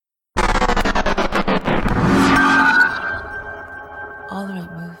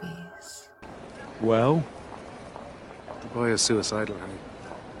Well? The boy is suicidal, Harry.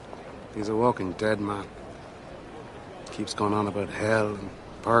 He's a walking dead man. Keeps going on about hell and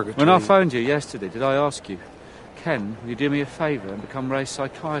purgatory. When I phoned you yesterday, did I ask you, Ken, will you do me a favour and become Ray's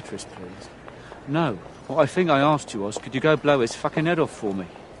psychiatrist, please? No. What I think I asked you was, could you go blow his fucking head off for me?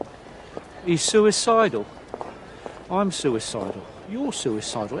 He's suicidal. I'm suicidal. You're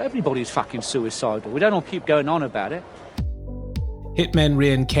suicidal. Everybody's fucking suicidal. We don't all keep going on about it. Hitmen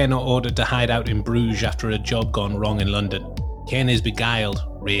Ray and Ken are ordered to hide out in Bruges after a job gone wrong in London. Ken is beguiled,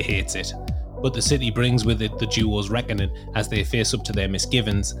 Ray hates it. But the city brings with it the duo's reckoning as they face up to their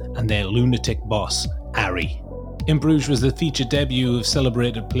misgivings and their lunatic boss, Harry. In Bruges was the feature debut of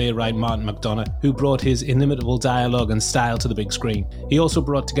celebrated playwright Martin McDonagh, who brought his inimitable dialogue and style to the big screen. He also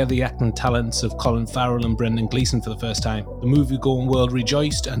brought together the acting talents of Colin Farrell and Brendan Gleeson for the first time. The movie-going world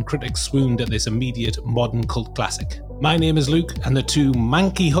rejoiced and critics swooned at this immediate modern cult classic. My name is Luke, and the two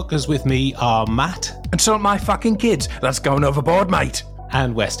manky hookers with me are Matt. And so are my fucking kids. That's going overboard, mate.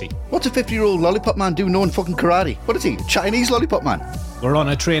 And Westy. What's a 50-year-old lollipop man do knowing fucking karate? What is he, a Chinese lollipop man? We're on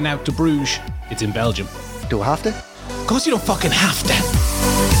a train out to Bruges. It's in Belgium. Do I have to? Of course you don't fucking have to.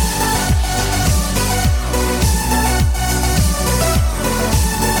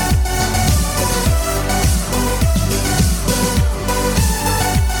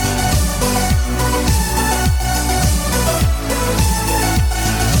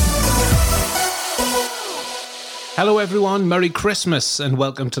 Hello everyone, Merry Christmas and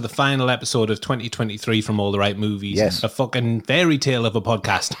welcome to the final episode of 2023 from All the Right Movies. Yes. A fucking fairy tale of a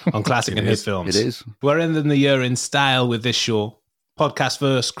podcast on classic and hit films. It is. We're ending the year in style with this show. Podcast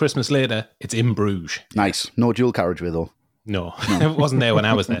first, Christmas later, it's in Bruges. Nice. No dual carriageway though. No. It wasn't there when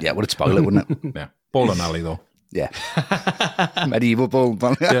I was there. Yeah, would it spoil it, wouldn't it? Yeah. Bowling alley, though. Yeah. Medieval bowling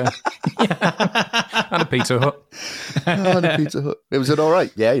alley. Yeah. And a Pizza Hut. And a Pizza Hut. It was it all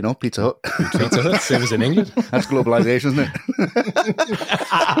right? Yeah, you know, Pizza Hut. Pizza Hut, same as in England. That's globalisation, isn't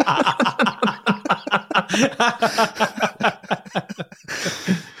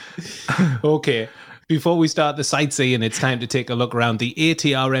it? Okay. Before we start the sightseeing, it's time to take a look around the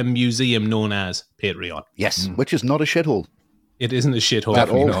ATRM museum known as Patreon. Yes, which is not a shithole. It isn't a shithole. At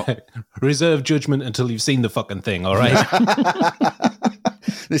all. Reserve judgment until you've seen the fucking thing, all right?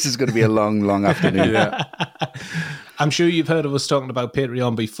 This is going to be a long, long afternoon. Yeah. I'm sure you've heard of us talking about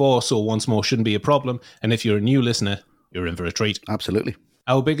Patreon before, so once more shouldn't be a problem. And if you're a new listener, you're in for a treat. Absolutely.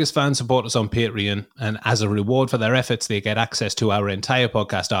 Our biggest fans support us on Patreon, and as a reward for their efforts, they get access to our entire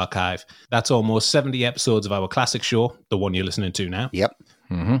podcast archive. That's almost 70 episodes of our classic show, the one you're listening to now. Yep.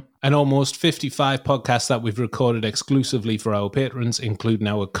 Mm-hmm. And almost 55 podcasts that we've recorded exclusively for our patrons, including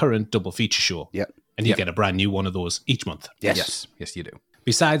our current double feature show. Yep. And you get a brand new one of those each month. Yes. Yes, you do.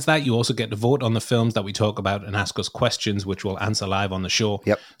 Besides that, you also get to vote on the films that we talk about and ask us questions, which we'll answer live on the show.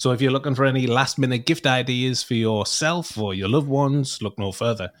 Yep. So if you're looking for any last-minute gift ideas for yourself or your loved ones, look no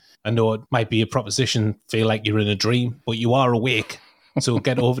further. I know it might be a proposition, feel like you're in a dream, but you are awake. So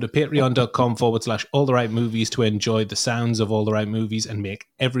get over to patreon.com/alltherightmovies to enjoy the sounds of All the Right Movies and make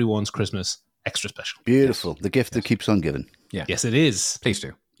everyone's Christmas extra special. Beautiful. The gift that keeps on giving. Yeah. Yes, it is. Please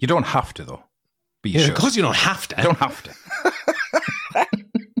do. You don't have to, though. But you should. Of course you don't have to. You don't have to.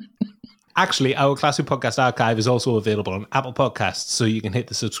 Actually, our classic podcast archive is also available on Apple Podcasts, so you can hit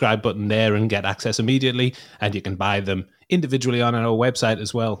the subscribe button there and get access immediately, and you can buy them individually on our website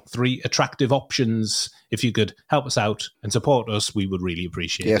as well. 3 attractive options. If you could help us out and support us, we would really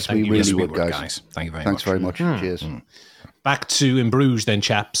appreciate it. Yes, we really would, guys. Thank you very much. Thanks very much. Cheers. Back to In Bruges then,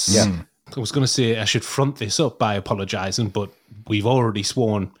 chaps. Yeah. I was going to say I should front this up by apologising, but we've already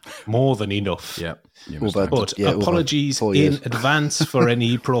sworn more than enough. Yeah. But apologies in advance for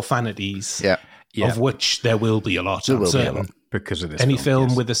any profanities, of which there will be a lot. There will be a lot. Because of this Any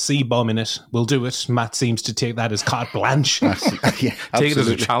film with a C-bomb in it will do it. Matt seems to take that as carte blanche. Take it as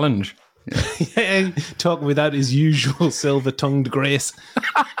a challenge. Yeah, talking without his usual silver-tongued grace.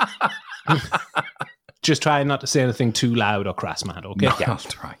 Just try not to say anything too loud or crass, Matt, okay? No, I'll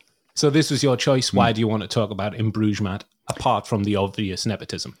try. So this was your choice. Why do you want to talk about In Bruges, Matt, apart from the obvious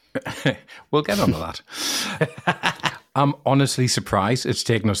nepotism? We'll get on to that. I'm honestly surprised it's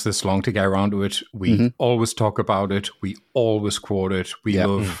taken us this long to get around to it. We always talk about it. We always quote it. We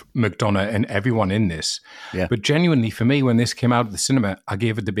love McDonagh and everyone in this. Yeah. But genuinely, for me, when this came out of the cinema, I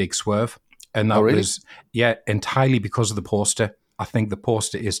gave it the big swerve. And that was, entirely because of the poster. I think the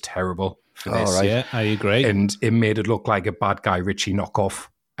poster is terrible for this. All right. Yeah, I agree. And it made it look like a bad Guy Ritchie knockoff.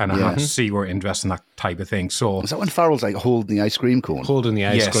 And I had to see where invest in that type of thing. So is that when Farrell's like holding the ice cream cone? Holding the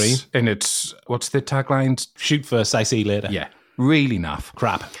ice cream. And it's, what's the tagline? Shoot first, I see later. Yeah, really naff.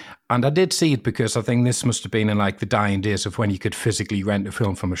 Crap. And I did see it because I think this must have been in like the dying days of when you could physically rent a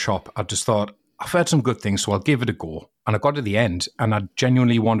film from a shop. I just thought, I've heard some good things, so I'll give it a go. And I got to the end, and I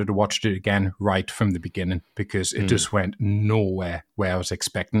genuinely wanted to watch it again right from the beginning because it just went nowhere where I was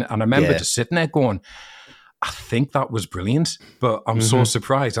expecting. And I remember just sitting there going, I think that was brilliant, but I'm so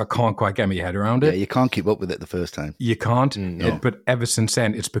surprised I can't quite get my head around it. Yeah, you can't keep up with it the first time. You can't. No. But ever since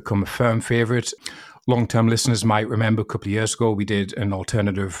then, it's become a firm favourite. Long-term listeners might remember a couple of years ago, we did an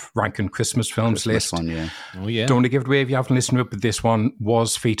alternative ranking Christmas films list. One, yeah. Oh, yeah. Don't want to give it away if you haven't listened to it, but this one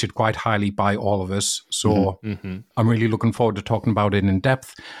was featured quite highly by all of us. So I'm really looking forward to talking about it in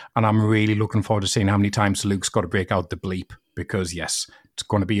depth, and I'm really looking forward to seeing how many times Luke's got to break out the bleep, because, yes, it's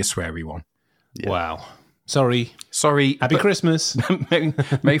going to be a sweary one. Yeah. Wow. Sorry. Happy Christmas.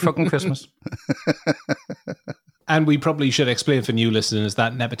 Merry fucking Christmas. And we probably should explain for new listeners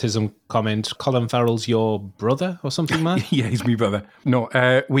that nepotism comment, Colin Farrell's your brother or something, man? Yeah, he's my brother. No,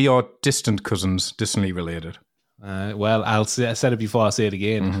 we are distant cousins, distantly related. Well, I said it before, I'll say it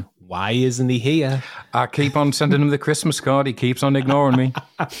again. Why isn't he here? I keep on sending him the Christmas card. He keeps on ignoring me.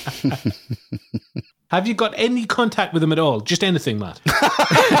 Have you got any contact with him at all? Just anything, Matt?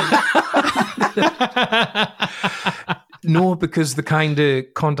 No, because the kind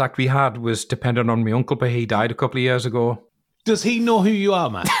of contact we had was dependent on my uncle, but he died a couple of years ago. Does he know who you are,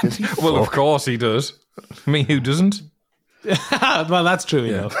 Matt? Well, of course he does. I mean, who doesn't? Well, that's true,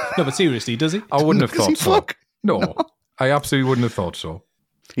 you know. No, but seriously, does he? I wouldn't have Does he thought so. fuck? No, I absolutely wouldn't have thought so.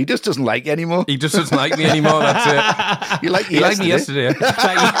 He just doesn't like you anymore. He just doesn't like me anymore, that's it. You like He liked me yesterday.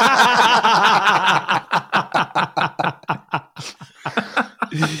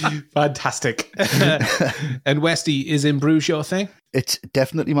 Fantastic. And Westy, is In Bruges your thing? It's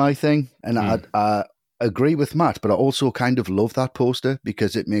definitely my thing, and I agree with Matt, but I also kind of love that poster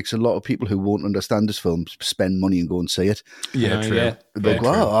because it makes a lot of people who won't understand this film spend money and go and see it. Yeah, true. Yeah. They'll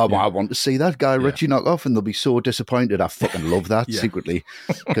go, I want to see that Guy Ritchie knock off, and they'll be so disappointed. I fucking love that secretly,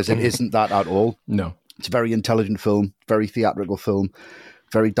 because it isn't that at all. No. It's a very intelligent film, very theatrical film,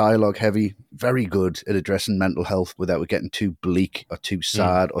 very dialogue heavy, very good at addressing mental health without it getting too bleak or too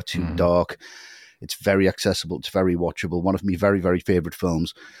sad or too dark. It's very accessible. It's very watchable. One of my very, very favourite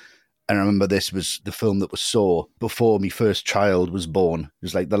films. And I remember this was the film that was saw before my first child was born. It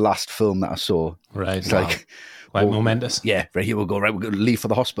was like the last film that I saw. Right. It's like, quite momentous. Yeah, right, here we'll go. Right, we're going to leave for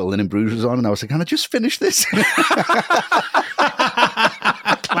the hospital. And In Bruges was on. And I was like, can I just finish this?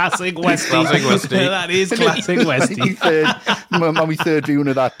 Classic Westy. That is classic Westy. My third viewing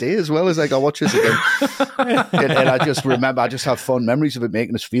of that day as well. Is like, I'll watch this again. and I just remember, I just have fond memories of it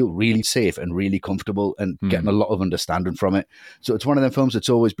making us feel really safe and really comfortable and getting a lot of understanding from it. So it's one of them films that's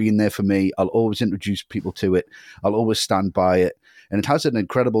always been there for me. I'll always introduce people to it. I'll always stand by it. And it has an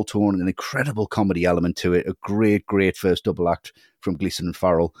incredible tone and an incredible comedy element to it. A great, great first double act from Gleeson and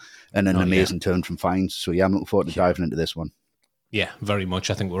Farrell, and an amazing turn from Fiennes. So yeah, I'm looking forward to diving into this one. Yeah, very much.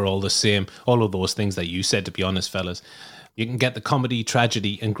 I think we're all the same. All of those things that you said, to be honest, fellas. You can get the comedy,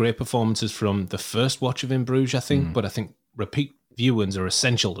 tragedy, and great performances from the first watch of In Bruges, I think. But I think repeat viewings are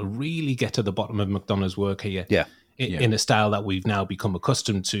essential to really get to the bottom of McDonagh's work here. Yeah. In a style that we've now become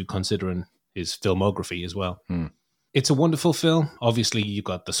accustomed to, considering his filmography as well. It's a wonderful film. Obviously, you've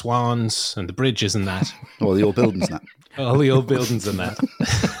got the swans and the bridges and that. All the old buildings and that. All the old buildings and that.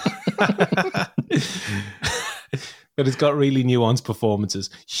 But it's got really nuanced performances.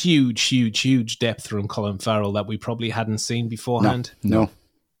 Huge depth from Colin Farrell that we probably hadn't seen beforehand. No.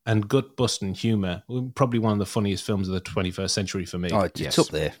 And gut-busting humour. Probably one of the funniest films of the 21st century for me. Oh, it's up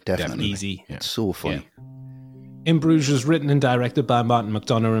there, definitely. Easy. It's so funny. Yeah. In Bruges was written and directed by Martin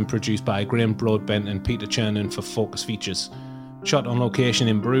McDonagh and produced by Graham Broadbent and Peter Chernin for Focus Features. Shot on location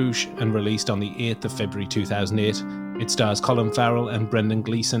in Bruges and released on the 8th of February 2008. It stars Colin Farrell and Brendan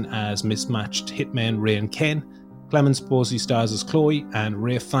Gleeson as mismatched hitmen Ray and Ken. Clemens Posey stars as Chloe, and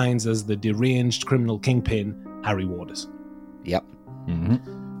Ray Fiennes as the deranged criminal kingpin, Harry Waters. Yep.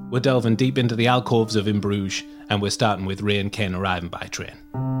 We're delving deep into the alcoves of In Bruges, and we're starting with Ray and Ken arriving by train.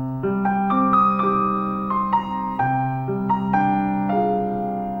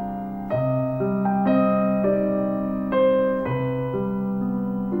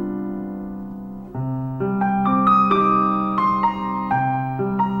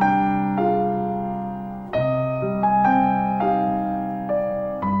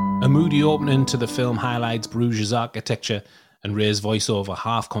 A moody opening to the film highlights Bruges' architecture, and Ray's voiceover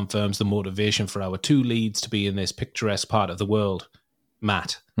half confirms the motivation for our two leads to be in this picturesque part of the world.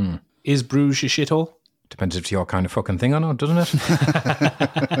 Matt, is Bruges a shithole? Depends if it's your kind of fucking thing or not, doesn't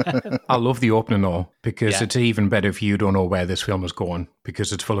it? I love the opening though, because it's even better if you don't know where this film is going,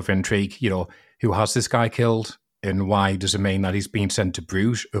 because it's full of intrigue. You know, who has this guy killed? And why does it mean that he's been sent to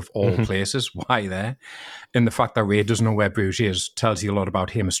Bruges, of all places? Why there? And the fact that Ray doesn't know where Bruges is tells you a lot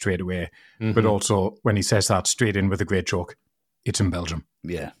about him straight away. But also, when he says that straight in with a great joke, it's in Belgium.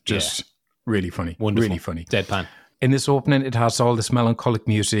 Yeah. Just really funny. Wonderful. Really funny. Deadpan. In this opening, it has all this melancholic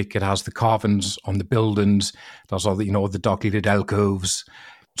music. It has the carvings on the buildings. It has all the, the dark-lighted alcoves.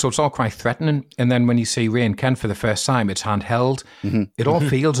 So it's all quite threatening. And then when you see Ray and Ken for the first time, it's handheld. It all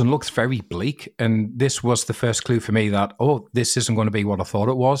feels and looks very bleak. And this was the first clue for me that, this isn't going to be what I thought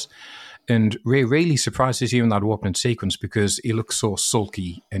it was. And Ray really surprises you in that opening sequence because he looks so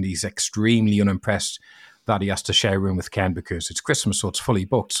sulky and he's extremely unimpressed that he has to share a room with Ken because it's Christmas, so it's fully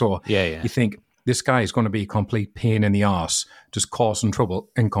booked. So you think, this guy is going to be a complete pain in the arse, just causing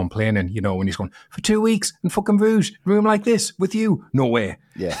trouble and complaining, when he's going, for 2 weeks in fucking Bruges, room like this, with you. No way.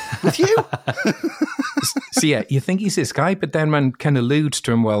 Yeah. With you? So you think he's this guy, but then when Ken alludes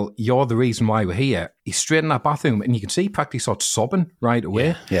to him, well, you're the reason why we're here, he's straight in that bathroom and you can see he practically starts sobbing right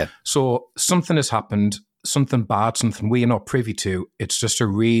away. Yeah. So something has happened, something bad, something we're not privy to. It's just a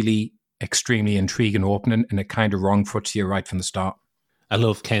really extremely intriguing opening and it kind of wrong foots you right from the start. I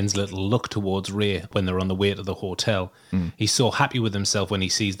love Ken's little look towards Ray when they're on the way to the hotel. He's so happy with himself when he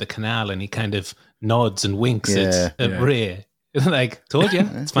sees the canal and he kind of nods and winks at Ray. Like, told you,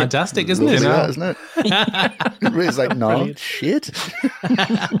 it's fantastic, isn't it? Yeah, isn't it? Ray's like, no, brilliant. Shit.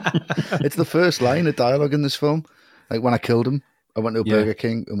 It's the first line of dialogue in this film. Like, when I killed him, I went to a Burger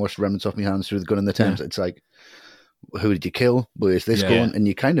King and washed the remnants off my hands through the gun in the Thames. It's like, who did you kill? Where's this going? And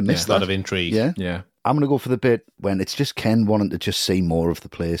you kind of miss that. A lot of intrigue. Yeah. I'm going to go for the bit when it's just Ken wanting to just see more of the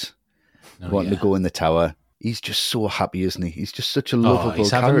place, wanting to go in the tower. He's just so happy, isn't he? He's just such a lovable he's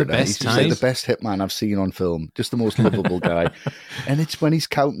character. having the best he's just like the best hitman I've seen on film. Just the most lovable guy. And it's when he's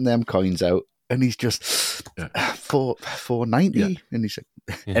counting them coins out and he's just $4.90. And he's like,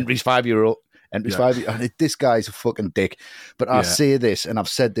 Henry's €5. Henry's €5. This guy's a fucking dick. But I say this, and I've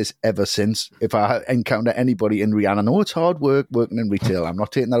said this ever since. If I encounter anybody in Rihanna, I know it's hard work working in retail. I'm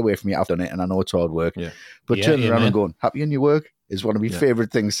not taking that away from you. I've done it and I know it's hard work. Yeah. But turning around and going, happy in your work is one of my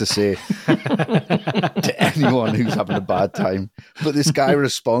favourite things to say to anyone who's having a bad time. But this guy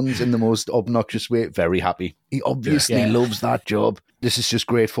responds in the most obnoxious way, very happy. He obviously loves that job. This is just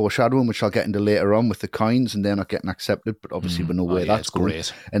great foreshadowing, which I'll get into later on with the coins and they're not getting accepted, but obviously we know where that's going.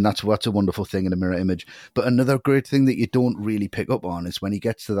 Great. And that's a wonderful thing in a mirror image. But another great thing that you don't really pick up on is when he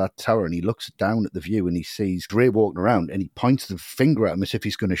gets to that tower and he looks down at the view and he sees Ray walking around and he points the finger at him as if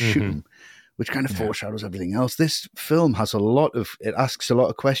he's going to shoot him, which kind of foreshadows everything else. This film has it asks a lot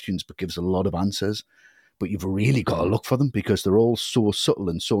of questions, but gives a lot of answers. But you've really got to look for them because they're all so subtle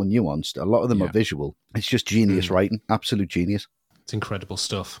and so nuanced. A lot of them are visual. It's just genius writing, absolute genius. It's incredible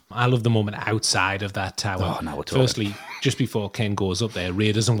stuff. I love the moment outside of that tower. Oh, now we're talking. Firstly, just before Ken goes up there,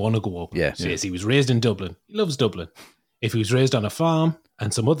 Ray doesn't want to go up. Yeah. Says he was raised in Dublin. He loves Dublin. If he was raised on a farm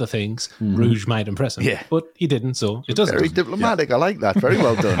and some other things, Bruges might impress him. Yeah. But he didn't, so it doesn't. Very diplomatic. I like that. Very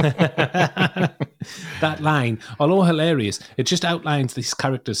well done. That line, although hilarious, it just outlines these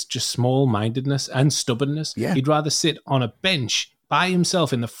characters' just small-mindedness and stubbornness. Yeah. He'd rather sit on a bench by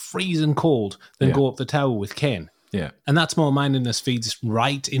himself in the freezing cold than go up the tower with Ken. Yeah. And that small-mindedness feeds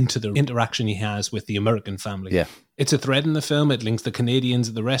right into the interaction he has with the American family. Yeah. It's a thread in the film. It links the Canadians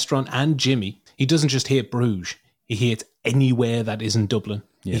at the restaurant and Jimmy. He doesn't just hate Bruges. He hates anywhere that isn't Dublin.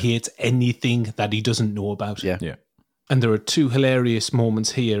 Yeah. He hates anything that he doesn't know about. Yeah. Yeah. And there are two hilarious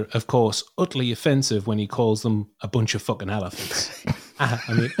moments here, of course, utterly offensive when he calls them a bunch of fucking elephants.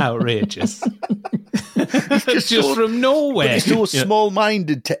 I mean, outrageous. just from nowhere. But he's so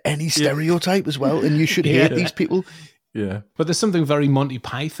small-minded to any stereotype as well, and you should hate these people. Yeah. But there's something very Monty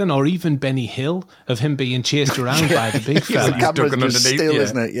Python or even Benny Hill of him being chased around by the big fella. The camera's just still,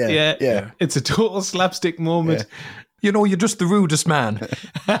 isn't it? Yeah. It's a total slapstick moment. Yeah. You know, you're just the rudest man.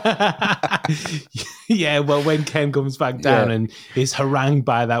 Yeah, well, when Ken comes back down and is harangued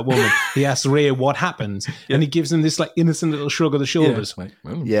by that woman, he asks Ray what happens, and he gives him this like innocent little shrug of the shoulders. It's great.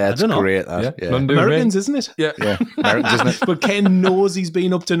 Americans, isn't it? Yeah. Americans, isn't it? But Ken knows he's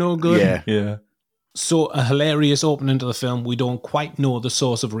been up to no good. Yeah. So a hilarious opening to the film. We don't quite know the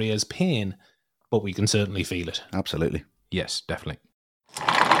source of Ray's pain, but we can certainly feel it. Absolutely. Yes, definitely.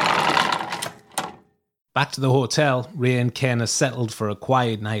 Back to the hotel, Ray and Ken are settled for a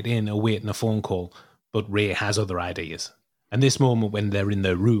quiet night in, awaiting a phone call, but Ray has other ideas. And this moment when they're in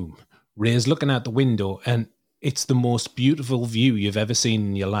their room, Ray's looking out the window and it's the most beautiful view you've ever seen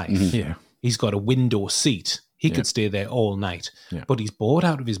in your life. Mm-hmm. Yeah. He's got a window seat. He could stay there all night, but he's bored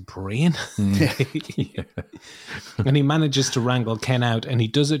out of his brain. And he manages to wrangle Ken out, and he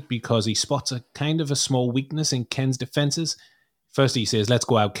does it because he spots a kind of a small weakness in Ken's defenses. First he says, let's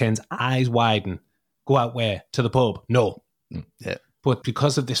go out. Ken's eyes widen. Go out where? To the pub? No. Yeah. But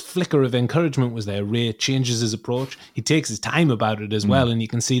because of this flicker of encouragement was there, Ray changes his approach. He takes his time about it as well, and you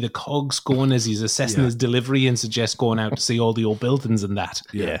can see the cogs going as he's assessing his delivery and suggests going out to see all the old buildings and that.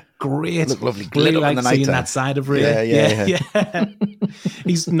 Yeah. Great. Look lovely. Really Lit up in like the seeing nighttime. that side of Ray. Yeah.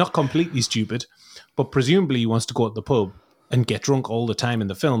 He's not completely stupid, but presumably he wants to go to the pub and get drunk all the time in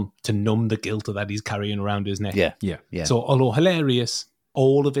the film to numb the guilt that he's carrying around his neck. Yeah. So although hilarious,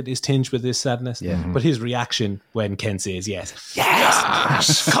 all of it is tinged with this sadness. Yeah. But his reaction when Ken says yes.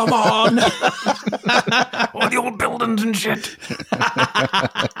 Yes! Come on! All the old buildings and shit.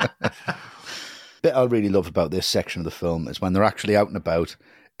 Bit I really love about this section of the film is when they're actually out and about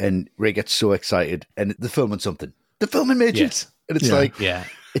and Ray gets so excited and they're filming something. They're filming midgets. Yes. And it's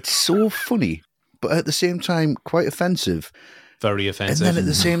it's so funny, but at the same time, quite offensive. Very offensive. And then at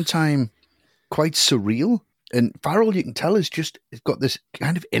the same time, quite surreal. And Farrell, you can tell, it's got this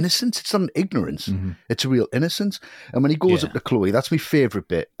kind of innocence. It's not an ignorance. It's a real innocence. And when he goes up to Chloe, that's my favourite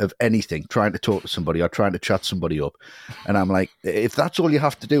bit of anything, trying to talk to somebody or trying to chat somebody up. And I'm like, if that's all you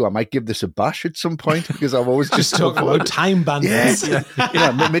have to do, I might give this a bash at some point because I've always just talking about time bandits.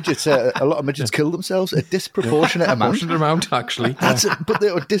 Midgets, a lot of midgets kill themselves, a disproportionate amount. Disproportionate amount, actually. That's it, but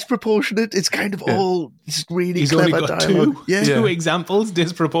they're disproportionate. It's kind of all just really He's clever only got dialogue. two examples,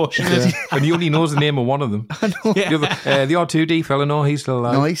 disproportionate. And he only knows the name of one of them. The R2D fella, no, he's still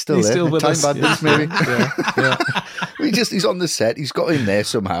alive. No, he's still with Time us. bandits, maybe. He's on the set. He's got in there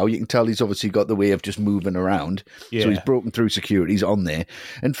somehow. You can tell he's obviously got the way of just moving around. Yeah. So he's broken through security. He's on there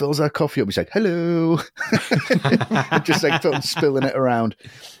and fills our coffee up. He's like, hello. And just like spilling it around.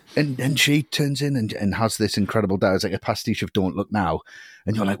 And she turns in and has this incredible dialogue. It's like a pastiche of Don't Look Now.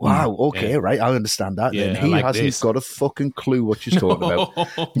 And you're like, wow, okay, right, I understand that. Yeah, then he like hasn't got a fucking clue what she's talking about.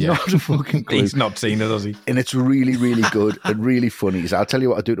 Not a fucking clue. He's not seen it, has he? And it's really, really good and really funny. So I'll tell you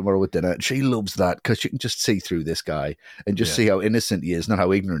what I do tomorrow with dinner. She loves that because you can just see through this guy and just see how innocent he is, not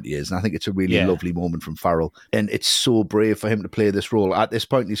how ignorant he is. And I think it's a really lovely moment from Farrell. And it's so brave for him to play this role at this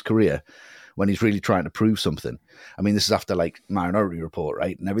point in his career when he's really trying to prove something. I mean, this is after like Minority Report,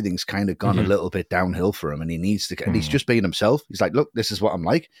 right? And everything's kind of gone a little bit downhill for him and he needs to, and he's just being himself. He's like, look, this is what I'm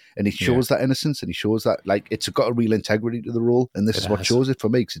like. And he shows that innocence and he shows that like, it's got a real integrity to the role. And this is what shows it for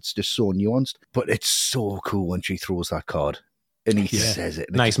me because it's just so nuanced. But it's so cool when she throws that card and he says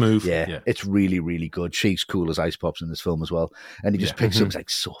it. Nice move. Yeah, it's really, really good. She's cool as ice pops in this film as well. And he just picks up, he's like,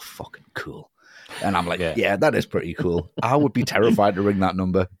 so fucking cool. And I'm like, yeah, that is pretty cool. I would be terrified to ring that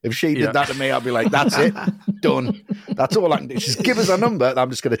number. If she did that to me, I'd be like, that's it, done. That's all I can do. Just give us a number. And I'm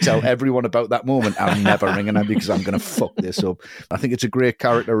just going to tell everyone about that moment. I'm never ringing her because I'm going to fuck this up. I think it's a great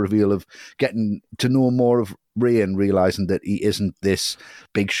character reveal of getting to know more of Ray and realizing that he isn't this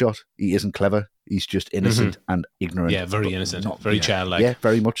big shot. He isn't clever. He's just innocent and ignorant. Yeah, very innocent. Very childlike. Yeah,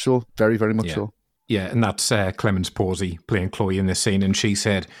 very much so. Very, very much so. Yeah, and that's Clemens Posey playing Chloe in this scene. And she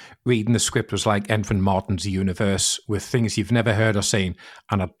said, reading the script was like entering Martin's universe with things you've never heard or seen.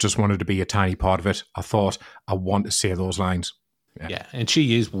 And I just wanted to be a tiny part of it. I thought, I want to say those lines. Yeah, and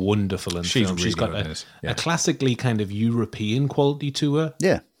she is wonderful in the film. Really She's got a classically kind of European quality to her.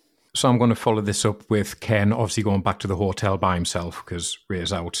 Yeah. So I'm going to follow this up with Ken obviously going back to the hotel by himself because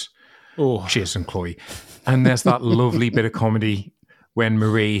Ray's out chasing Chloe. And there's that lovely bit of comedy when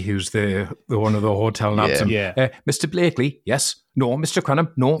Marie, who's the one of the hotel nabs him, Mr. Blakely, yes. No, Mr.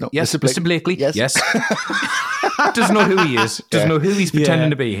 Cranham, no. Yes, Mr. Blakely, yes. Doesn't know who he is. Doesn't know who he's pretending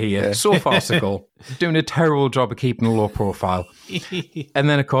to be here. Yeah. So farcical. Doing a terrible job of keeping a low profile. And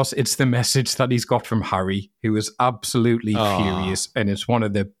then, of course, it's the message that he's got from Harry, who is absolutely furious. And it's one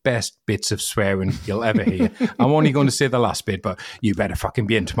of the best bits of swearing you'll ever hear. I'm only going to say the last bit, but you better fucking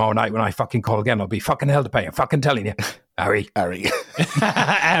be in tomorrow night when I fucking call again. I'll be fucking hell to pay. I'm fucking telling you. Harry. Harry.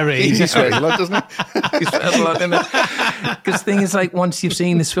 He swears a lot, doesn't he? He swears a lot, doesn't he? Because the thing is, like, once you've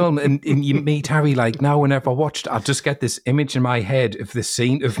seen this film and you meet Harry, like, now whenever I watched, I just get this image in my head of this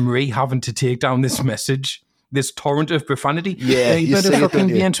scene of Marie having to take down this message, this torrent of profanity. Yeah, you better fucking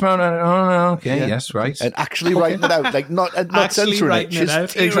be in tomorrow night. Oh, okay, yes, right. And actually writing it out, like not censoring it.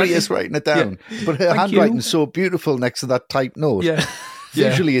 She's furious writing it down. Yeah. But her handwriting's so beautiful next to that typed note. Yeah.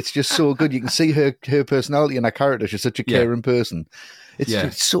 Visually, it's just so good. You can see her personality and her character. She's such a caring person.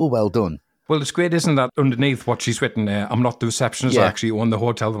 It's so well done. Well, it's great, isn't that? Underneath what she's written, I'm not the receptionist. I actually own the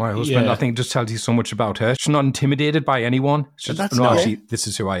hotel with my husband. I think it just tells you so much about her. She's not intimidated by anyone. She's just, actually, this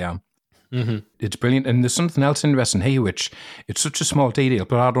is who I am. Mm-hmm. It's brilliant. And there's something else interesting here, which it's such a small detail,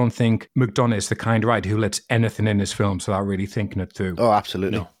 but I don't think McDonagh is the kind of writer who lets anything in his films without really thinking it through. Oh,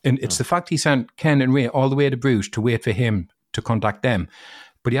 absolutely. No. And it's the fact he sent Ken and Ray all the way to Bruges to wait for him to contact them,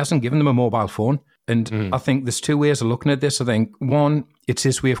 but he hasn't given them a mobile phone. And I think there's two ways of looking at this. I think, one, it's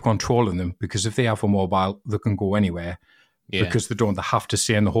his way of controlling them, because if they have a mobile, they can go anywhere. Yeah. Because they have to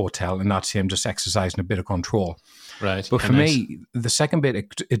stay in the hotel, and that's him just exercising a bit of control. Right. But for me, the second bit,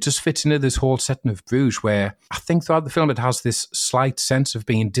 it just fits into this whole setting of Bruges, where I think throughout the film it has this slight sense of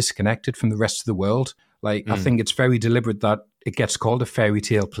being disconnected from the rest of the world. Like, I think it's very deliberate that it gets called a fairy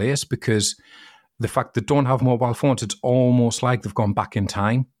tale place, because the fact they don't have mobile phones, it's almost like they've gone back in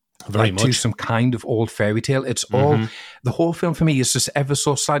time. Very like much. To some kind of old fairy tale. It's all, the whole film for me is just ever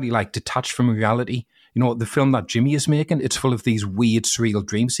so slightly like detached from reality. You know, the film that Jimmy is making, it's full of these weird, surreal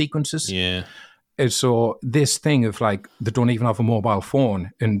dream sequences. Yeah. And so this thing of like, they don't even have a mobile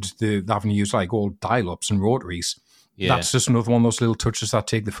phone, and they're having to use like old dial-ups and rotaries. Yeah. That's just another one of those little touches that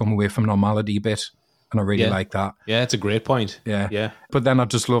take the film away from normality a bit. And I really like that. Yeah, it's a great point. Yeah. But then I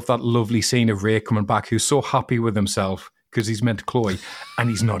just love that lovely scene of Ray coming back, who's so happy with himself because he's met Chloe, and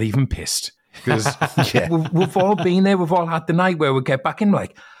he's not even pissed. Because we've all been there. We've all had the night where we get back in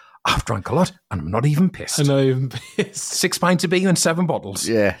like, I've drank a lot and I'm not even pissed. I'm not even pissed. 6 pints of beer and 7 bottles.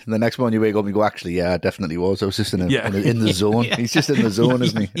 Yeah. And the next morning you wake up and you go, actually, yeah, I definitely was. I was just in the zone. Yeah. He's just in the zone,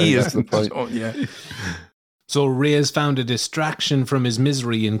 isn't he? He is that's the point. Zone, yeah. So Ray's found a distraction from his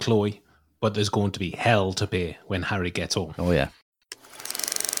misery in Chloe, but there's going to be hell to pay when Harry gets home. Oh, yeah.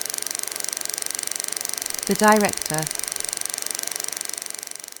 The director.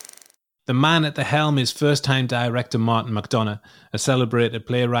 The man at the helm is first-time director Martin McDonagh, a celebrated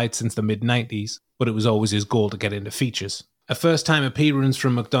playwright since the mid-90s, but it was always his goal to get into features. A first-time appearance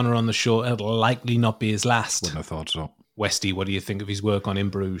from McDonagh on the show, it'll likely not be his last. Wouldn't have thought so. Westy, what do you think of his work on In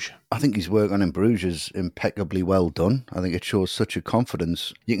Bruges? I think his work on In Bruges is impeccably well done. I think it shows such a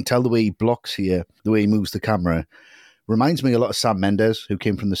confidence. You can tell the way he blocks here, the way he moves the camera. Reminds me a lot of Sam Mendes, who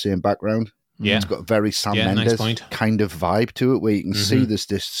came from the same background. Yeah. It's got a very Sam Mendes kind of vibe to it, where you can see there's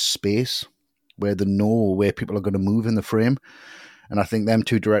this space where they know where people are going to move in the frame. And I think them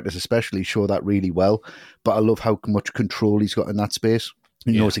two directors especially show that really well. But I love how much control he's got in that space.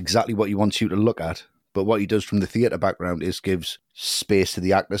 He knows exactly what he wants you to look at. But what he does from the theatre background is gives space to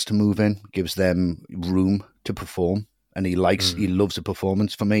the actors to move in, gives them room to perform. And he loves a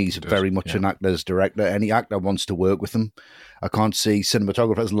performance. For me, he's very much an actor's director. Any actor wants to work with him. I can't see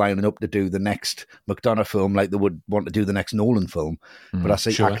cinematographers lining up to do the next McDonagh film like they would want to do the next Nolan film. But I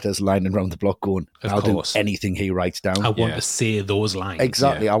see actors lining around the block going, I'll do anything he writes down. I want to say those lines.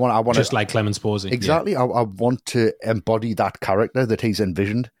 Exactly. I want just like Clemens Posey. Exactly. I want to embody that character that he's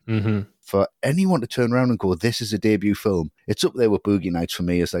envisioned. For anyone to turn around and go, this is a debut film. It's up there with Boogie Nights for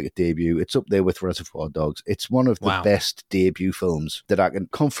me as like a debut. It's up there with Reservoir Dogs. It's one of the best debut films that I can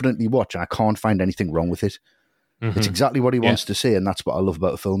confidently watch, and I can't find anything wrong with it. It's exactly what he wants to say, and that's what I love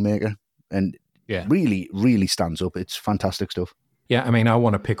about a filmmaker. And really, really stands up. It's fantastic stuff. Yeah, I mean, I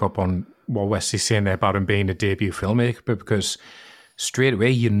want to pick up on what Wesley's saying there about him being a debut filmmaker, because straight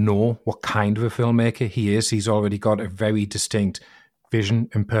away you know what kind of a filmmaker he is. He's already got a very distinct vision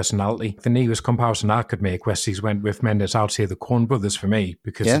and personality. The nearest comparison I could make, Wesley's went with Mendes, I would say the Coen brothers for me,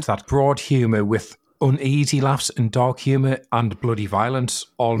 because it's that broad humour with uneasy laughs and dark humour and bloody violence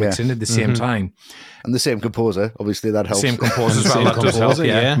all mixed in at the same time. And the same composer, obviously that helps. Same composer as well, that does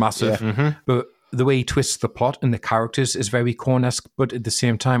help, massive. Yeah. But the way he twists the plot and the characters is very Coen-esque, but at the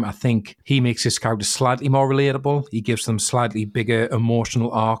same time, I think he makes his characters slightly more relatable. He gives them slightly bigger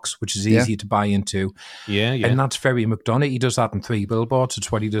emotional arcs, which is easier to buy into. And that's very McDonagh. He does that in 3 Billboards.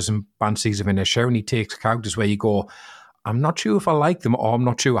 It's what he does in Banshees of Inisherin. He takes characters where you go, I'm not sure if I like them, or I'm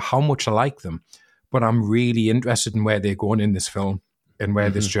not sure how much I like them, but I'm really interested in where they're going in this film and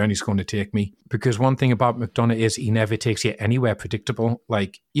where this journey is going to take me. Because one thing about McDonagh is he never takes you anywhere predictable.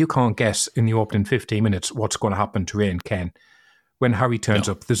 Like, you can't guess in the opening 15 minutes what's going to happen to Ray and Ken. When Harry turns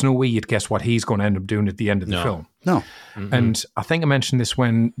up, there's no way you'd guess what he's going to end up doing at the end of the film. No. And I think I mentioned this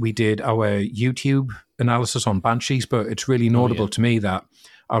when we did our YouTube analysis on Banshees, but it's really notable to me that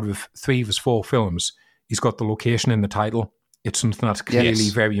out of 3 of his 4 films, he's got the location in the title. It's something that's clearly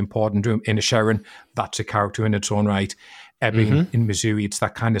very important to him. Inisherin, that's a character in its own right. Ebbing in Missouri, it's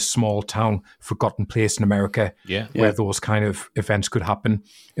that kind of small town, forgotten place in America where those kind of events could happen.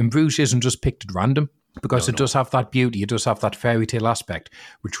 And Bruges isn't just picked at random, because it does have that beauty, it does have that fairy tale aspect,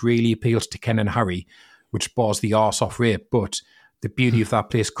 which really appeals to Ken and Harry, which bores the arse off Ray. But the beauty of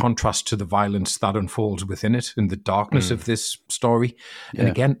that place contrasts to the violence that unfolds within it and the darkness of this story. And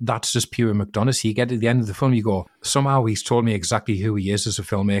again, that's just pure McDonagh. So you get to the end of the film, you go, somehow he's told me exactly who he is as a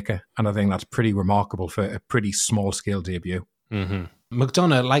filmmaker. And I think that's pretty remarkable for a pretty small-scale debut.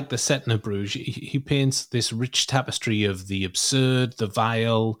 McDonagh, like the setting of Bruges, he paints this rich tapestry of the absurd, the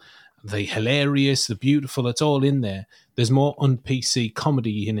vile, the hilarious, the beautiful, it's all in there. There's more un-PC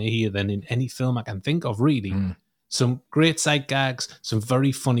comedy in here than in any film I can think of, really. Some great sight gags, some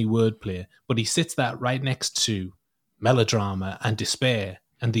very funny wordplay, but he sits that right next to melodrama and despair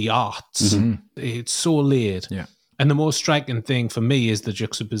and the arts. It's so layered. Yeah. And the most striking thing for me is the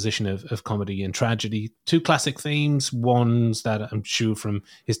juxtaposition of comedy and tragedy. Two classic themes, ones that I'm sure from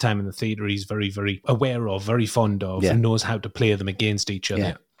his time in the theatre he's very, very aware of, very fond of, and knows how to play them against each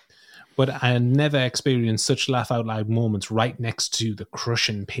other. But I never experienced such laugh-out-loud moments right next to the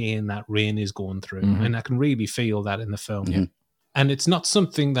crushing pain that Rain is going through. And I can really feel that in the film. And it's not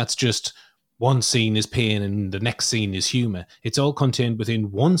something that's just one scene is pain and the next scene is humour. It's all contained within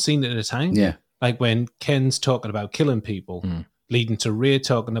one scene at a time. Like when Ken's talking about killing people, leading to Ray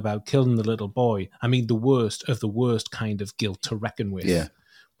talking about killing the little boy. I mean, the worst of the worst kind of guilt to reckon with.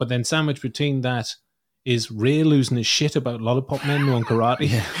 But then sandwiched between that is Ray losing his shit about lollipop men knowing karate.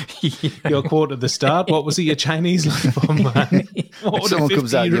 Your quote at the start, what was he, a Chinese lollipop man? Someone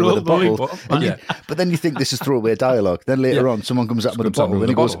comes at you with a bottle. But then you think this is throwaway dialogue. Then later on, someone comes up with a bottle and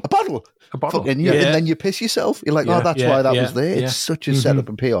he goes, a bottle? A bottle. And then you piss yourself. You're like, oh, that's why that was there. It's such a setup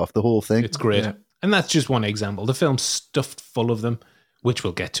and payoff, the whole thing. It's great. And that's just one example. The film's stuffed full of them, which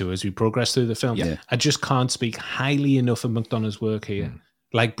we'll get to as we progress through the film. I just can't speak highly enough of McDonagh's work here.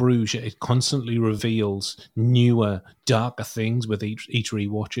 Like Bruges, it constantly reveals newer, darker things with each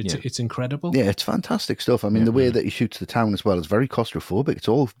rewatch. It's incredible. Yeah, it's fantastic stuff. I mean, the way that he shoots the town as well is very claustrophobic. It's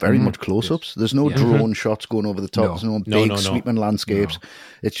all very much close-ups. There's no drone shots going over the top. There's no big sweeping landscapes.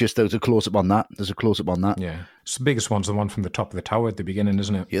 It's just there's a close-up on that. There's a close-up on that. Yeah. So the biggest one's the one from the top of the tower at the beginning,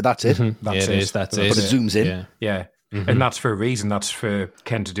 isn't it? Yeah, that's it. That's it. But it zooms in. Yeah. And that's for a reason. That's for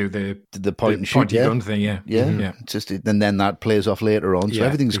Ken to do the point and shoot gun thing. It's just, and then that plays off later on. So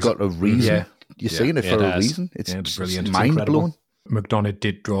everything's got a reason. You're seeing it for a reason. It's brilliant. Mind blowing. McDonagh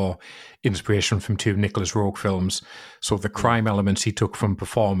did draw inspiration from two Nicholas Roeg films. So the crime elements he took from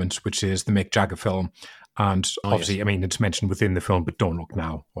Performance, which is the Mick Jagger film. And obviously, I mean, it's mentioned within the film, but Don't Look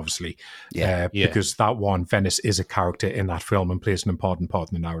Now, obviously. Because that one, Venice is a character in that film and plays an important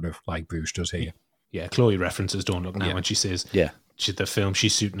part in the narrative, like Bruges does here. Yeah, Chloe references Don't Look Now when she says the film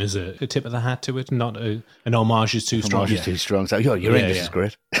she's shooting as a tip of the hat to it, not an homage is too strong. Homage is too strong. So, your English is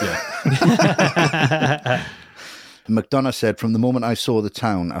great. McDonaghh said, from the moment I saw the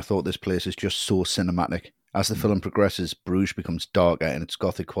town, I thought this place is just so cinematic. As the film progresses, Bruges becomes darker and its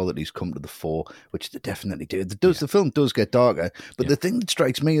gothic qualities come to the fore, which they definitely do. The film does get darker, but the thing that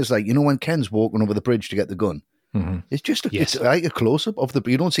strikes me is, like, you know, when Ken's walking over the bridge to get the gun, it's just it's like a close-up of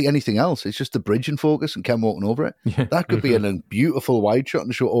you don't see anything else. It's just the bridge in focus and Ken walking over it. That could be a beautiful wide shot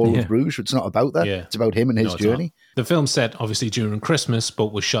and show all of Bruges. It's not about that. It's about him and his journey. The film's set, obviously, during Christmas,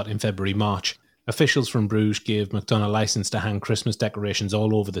 but was shot in February, March. Officials from Bruges gave McDonaghh license to hang Christmas decorations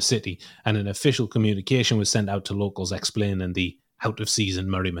all over the city, and an official communication was sent out to locals explaining the out-of-season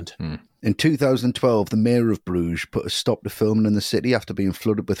merriment. In 2012, the mayor of Bruges put a stop to filming in the city after being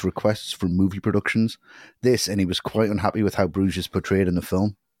flooded with requests from movie productions. And he was quite unhappy with how Bruges is portrayed in the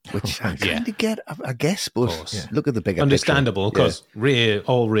film, which I kind of get, I guess, but look at the bigger understandable, because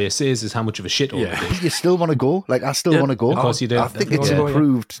all Ray says is how much of a shithole it is. You still want to go? Like, I still want to go. Of course you do. I think it's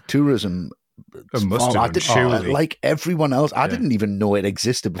improved tourism. Like everyone else, I didn't even know it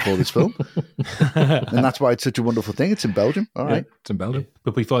existed before this film. And that's why it's such a wonderful thing. It's in Belgium. All right. It's in Belgium.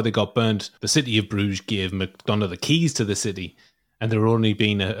 But before they got burned, the city of Bruges gave McDonaghh the keys to the city. And there had only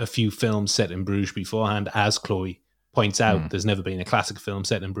been a few films set in Bruges beforehand. As Chloe points out, there's never been a classic film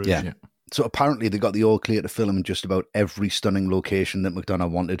set in Bruges. Yeah. So apparently they got the all clear to film in just about every stunning location that McDonaghh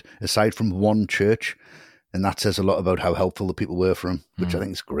wanted, aside from one church. And that says a lot about how helpful the people were for him, which I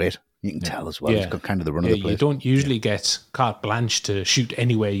think is great. You can tell as well. He's got kind of the run of the place. You don't usually get carte blanche to shoot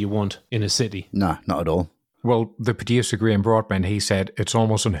anywhere you want in a city. Nah, not at all. Well, the producer, Graham Broadbent, he said it's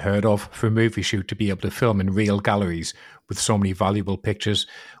almost unheard of for a movie shoot to be able to film in real galleries with so many valuable pictures.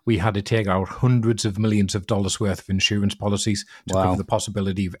 We had to take out hundreds of millions of dollars worth of insurance policies to cover the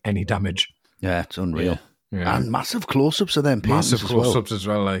possibility of any damage. Yeah, it's unreal. Yeah. And massive close-ups of them paintings Massive close-ups as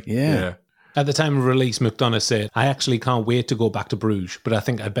well. Like, yeah. At the time of release, McDonaghh said, I actually can't wait to go back to Bruges, but I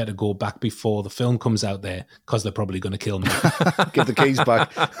think I'd better go back before the film comes out there because they're probably going to kill me. Give the keys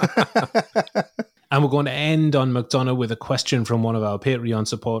back. And we're going to end on McDonaghh with a question from one of our Patreon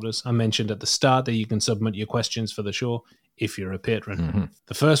supporters. I mentioned at the start that you can submit your questions for the show if you're a patron.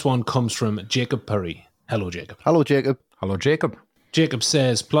 The first one comes from Jacob Perry. Hello, Jacob. Hello, Jacob. Hello, Jacob. Jacob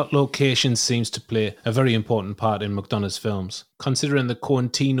says, plot location seems to play a very important part in McDonagh's films. Considering the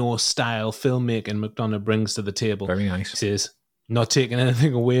Quarantino-style filmmaking McDonaugh brings to the table, very nice. He says, Not taking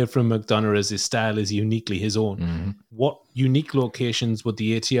anything away from McDonough, as his style is uniquely his own. What unique locations would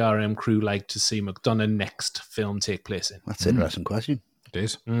the ATRM crew like to see McDonough next film take place in? That's an interesting question. It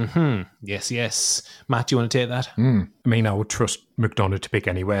is. Yes. Matt, do you want to take that? I mean, I would trust McDonough to pick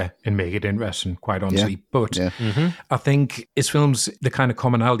anywhere and make it interesting, quite honestly. But I think his films, the kind of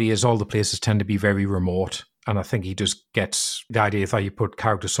commonality is all the places tend to be very remote. And I think he just gets the idea that you put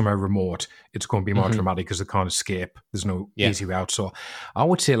characters somewhere remote, it's going to be more dramatic because they can't escape. There's no easy way out. So I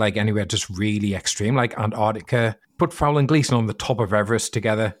would say like anywhere just really extreme, like Antarctica. Put Fowler and Gleason on the top of Everest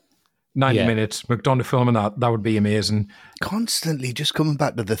together. 90 minutes, McDonough filming that would be amazing. Constantly just coming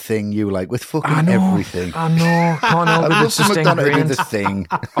back to The Thing, you like, with fucking everything. I know. Can't help it. I'd love It's for just McDonough to do ingrained. The Thing.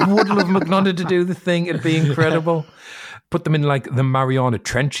 I would love McDonough to do The Thing. It'd be incredible. Put them in like the Mariana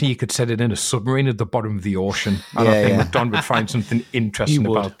Trench and you could set it in a submarine at the bottom of the ocean. And I think McDonough would find something interesting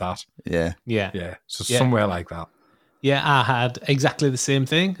about that. Yeah. So somewhere like that. Yeah, I had exactly the same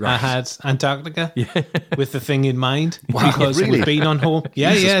thing. Right. I had Antarctica with The Thing in mind. Wow, because really? we've been on home.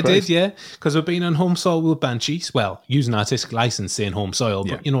 I Christ. did. Because we've been on home soil with Banshees. Well, using artistic license saying home soil,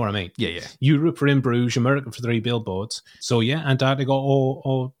 but you know what I mean. Yeah. Europe for in Bruges, America for 3 billboards. So yeah, Antarctica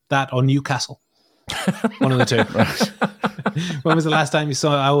or that or Newcastle. One of the two. When was the last time you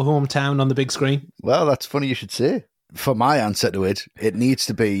saw our hometown on the big screen? Well, that's funny you should say. For my answer to it, it needs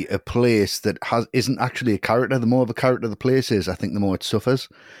to be a place that isn't actually a character. The more of a character the place is, I think the more it suffers.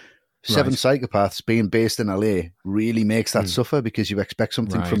 Seven Psychopaths being based in LA really makes that suffer because you expect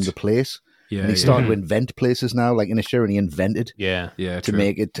something from the place. Yeah, and he's starting to invent places now, like Inisherin, he invented to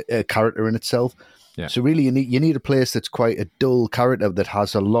make it a character in itself. Yeah. So really, you need a place that's quite a dull character that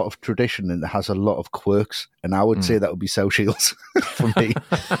has a lot of tradition and has a lot of quirks. And I would say that would be South Shields for me.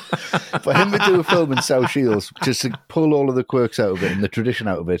 For him to do a film in South Shields, just to pull all of the quirks out of it and the tradition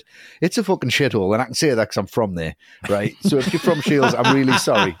out of it, it's a fucking shithole. And I can say that because I'm from there, right? So if you're from Shields, I'm really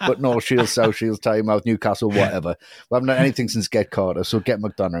sorry. But North Shields, South Shields, Tynemouth, Newcastle, whatever. We haven't done anything since Get Carter, so get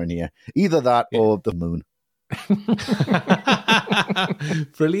McDonough in here. Either that or the moon.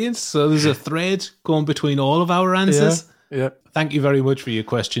 Brilliant. So there's a thread going between all of our answers. Yeah. Thank you very much for your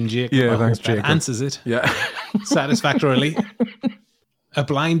question, Jake. Yeah, I thanks, hope that Jacob. answers it Yeah. satisfactorily. A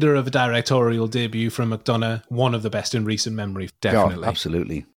blinder of a directorial debut from McDonough, one of the best in recent memory. Definitely. Yeah,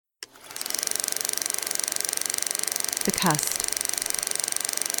 absolutely. The cast.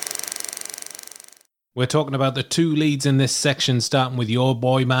 We're talking about the 2 leads in this section, starting with your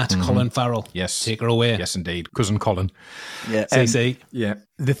boy, Matt, Colin Farrell. Yes. Take her away. Yes, indeed. Cousin Colin. Yeah. CC. Yeah.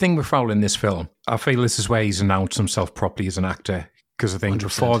 The thing with Fowler in this film, I feel this is where he's announced himself properly as an actor. Because I think 100%.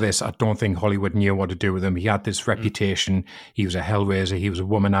 before this, I don't think Hollywood knew what to do with him. He had this reputation. He was a hellraiser. He was a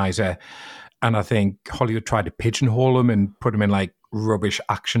womanizer. And I think Hollywood tried to pigeonhole him and put him in like rubbish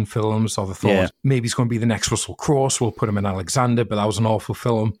action films. Or they thought maybe he's going to be the next Russell Crowe, so we'll put him in Alexander, but that was an awful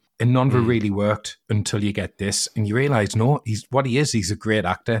film. And none of it really worked until you get this. And you realise, no, he's a great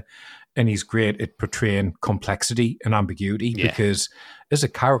actor. And he's great at portraying complexity and ambiguity because as a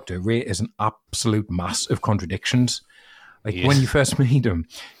character, Ray is an absolute mass of contradictions. Like when you first meet him,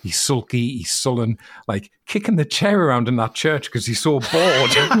 he's sulky, he's sullen, like kicking the chair around in that church because he's so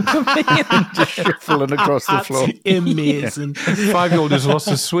bored. Just shuffling across the floor. Amazing. 5-year-old has lost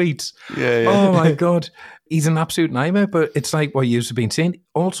his sweets. Yeah. Oh my God. He's an absolute nightmare, but it's like what you've been saying.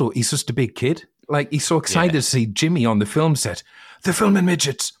 Also, he's just a big kid. Like he's so excited to see Jimmy on the film set. They're filming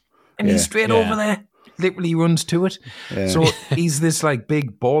midgets. And he's straight over there. Literally runs to it. Yeah. So he's this like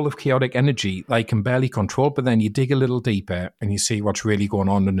big ball of chaotic energy that can barely control, but then you dig a little deeper and you see what's really going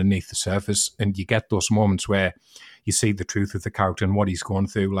on underneath the surface, and you get those moments where you see the truth of the character and what he's going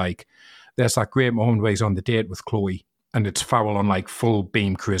through. Like there's that great moment where he's on the date with Chloe and it's Farrell on like full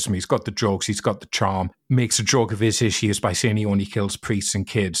beam charisma. He's got the jokes, he's got the charm, makes a joke of his issues by saying he only kills priests and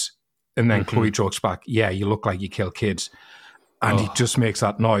kids. And then Chloe jokes back, yeah, you look like you kill kids. And he just makes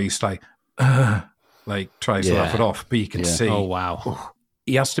that noise like tries to laugh it off, but you can see. Oh, wow.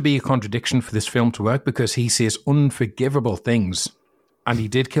 He has to be a contradiction for this film to work because he says unforgivable things. And he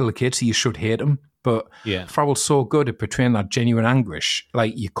did kill the kids, so you should hate him. But Farrell's so good at portraying that genuine anguish.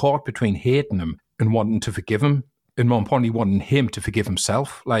 Like, you're caught between hating him and wanting to forgive him, and more importantly, wanting him to forgive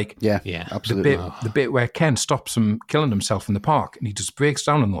himself. Like, absolutely. The bit where Ken stops him killing himself in the park, and he just breaks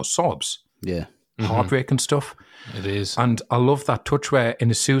down in those sobs. Yeah. Heartbreaking stuff. It is. And I love that touch where in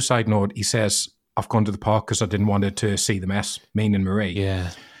his suicide note, he says, I've gone to the park because I didn't want her to see the mess, meaning Marie.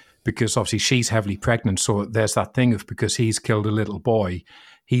 Yeah. Because obviously she's heavily pregnant. So there's that thing of because he's killed a little boy,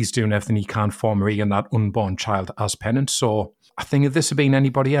 he's doing everything he can for Marie and that unborn child as penance. So I think if this had been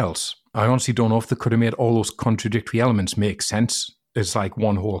anybody else, I honestly don't know if they could have made all those contradictory elements make sense as like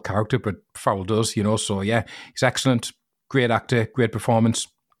one whole character, but Farrell does, you know. So yeah, he's excellent. Great actor, great performance,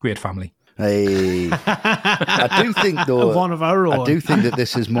 great family. Hey, I do think though, One of our own. I do think that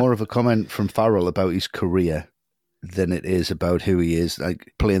this is more of a comment from Farrell about his career than it is about who he is,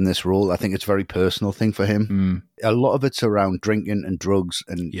 like playing this role. I think it's a very personal thing for him. A lot of it's around drinking and drugs,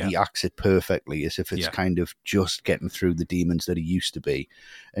 and he acts it perfectly, as if it's kind of just getting through the demons that he used to be.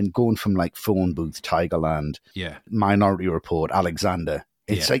 And going from like Phone Booth, Tigerland, Minority Report, Alexander,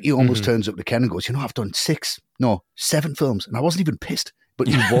 it's like he almost turns up to Ken and goes, I've done 7 films, and I wasn't even pissed. But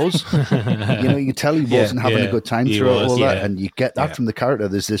he was. You can tell he wasn't having a good time throughout all that, and you get that from the character.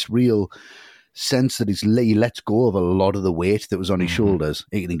 There's this real sense that he lets go of a lot of the weight that was on his shoulders.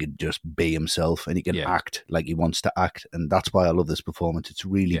 He can just be himself, and he can act like he wants to act, and that's why I love this performance. It's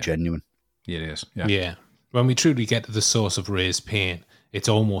really genuine. It is. Yeah. When we truly get to the source of Ray's pain, it's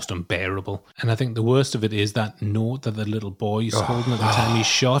almost unbearable. And I think the worst of it is that note that the little boy's holding at the time he's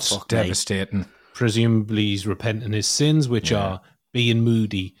shot. Devastating. Presumably he's repenting his sins, which are being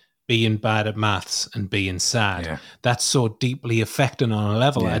moody, being bad at maths, and being sad. Yeah. That's so deeply affecting on a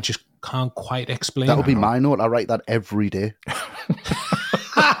level I just can't quite explain. That'll be my note. I write that every day.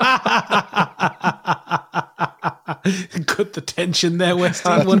 Cut the tension there, Westy.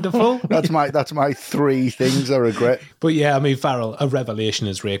 Wonderful. That's my 3 things I regret. But yeah, I mean, Farrell, a revelation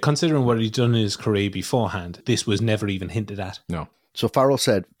is Ray. Considering what he'd done in his career beforehand, this was never even hinted at. No. So Farrell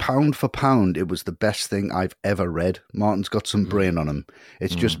said, pound for pound, it was the best thing I've ever read. Martin's got some brain on him.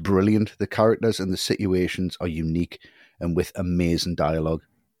 It's just brilliant. The characters and the situations are unique and with amazing dialogue.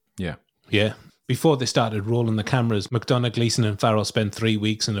 Yeah. Yeah. Before they started rolling the cameras, McDonagh, Gleeson and Farrell spent 3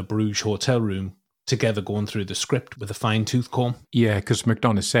 weeks in a Bruges hotel room together going through the script with a fine-tooth comb. Yeah, because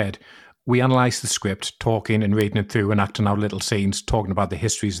McDonagh said, we analysed the script, talking and reading it through and acting out little scenes, talking about the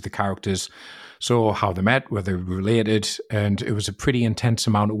histories of the characters, so how they met, whether they were related, and it was a pretty intense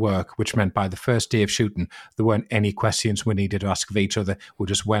amount of work, which meant by the first day of shooting, there weren't any questions we needed to ask of each other. We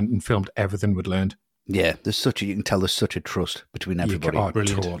just went and filmed everything we'd learned. Yeah, you can tell there's such a trust between everybody.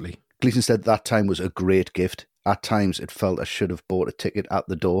 Brilliant. Totally. Gleeson said that time was a great gift. At times, it felt I should have bought a ticket at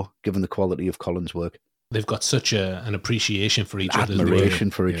the door, given the quality of Colin's work. They've got such an appreciation for each other.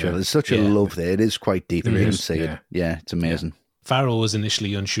 Admiration for each other. There's such a love there. It is quite deep. You can see it. Yeah, it's amazing. Yeah. Farrell was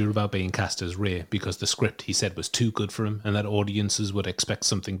initially unsure about being cast as Ray because the script, he said, was too good for him and that audiences would expect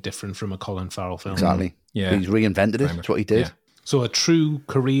something different from a Colin Farrell film. Exactly. Yeah. He's reinvented it. That's what he did. Yeah. So a true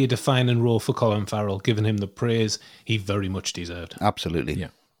career-defining role for Colin Farrell, giving him the praise he very much deserved. Absolutely. Yeah.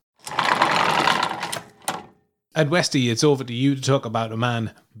 And Westy, it's over to you to talk about a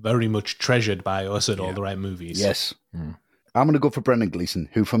man very much treasured by us at All the Right Movies. Yes. I'm going to go for Brendan Gleeson,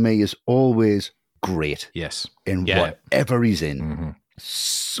 who for me is always great. Yes. In whatever he's in.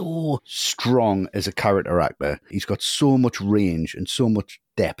 So strong as a character actor. He's got so much range and so much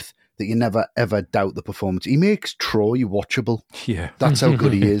depth that you never ever doubt the performance. He makes Troy watchable. Yeah. That's how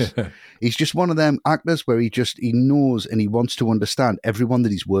good he is. He's just one of them actors where he knows and he wants to understand everyone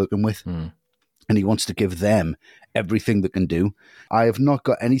that he's working with. And he wants to give them everything they can do. I have not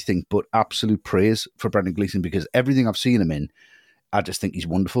got anything but absolute praise for Brendan Gleeson because everything I've seen him in, I just think he's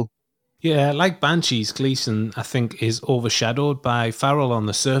wonderful. Yeah, like Banshees, Gleeson, I think, is overshadowed by Farrell on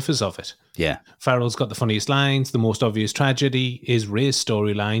the surface of it. Yeah. Farrell's got the funniest lines, the most obvious tragedy is Ray's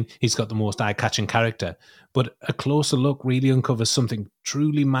storyline. He's got the most eye-catching character. But a closer look really uncovers something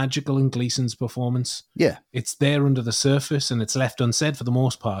truly magical in Gleeson's performance. Yeah. It's there under the surface and it's left unsaid for the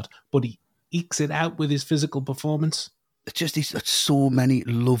most part, but he ekes it out with his physical performance. It's just so many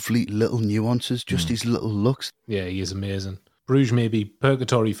lovely little nuances, just his little looks. Yeah, he is amazing. Bruges may be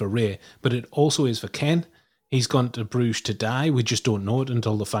purgatory for Ray, but it also is for Ken. He's gone to Bruges to die. We just don't know it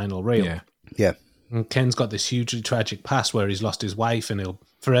until the final reel. Yeah. And Ken's got this hugely tragic past where he's lost his wife and he'll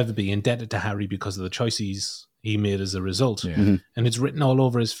forever be indebted to Harry because of the choices he made as a result. And it's written all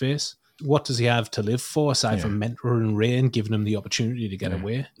over his face. What does he have to live for aside from mentoring Ray and giving him the opportunity to get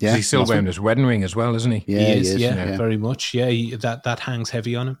away? Yeah. He's still wearing his wedding ring as well, isn't he? Yeah, he is. Very much. Yeah, that hangs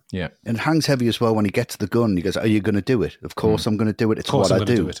heavy on him. Yeah. And it hangs heavy as well when he gets the gun. He goes, are you going to do it? Of course I'm going to do it. It's what I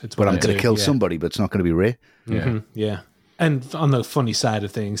do. But I'm going to kill somebody, but it's not going to be Ray. Yeah. And on the funny side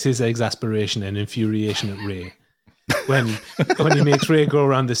of things, his exasperation and infuriation at Ray. When he makes Ray go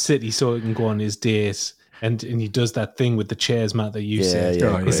around the city so he can go on his date. And he does that thing with the chairs, Matt, that you said.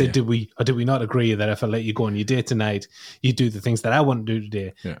 He said, did we not agree that if I let you go on your date tonight, you do the things that I want to do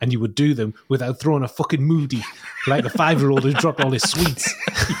today? Yeah. And you would do them without throwing a fucking moody, like a 5-year-old who dropped all his sweets.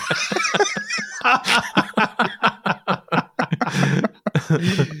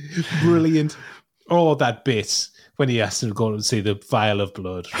 Brilliant. Oh, that bit when he asked him to go and see the vial of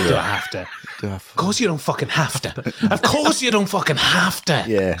blood. Do I have to? Of course you don't fucking have to. Of course you don't fucking have to.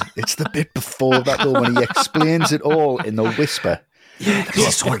 Yeah, it's the bit before that though when he explains it all in the whisper. Yeah,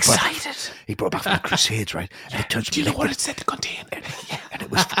 he's so excited. He brought back from the Crusades, right? And it turns Do you know what it said to contain? and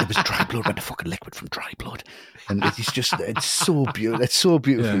it was dry blood, went to fucking liquid from dry blood. And it's so beautiful. It's so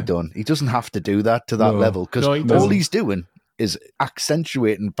beautifully done. He doesn't have to do that to that level because all he's doing is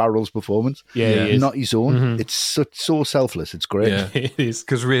accentuating Farrell's performance, not his own. Mm-hmm. It's so selfless. It's great. Yeah. It is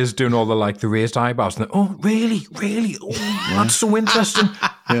because Ray's doing all the raised eyebrows. And really, oh, that's so interesting.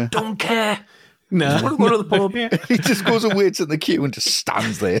 Don't care. No, I want to go to the pub. He just goes and waits in the queue and just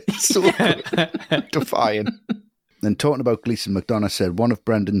stands there. It's so defiant. Then talking about Gleeson, McDonough said one of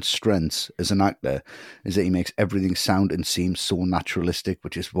Brendan's strengths as an actor is that he makes everything sound and seem so naturalistic,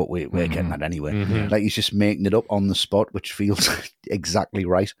 which is what we're getting at anyway. Mm-hmm. Like he's just making it up on the spot, which feels exactly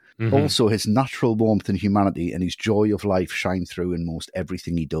right. Mm-hmm. Also, his natural warmth and humanity and his joy of life shine through in most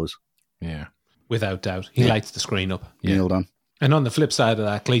everything he does. Yeah, without doubt. He lights the screen up. Nailed on. And on the flip side of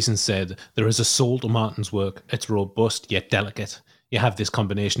that, Gleeson said, there is a soul to Martin's work. It's robust yet delicate. You have this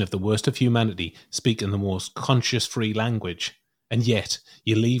combination of the worst of humanity, speaking the most conscious, free language, and yet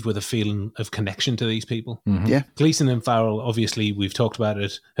you leave with a feeling of connection to these people. Mm-hmm. Yeah. Gleeson and Farrell, obviously, we've talked about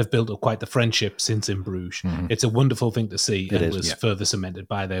it, have built up quite the friendship since in Bruges. Mm-hmm. It's a wonderful thing to see, and it was further cemented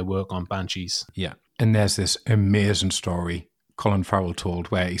by their work on Banshees. Yeah. And there's this amazing story Colin Farrell told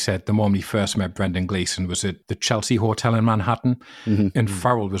where he said the moment he first met Brendan Gleeson was at the Chelsea Hotel in Manhattan. Mm-hmm. And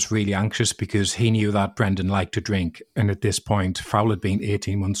Farrell was really anxious because he knew that Brendan liked to drink. And at this point, Farrell had been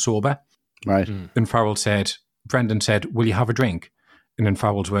 18 months sober. Right. And Brendan said, will you have a drink? And in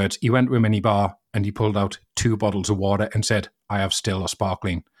Farrell's words, he went to a minibar and he pulled out 2 bottles of water and said, I have still a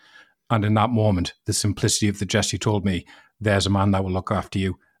sparkling. And in that moment, the simplicity of the gesture told me, there's a man that will look after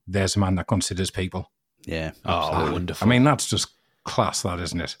you. There's a man that considers people. Yeah. Oh, wonderful. I mean, that's just class, that,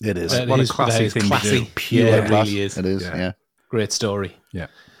 isn't it? It is. What a classy thing to do. Pure class. It really is. It is, yeah. Great story. Yeah.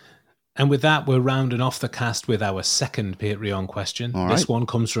 And with that, we're rounding off the cast with our second Patreon question. All This right. one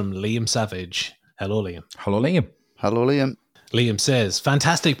comes from Liam Savage. Hello, Liam. Hello, Liam. Hello, Liam. Liam says,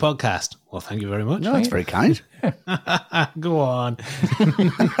 fantastic podcast. Well, thank you very much. No, that's very kind. Go on.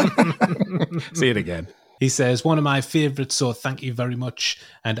 Say it again. He says, one of my favourites, so thank you very much.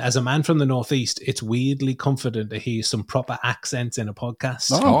 And as a man from the Northeast, it's weirdly comforting to hear some proper accents in a podcast.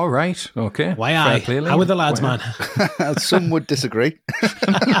 Oh, all right. Okay. Why aye? How are the lads, man? Some would disagree.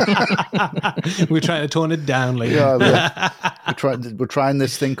 We're trying to tone it down, Liam. Yeah, we're trying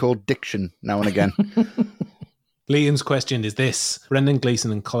this thing called diction now and again. Liam's question is this. Brendan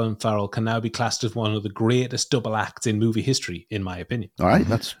Gleeson and Colin Farrell can now be classed as one of the greatest double acts in movie history, in my opinion. All right,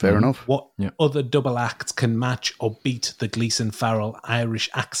 that's fair enough. What other double acts can match or beat the Gleeson-Farrell Irish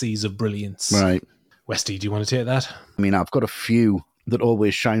axes of brilliance? Right. Westy, do you want to take that? I mean, I've got a few that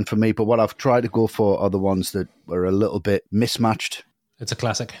always shine for me, but what I've tried to go for are the ones that were a little bit mismatched. It's a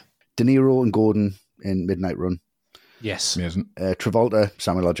classic. De Niro and Gordon in Midnight Run. Yes. Amazing. Travolta,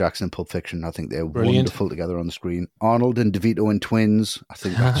 Samuel L. Jackson in Pulp Fiction. I think they're Brilliant. wonderful together on the screen. Arnold and DeVito in Twins. I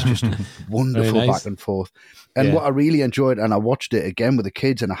think that's just wonderful Very nice. back and forth. And what I really enjoyed, and I watched it again with the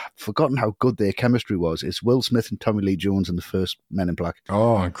kids, and I've forgotten how good their chemistry was, is Will Smith and Tommy Lee Jones in the first Men in Black.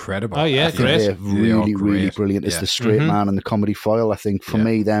 Oh, incredible. Oh, yeah, I think great. they're really, really great. brilliant. It's the straight man and the comedy foil. I think for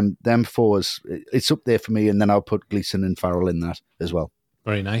me, them fours, it's up there for me, and then I'll put Gleeson and Farrell in that as well.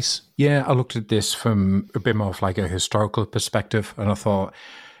 Very nice. Yeah, I looked at this from a bit more of like a historical perspective, and I thought...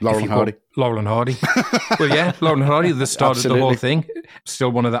 Laurel and Hardy. Well, yeah, Laurel and Hardy, the start of the whole Absolutely. thing.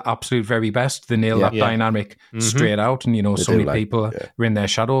 Still one of the absolute very best. They nail that dynamic straight out, and, so many people are in their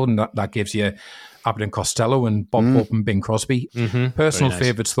shadow, and that gives you Abbott and Costello and Bob Hope and Bing Crosby. Personal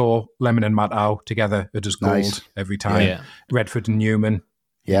favourites, though, Lemon and Matthau together are just gold every time. Yeah. Redford and Newman.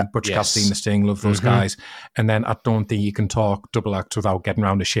 Yeah. Butch Cassidy and the Sting, love those guys. And then I don't think you can talk double acts without getting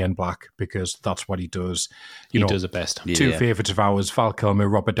around to Shane Black, because that's what he does. He does it best. Two favourites of ours, Val Kilmer,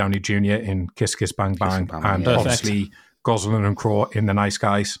 Robert Downey Jr. in Kiss Kiss Bang Bang, and obviously Gosling and Crowe in The Nice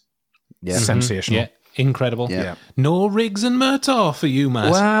Guys. Yeah. Sensational. Yeah, incredible. Yeah. No Riggs and Murtaugh for you,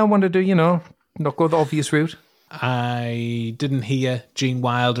 Matt. Well, I want to do, not go the obvious route. I didn't hear Gene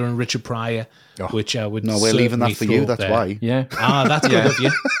Wilder and Richard Pryor, which I would No, we're leaving that for you, thought that's there. why. Yeah. That's good of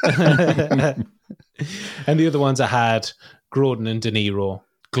you. And the other ones I had, Grodin and De Niro,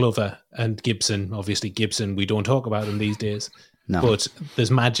 Glover and Gibson. Obviously Gibson, we don't talk about him these days. No. But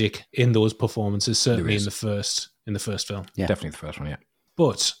there's magic in those performances, certainly in the first film. Yeah. Definitely the first one, yeah.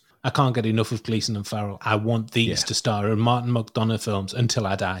 But I can't get enough of Gleeson and Farrell. I want these to star in Martin McDonough films until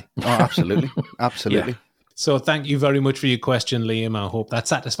I die. Oh, absolutely. Absolutely. So thank you very much for your question, Liam. I hope that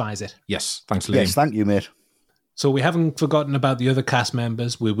satisfies it. Yes, thanks, Liam. Yes, thank you, mate. So we haven't forgotten about the other cast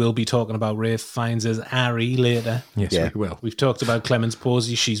members. We will be talking about Ralph Fiennes' Ari later. Yes, Yeah. we will. We've talked about Clemens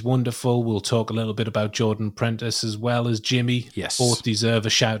Posey. She's wonderful. We'll talk a little bit about Jordan Prentice as well as Jimmy. Yes. Both deserve a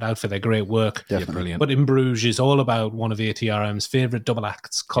shout out for their great work. Yeah, brilliant. But In Bruges is all about one of ATRM's favourite double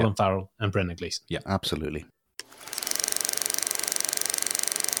acts, Colin Farrell and Brendan Gleeson. Yeah. Absolutely.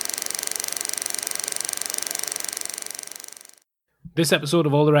 This episode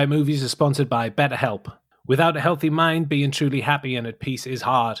of All the Right Movies is sponsored by BetterHelp. Without a healthy mind, being truly happy and at peace is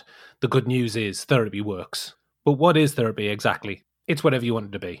hard. The good news is therapy works. But what is therapy exactly? It's whatever you want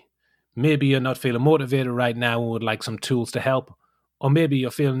it to be. Maybe you're not feeling motivated right now and would like some tools to help. Or maybe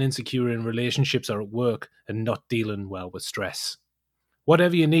you're feeling insecure in relationships or at work and not dealing well with stress.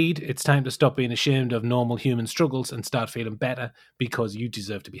 Whatever you need, it's time to stop being ashamed of normal human struggles and start feeling better because you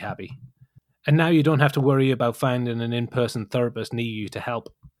deserve to be happy. And now you don't have to worry about finding an in-person therapist near you to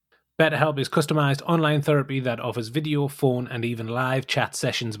help. BetterHelp is customized online therapy that offers video, phone, and even live chat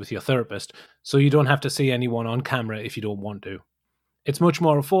sessions with your therapist, so you don't have to see anyone on camera if you don't want to. It's much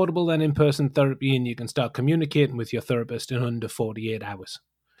more affordable than in-person therapy, and you can start communicating with your therapist in under 48 hours.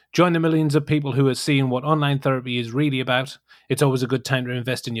 Join the millions of people who are seeing what online therapy is really about. It's always a good time to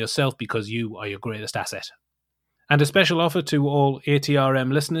invest in yourself because you are your greatest asset. And a special offer to all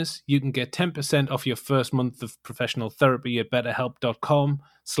ATRM listeners, you can get 10% off your first month of professional therapy at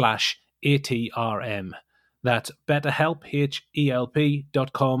betterhelp.com/ATRM. That's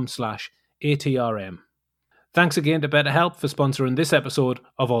betterhelp.com/ATRM. Thanks again to BetterHelp for sponsoring this episode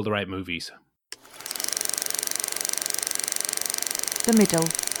of All the Right Movies. The middle.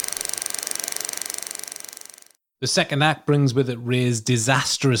 The second act brings with it Ray's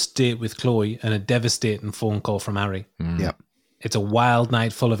disastrous date with Chloe and a devastating phone call from Harry. Yeah. It's a wild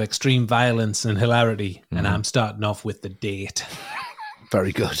night full of extreme violence and hilarity, and I'm starting off with the date.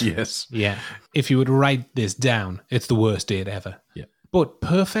 Very good. Yes. Yeah. If you would write this down, it's the worst date ever. Yeah. But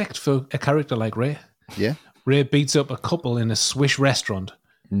perfect for a character like Ray. Yeah. Ray beats up a couple in a Swiss restaurant,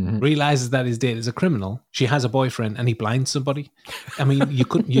 realizes that his date is a criminal. She has a boyfriend, and he blinds somebody. I mean, you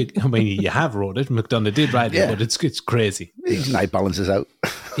have wrote it. McDonough did write it, but it's crazy. Night balances out.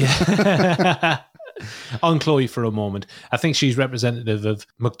 Yeah. On Chloe for a moment, I think she's representative of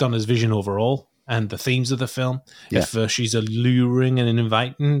McDonough's vision overall and the themes of the film. Yeah. At first, she's alluring and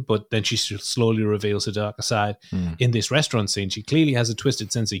inviting, but then she slowly reveals her darker side. In this restaurant scene, she clearly has a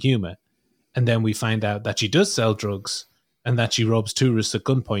twisted sense of humor. And then we find out that she does sell drugs and that she robs tourists at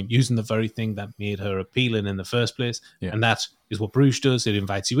gunpoint using the very thing that made her appealing in the first place. Yeah. And that is what Bruges does. It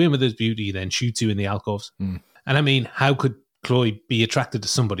invites you in with its beauty, then shoots you in the alcoves. And I mean, how could Chloe be attracted to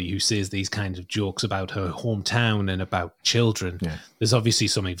somebody who says these kinds of jokes about her hometown and about children? Yeah. There's obviously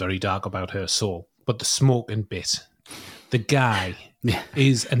something very dark about her soul. But the smoking bit, the guy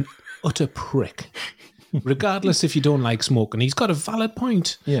is an utter prick. Regardless if you don't like smoking, he's got a valid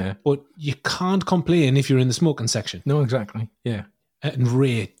point. Yeah. But you can't complain if you're in the smoking section. No, exactly. Yeah. And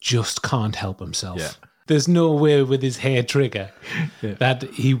Ray just can't help himself. Yeah. There's no way with his hair trigger that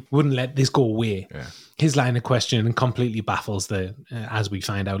he wouldn't let this go away. Yeah. His line of questioning completely baffles the, as we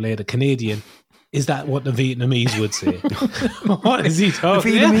find out later, Canadian. Is that what the Vietnamese would say? What is he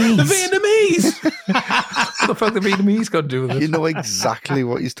talking about? The Vietnamese! What the fuck the Vietnamese got to do with it? You know exactly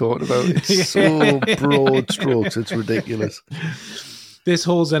what he's talking about. It's so broad strokes, it's ridiculous. This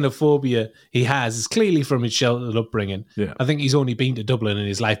whole xenophobia he has is clearly from his sheltered upbringing. Yeah. I think he's only been to Dublin in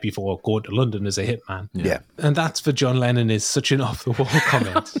his life before going to London as a hitman. Yeah. And that's for John Lennon is such an off-the-wall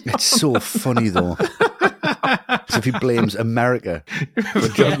comment. It's so funny, though. As if he blames America for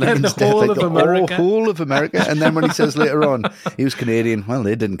John Lennon's death. whole of America. Whole of America. And then when he says later on, he was Canadian, well,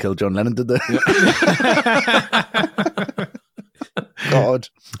 they didn't kill John Lennon, did they? God.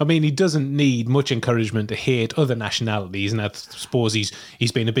 I mean, he doesn't need much encouragement to hate other nationalities, and I suppose he's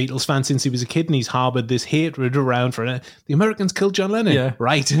been a Beatles fan since he was a kid, and he's harboured this hatred around for it. The Americans killed John Lennon. Yeah.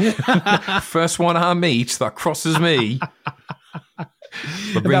 Right. First one I meet that crosses me.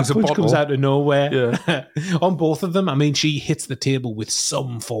 That brings that a punch bottle. comes out of nowhere. Yeah. On both of them, I mean, she hits the table with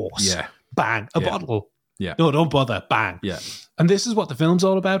some force. Yeah. Bang. A bottle. Yeah. No, don't bother. Bang. Yeah. And this is what the film's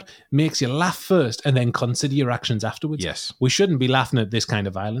all about. Makes you laugh first and then consider your actions afterwards. Yes. We shouldn't be laughing at this kind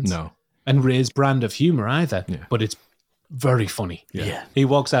of violence. No. And Ray's brand of humour either. Yeah. But it's very funny. Yeah. He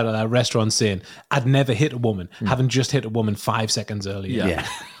walks out of that restaurant saying, I'd never hit a woman, having just hit a woman 5 seconds earlier. Yeah.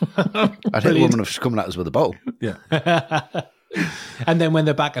 I'd hit a woman if she's coming at us with a bottle. Yeah. And then when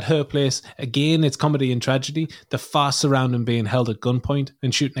they're back at her place, again, it's comedy and tragedy. The farce surrounding being held at gunpoint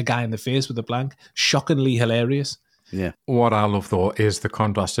and shooting a guy in the face with a blank. Shockingly hilarious. Yeah. What I love, though, is the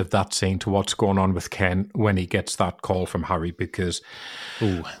contrast of that scene to what's going on with Ken when he gets that call from Harry, because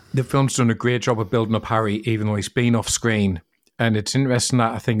the film's done a great job of building up Harry, even though he's been off screen. And it's interesting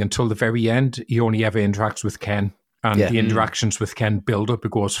that I think until the very end, he only ever interacts with Ken. And the interactions with Ken build up.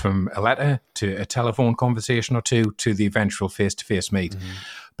 It goes from a letter to a telephone conversation or two to the eventual face-to-face meet.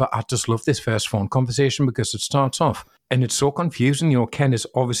 But I just love this first phone conversation because it starts off and it's so confusing. You know, Ken is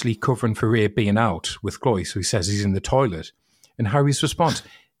obviously covering for Ray being out with Chloe, so he says he's in the toilet. And Harry's response,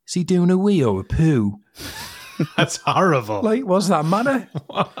 is he doing a wee or a poo? That's horrible. Like, what's that matter?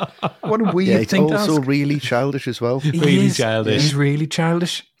 What a weird it's thing to also ask. really childish as well. Really childish. He's really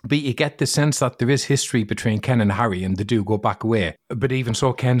childish. But you get the sense that there is history between Ken and Harry, and they do go back away. But even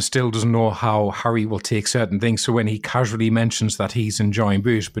so, Ken still doesn't know how Harry will take certain things. So when he casually mentions that he's enjoying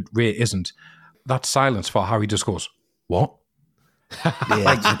Bruges, but Ray isn't, that silence for Harry just goes, what?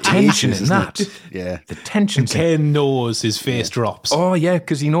 Like the tension in that. Yeah. The tension. Ken knows his face drops. Oh, yeah,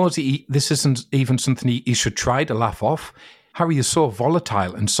 because he knows this isn't even something he should try to laugh off. Harry is so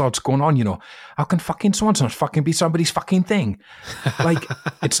volatile and so what's going on, you know. How can fucking so-and-so not fucking be somebody's fucking thing? Like,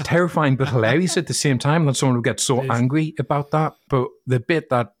 it's terrifying but hilarious at the same time that someone will get so angry about that. But the bit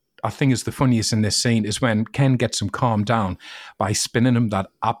that I think is the funniest in this scene is when Ken gets him calmed down by spinning him that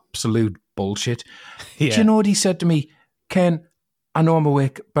absolute bullshit. Do you know what he said to me? Ken, I know I'm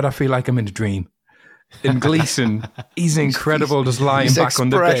awake, but I feel like I'm in a dream. In Gleason, he's incredible, just lying back on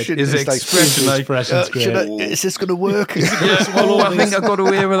the bed. His expression's great. Is this going to work? I think I got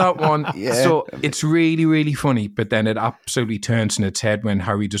away with that one. Yeah. So it's really, really funny, but then it absolutely turns in its head when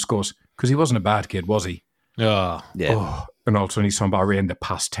Harry just goes, because he wasn't a bad kid, was he? Oh. Yeah. Oh. And also when he's talking about Ray in the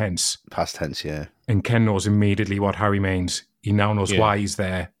past tense. Past tense, yeah. And Ken knows immediately what Harry means. He now knows why he's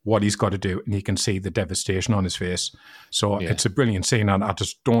there, what he's got to do, and he can see the devastation on his face. So it's a brilliant scene, and I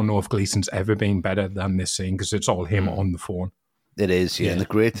just don't know if Gleason's ever been better than this scene because it's all him on the phone. It is, yeah. And the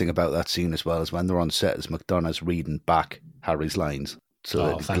great thing about that scene as well is when they're on set is McDonough's reading back Harry's lines.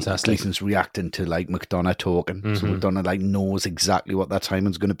 So fantastic. Gleason's reacting to like McDonough talking. So McDonough like knows exactly what that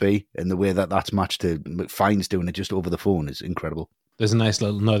timing's going to be, and the way that that's matched to McFine's doing it just over the phone is incredible. There's a nice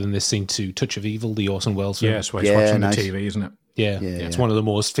little nod in this scene to Touch of Evil, the Orson Welles film. Yes, where he's watching the TV, isn't it? Yeah. It's one of the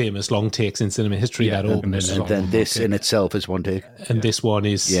most famous long takes in cinema history, that opening. And then this in itself is one take. And this one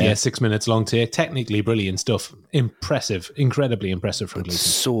is 6 minutes long take. Technically brilliant stuff. Impressive, incredibly impressive from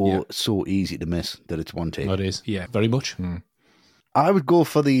Gleason. So easy to miss that it's one take. That is, very much. I would go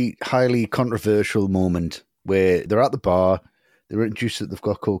for the highly controversial moment where they're at the bar, they're introduced that they've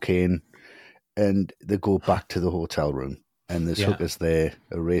got cocaine, and they go back to the hotel room. And there's hookers there,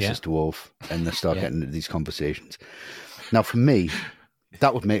 a racist dwarf, and they start getting into these conversations. Now, for me,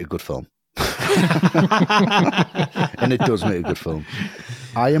 that would make a good film. And it does make a good film.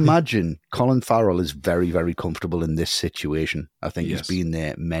 I imagine Colin Farrell is very, very comfortable in this situation. I think he's been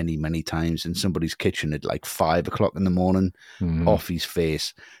there many, many times in somebody's kitchen at like 5 o'clock in the morning, off his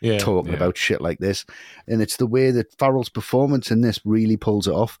face, talking about shit like this. And it's the way that Farrell's performance in this really pulls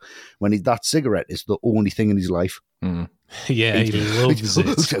it off. When that cigarette is the only thing in his life. Yeah, he loves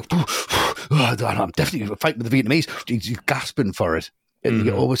it. I'm definitely fighting with the Vietnamese. He's gasping for it. And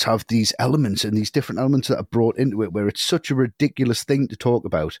you always have these elements and these different elements that are brought into it where it's such a ridiculous thing to talk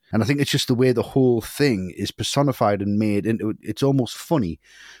about. And I think it's just the way the whole thing is personified and made into it. It's almost funny,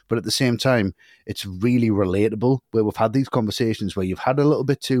 but at the same time, it's really relatable where we've had these conversations where you've had a little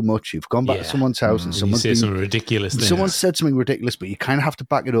bit too much. You've gone back to someone's house and someone said some ridiculous things. Someone said something ridiculous, but you kind of have to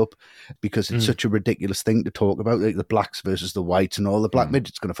back it up because it's such a ridiculous thing to talk about, like the blacks versus the whites and all the black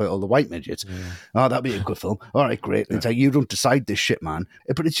midgets going to fight all the white midgets. Oh, that'd be a good film. All right, great. It's like, you don't decide this shit, man.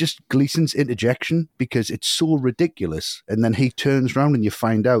 But it's just Gleason's interjection because it's so ridiculous. And then he turns around and you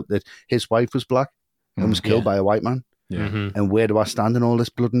find out that his wife was black and was killed by a white man. And where do I stand in all this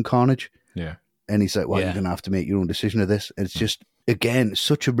blood and carnage? And he's like, well, you're going to have to make your own decision of this. And it's just, again,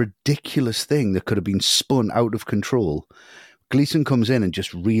 such a ridiculous thing that could have been spun out of control. Gleason comes in and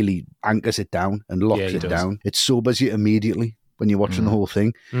just really anchors it down and locks it down. It sobers you immediately when you're watching the whole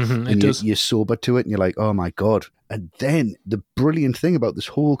thing. And you're sober to it and you're like, oh my God. And then the brilliant thing about this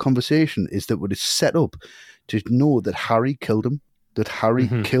whole conversation is that what is set up to know that Harry killed him, that Harry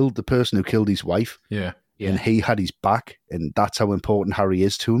killed the person who killed his wife. And he had his back. And that's how important Harry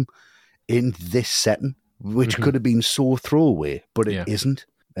is to him in this setting, which could have been so throwaway, but it isn't.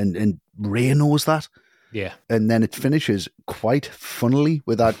 And Ray knows that. And then it finishes quite funnily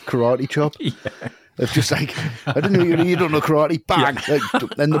with that karate chop. It's just like, I don't know, you don't know karate, bang.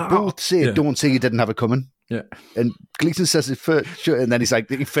 Like, and they both say, don't say you didn't have it coming. Yeah. And Gleason says it first, and then he's like,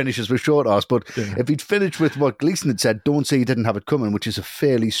 he finishes with short arse. But if he'd finished with what Gleason had said, don't say he didn't have it coming, which is a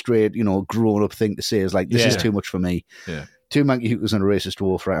fairly straight, grown up thing to say, is like, this is too much for me. Yeah. 2 monkey hookers and a racist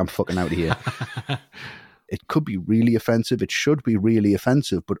dwarf, right? I'm fucking out of here. It could be really offensive. It should be really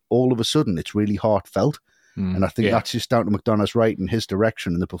offensive, but all of a sudden it's really heartfelt. And I think that's just down to McDonagh's writing, his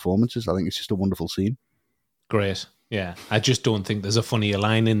direction and the performances. I think it's just a wonderful scene. Great. Yeah. I just don't think there's a funnier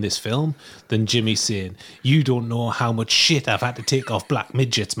line in this film than Jimmy saying, "You don't know how much shit I've had to take off black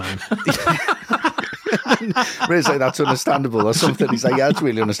midgets, man." Ray's like, that's understandable or something. He's like, yeah, it's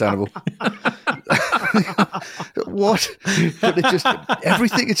really understandable. What? But it just,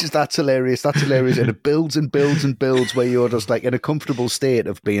 everything is just, that's hilarious. And it builds and builds and builds where you're just like in a comfortable state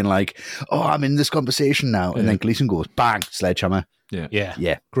of being like, oh, I'm in this conversation now. And then Gleason goes, bang, sledgehammer.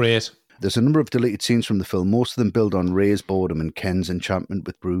 Yeah. Great. There's a number of deleted scenes from the film. Most of them build on Ray's boredom and Ken's enchantment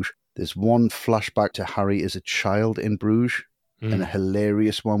with Bruges. There's one flashback to Harry as a child in Bruges and a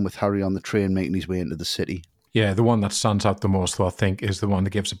hilarious one with Harry on the train making his way into the city. Yeah, the one that stands out the most, though, I think, is the one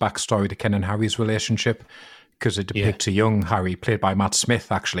that gives a backstory to Ken and Harry's relationship, because it depicts a young Harry, played by Matt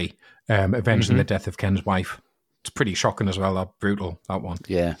Smith, actually, avenging the death of Ken's wife. It's pretty shocking as well, that brutal, that one.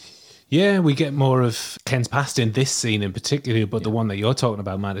 Yeah. Yeah, we get more of Ken's past in this scene in particular, but the one that you're talking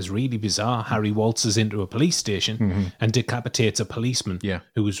about, Matt, is really bizarre. Harry waltzes into a police station and decapitates a policeman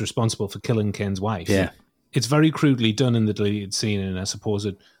who was responsible for killing Ken's wife. Yeah. It's very crudely done in the deleted scene, and I suppose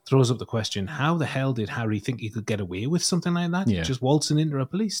it throws up the question, how the hell did Harry think he could get away with something like that? Yeah. Just waltzing into a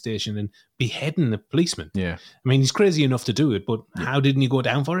police station and beheading a policeman. Yeah. I mean, he's crazy enough to do it, but how didn't he go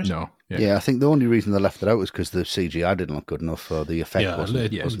down for it? No. Yeah, I think the only reason they left it out was because the CGI didn't look good enough, or the effect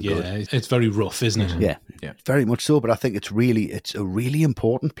wasn't good. It's very rough, isn't it? Yeah, very much so, but I think it's a really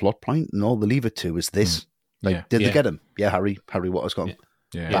important plot point, and all they leave it to is this. Did they get him? Yeah, Harry Waters got him.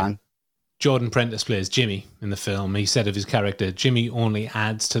 Yeah. Bang. Jordan Prentice plays Jimmy in the film. He said of his character, Jimmy only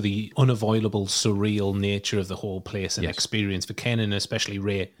adds to the unavoidable, surreal nature of the whole place and experience for Ken and especially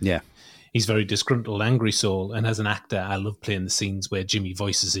Ray. Yeah. He's very disgruntled, angry soul, and as an actor, I love playing the scenes where Jimmy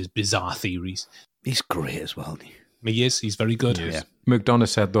voices his bizarre theories. He's great as well. He is. He's very good. Yeah. McDonough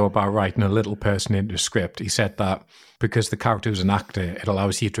said, though, about writing a little person into a script, he said that because the character is an actor, it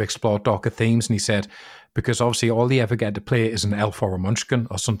allows you to explore darker themes. And he said, because obviously all they ever get to play is an elf or a munchkin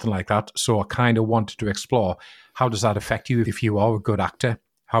or something like that. So I kind of wanted to explore, how does that affect you if you are a good actor?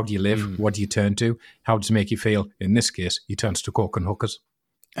 How do you live? What do you turn to? How does it make you feel? In this case, he turns to coke and hookers.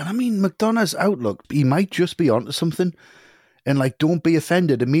 And I mean, McDonough's outlook, he might just be onto something. And like, don't be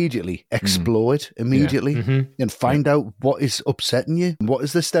offended immediately. Explore it immediately and find out what is upsetting you. What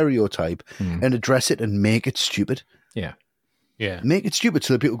is the stereotype and address it and make it stupid. Yeah. Make it stupid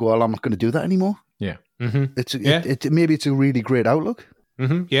so that people go, well, I'm not going to do that anymore. Yeah. Maybe it's a really great outlook.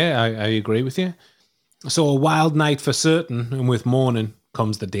 Yeah, I agree with you. So a wild night for certain, and with morning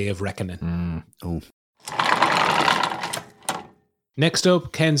comes the day of reckoning. Oh. Next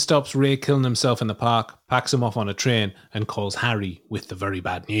up, Ken stops Ray killing himself in the park, packs him off on a train, and calls Harry with the very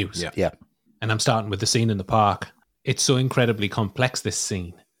bad news. Yeah. And I'm starting with the scene in the park. It's so incredibly complex, this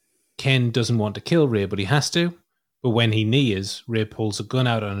scene. Ken doesn't want to kill Ray, but he has to. But when he knees, Ray pulls a gun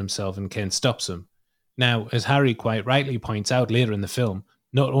out on himself and Ken stops him. Now, as Harry quite rightly points out later in the film,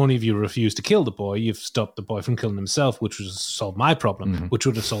 not only have you refused to kill the boy, you've stopped the boy from killing himself, which would have solved my problem, which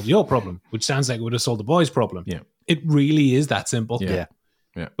would have solved your problem, which sounds like it would have solved the boy's problem. Yeah. It really is that simple. Yeah.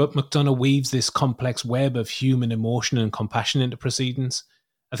 But McDonough weaves this complex web of human emotion and compassion into proceedings.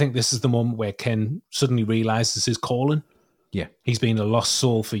 I think this is the moment where Ken suddenly realizes his calling. Yeah. He's been a lost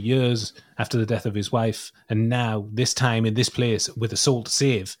soul for years after the death of his wife, and now, this time in this place, with a soul to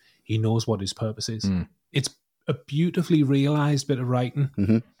save, he knows what his purpose is. It's a beautifully realised bit of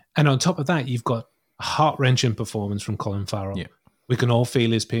writing. And on top of that, you've got a heart-wrenching performance from Colin Farrell. Yeah. We can all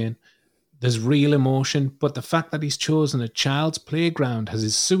feel his pain. There's real emotion, but the fact that he's chosen a child's playground as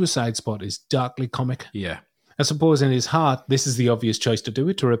his suicide spot is darkly comic. Yeah. I suppose in his heart, this is the obvious choice to do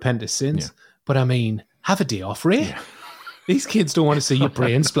it, to repent his sins. Yeah. But I mean, have a day off, Ray. Yeah. These kids don't want to see your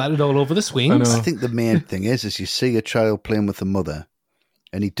brain splattered all over the swings. I think the main thing is you see a child playing with a mother,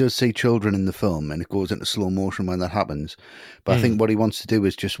 and he does see children in the film, and it goes into slow motion when that happens. But I think what he wants to do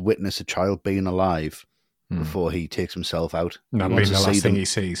is just witness a child being alive before he takes himself out. That being the last thing he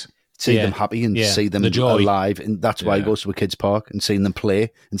sees. See them happy and see them alive, and that's why he goes to a kid's park and seeing them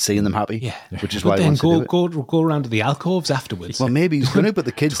play and seeing them happy. Which is why he wants to do it. Go around to the alcoves afterwards. Well, maybe he's going to, but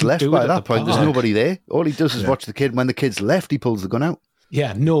the kid's left by that point. There's nobody there. All he does is watch the kid. When the kid's left, he pulls the gun out.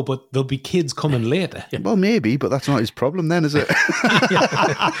 Yeah, no, but there'll be kids coming later. Well, maybe, but that's not his problem then, is it?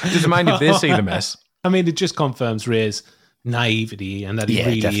 Doesn't mind if they see the mess. I mean, it just confirms Ray's naivety and that he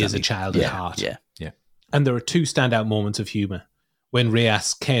really is a child at heart. Yeah. And there are two standout moments of humour. When Ray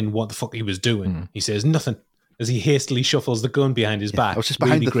asks Ken what the fuck he was doing, he says nothing, as he hastily shuffles the gun behind his back. I was just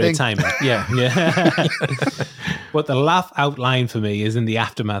behind the great thing. timing. Yeah. But the laugh outline for me is in the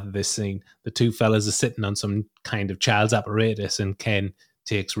aftermath of this scene. The two fellas are sitting on some kind of child's apparatus, and Ken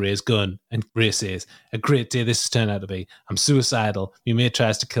takes Ray's gun, and Ray says, "A great day this has turned out to be. I'm suicidal. My mate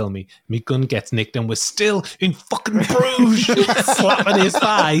tries to kill me. My gun gets nicked, and we're still in fucking Bruges." Slapping his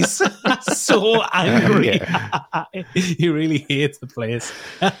thighs. So angry. He really hates the place.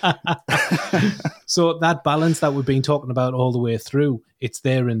 So that balance that we've been talking about all the way through, it's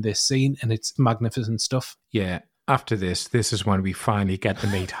there in this scene, and it's magnificent stuff. Yeah. After this is when we finally get to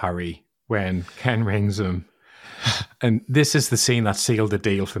meet Harry, when Ken rings him. And this is the scene that sealed the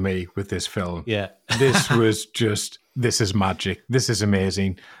deal for me with this film. Yeah. This is magic. This is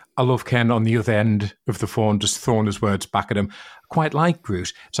amazing. I love Ken on the other end of the phone just throwing his words back at him. Quite like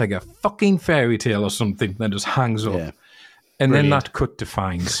Bruce. It's like a fucking fairy tale or something, then just hangs up. Yeah. And then that cut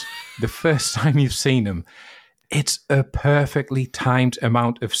defines the first time you've seen him. It's a perfectly timed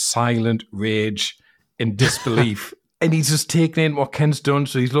amount of silent rage and disbelief. And he's just taking in what Ken's done,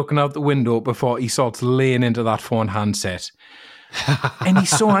 so he's looking out the window before he starts laying into that phone handset. And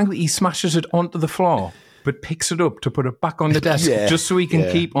he's so angry, he smashes it onto the floor, but picks it up to put it back on the desk just so he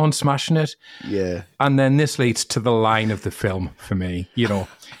can keep on smashing it. Yeah. And then this leads to the line of the film for me. You know,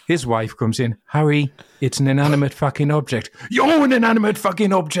 his wife comes in, "Harry, it's an inanimate fucking object." "You're an inanimate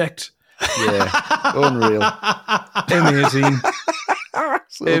fucking object." Yeah. Unreal. Amazing.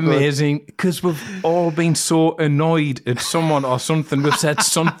 So amazing, because we've all been so annoyed at someone or something. We've said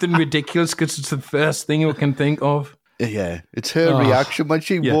something ridiculous because it's the first thing we can think of. Yeah, it's her reaction when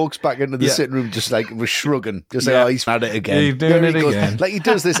she walks back into the sitting room, just like was shrugging, just like, "Oh, he's at it again. He's doing it again." Like he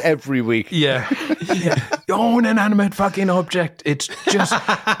does this every week. Yeah. "Oh, an inanimate fucking object." It's just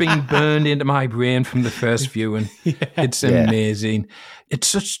been burned into my brain from the first viewing. It's amazing. It's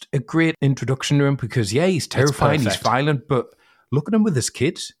such a great introduction to him because, he's terrifying, he's violent, but look at him with his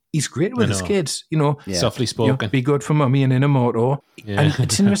kids. He's great with his kids, you know. Yeah. Softly spoken. You know, be good for mummy and in a moto. Yeah. And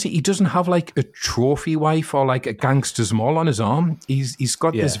it's interesting, he doesn't have like a trophy wife or like a gangster's mole on his arm. He's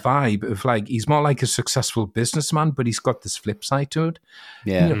got this vibe of like, he's more like a successful businessman, but he's got this flip side to it.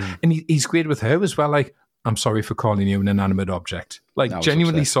 Yeah. You know, and he's great with her as well. Like, "I'm sorry for calling you an inanimate object." Like,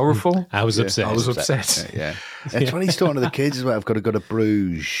 genuinely sorrable. I was upset. I was upset. Yeah. It's when he's talking to the kids as well. "I've got to go to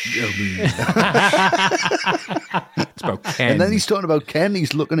Bruges." It's about Ken. And then he's talking about Ken.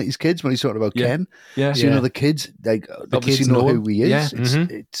 He's looking at his kids when he's talking about Ken. Yeah. So, you know, the kids, like, obviously kids know know who he is. Yeah.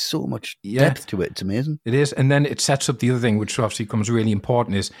 It's so much depth to it. It's amazing. It is. And then it sets up the other thing, which obviously becomes really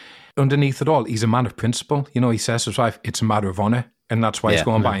important, is underneath it all, he's a man of principle. You know, he says to his wife, "It's a matter of honour." And that's why he's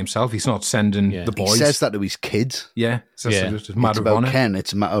going by himself. He's not sending the boys. He says that to his kids. Yeah. It's a matter It's of about honour. Ken.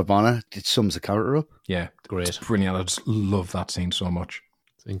 It's a matter of honour. It sums the character up. Yeah. Great. It's brilliant. I just love that scene so much.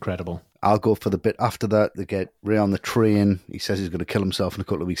 It's incredible. I'll go for the bit after that. They get Ray on the train. He says he's going to kill himself in a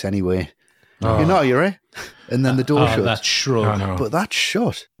couple of weeks anyway. You're not, you're right. And then the door shuts. That shrug. But that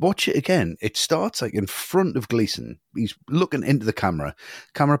shot, watch it again. It starts like in front of Gleason. He's looking into the camera.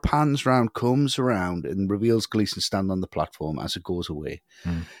 Camera pans round, comes around, and reveals Gleason stand on the platform as it goes away.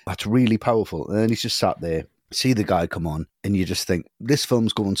 That's really powerful. And then he's just sat there, see the guy come on, and you just think, this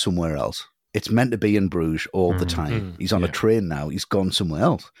film's going somewhere else. It's meant to be in Bruges all the time. He's on a train now. He's gone somewhere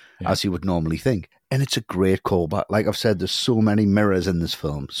else, as you would normally think. And it's a great callback. Like I've said, there's so many mirrors in this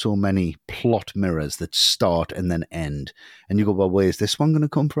film, so many plot mirrors that start and then end. And you go, well, where's this one going to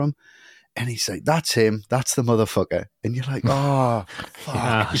come from? And he's like, that's him. That's the motherfucker. And you're like, oh,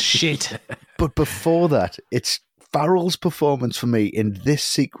 fuck. Shit. But before that, it's Farrell's performance for me in this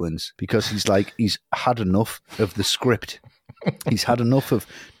sequence, because he's had enough of the script. He's had enough of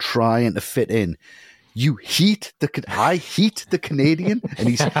trying to fit in. I heat the Canadian, and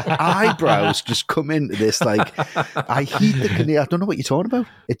his eyebrows just come into this like, I heat the Canadian. I don't know what you're talking about.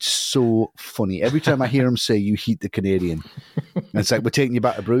 It's so funny. Every time I hear him say, "You heat the Canadian," and it's like, we're taking you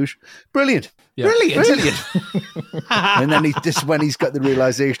back to Bruges. Brilliant. Yeah. Brilliant. And then when he's got the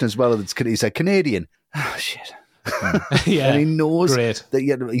realization as well that he's like, Canadian. Oh, shit. And he knows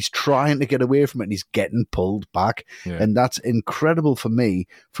that he's trying to get away from it and he's getting pulled back. And that's incredible for me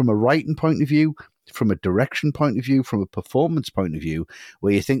from a writing point of view, from a direction point of view, from a performance point of view,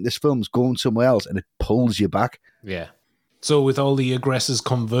 where you think this film's going somewhere else and it pulls you back. Yeah. So with all the aggressors'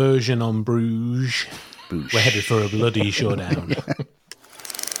 conversion on Bruges, we're headed for a bloody showdown.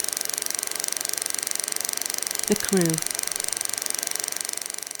 The Crew.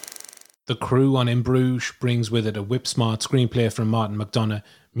 The Crew on In Bruges brings with it a whip-smart screenplay from Martin McDonagh,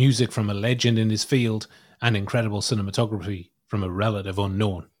 music from a legend in his field, and incredible cinematography from a relative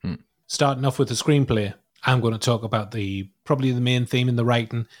unknown. Starting off with the screenplay, I'm going to talk about probably the main theme in the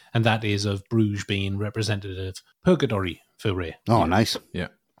writing, and that is of Bruges being representative purgatory for Ray. Oh, nice. Yeah.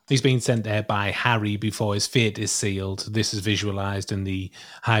 He's being sent there by Harry before his fate is sealed. This is visualised in the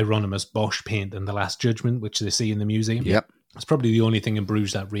Hieronymus Bosch paint in The Last Judgment, which they see in the museum. Yep. It's probably the only thing in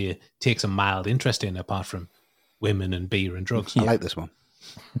Bruges that Ray takes a mild interest in, apart from women and beer and drugs. I like this one.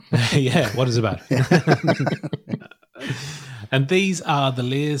 Yeah, what is it about? And these are the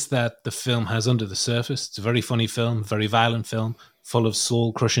layers that the film has under the surface. It's a very funny film, very violent film, full of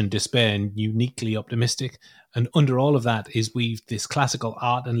soul-crushing despair and uniquely optimistic. And under all of that is weaved this classical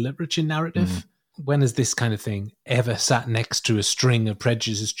art and literature narrative. When has this kind of thing ever sat next to a string of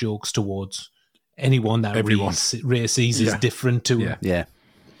prejudice jokes towards anyone that Ray sees as different to him? Yeah.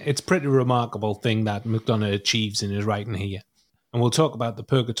 It's a pretty remarkable thing that McDonagh achieves in his writing here. And we'll talk about the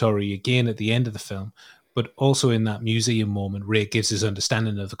purgatory again at the end of the film, but also in that museum moment, Ray gives his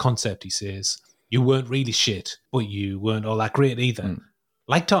understanding of the concept. He says, you weren't really shit, but you weren't all that great either.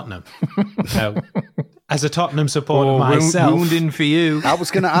 Like Tottenham. Now, as a Tottenham supporter myself... wounding for you. I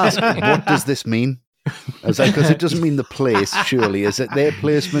was going to ask, what does this mean? I was like, because it doesn't mean the place, surely. Is it their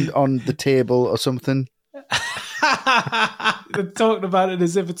placement on the table or something? They're talking about it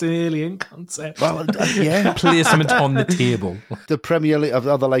as if it's an alien concept. Well, yeah. Placement on the table. The Premier League,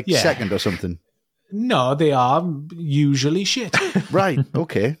 are they like second or something? No, they are usually shit. Right,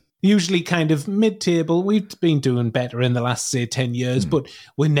 okay. Usually kind of mid-table. We've been doing better in the last, say, 10 years, but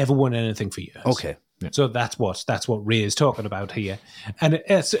we never won anything for years. Okay. Yeah. So that's what Ray is talking about here. And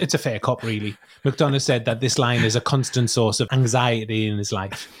it's a fair cop, really. McDonagh said that this line is a constant source of anxiety in his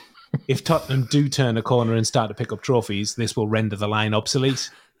life. If Tottenham do turn a corner and start to pick up trophies, this will render the line obsolete.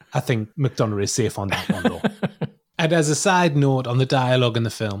 I think McDonagh is safe on that one, though. And as a side note on the dialogue in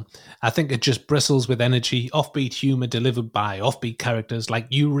the film, I think it just bristles with energy, offbeat humour delivered by offbeat characters like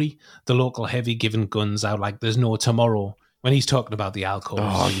Yuri, the local heavy giving guns out like there's no tomorrow, when he's talking about the alcoves.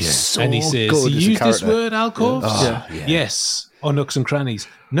 Oh, yeah. So and he says, he used this word, alcoves? Oh, yeah. Yes. Or nooks and crannies.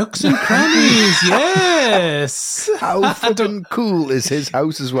 Nooks and crannies, yes. How fucking cool is his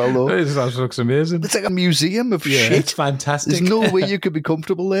house as well, though? His house looks amazing. It's like a museum of shit. It's fantastic. There's no way you could be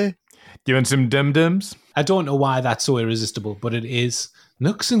comfortable there. You want some dum-dums? I don't know why that's so irresistible, but it is.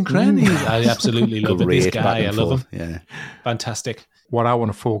 Nooks and crannies. I absolutely love it. This guy, I love him. Yeah. Fantastic. What I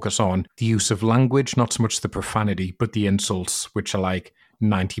want to focus on, the use of language, not so much the profanity, but the insults, which are like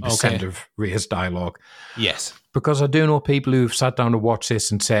 90% of Ray's dialogue. Yes. Because I do know people who've sat down to watch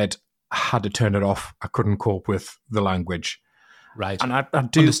this and said, I had to turn it off. I couldn't cope with the language. Right. And I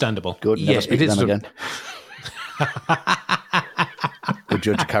do. Understandable. Good. Never speak to them again. Good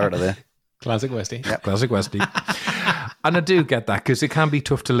judge of character there. Classic Westie. Yep. Classic Westie. And I do get that because it can be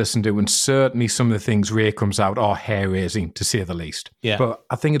tough to listen to, and certainly some of the things Ray comes out are hair-raising, to say the least. Yeah. But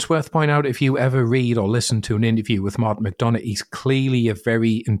I think it's worth pointing out, if you ever read or listen to an interview with Martin McDonagh, he's clearly a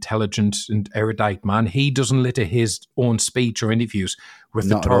very intelligent and erudite man. He doesn't litter his own speech or interviews with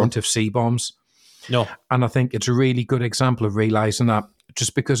the torrent of C-bombs. No. And I think it's a really good example of realising that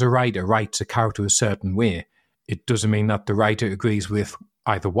just because a writer writes a character a certain way, it doesn't mean that the writer agrees with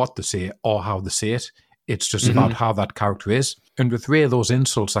either what they say or how they say it. It's just about how that character is. And with Ray, those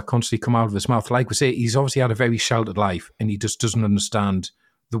insults that constantly come out of his mouth, like we say, he's obviously had a very sheltered life and he just doesn't understand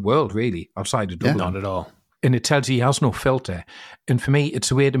the world, really, outside of Dublin. Not at all. And it tells you he has no filter. And for me,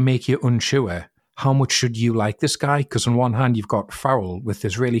 it's a way to make you unsure. How much should you like this guy? Because on one hand, you've got Farrell with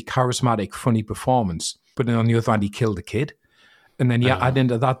this really charismatic, funny performance. But then on the other hand, he killed a kid. And then you add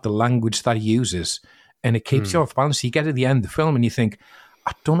into that the language that he uses. And it keeps you off balance. You get to the end of the film and you think,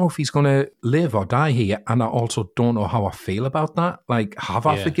 I don't know if he's going to live or die here. And I also don't know how I feel about that. Like, have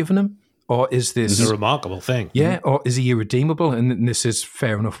I forgiven him? Or is this... It's a remarkable thing. Yeah, or is he irredeemable? And this is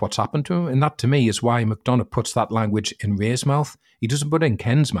fair enough what's happened to him. And that, to me, is why McDonagh puts that language in Ray's mouth. He doesn't put it in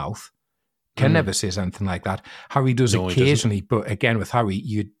Ken's mouth. Ken never says anything like that. Harry does occasionally, but again, with Harry,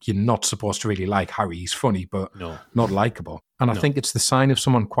 you're not supposed to really like Harry. He's funny, but not likable. And I think it's the sign of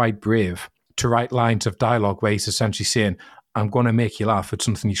someone quite brave to write lines of dialogue where he's essentially saying, I'm going to make you laugh at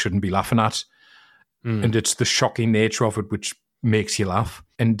something you shouldn't be laughing at. And it's the shocking nature of it which makes you laugh.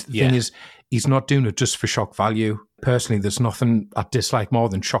 And the thing is, he's not doing it just for shock value. Personally, there's nothing I dislike more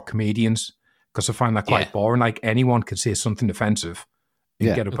than shock comedians, because I find that quite boring. Like, anyone could say something offensive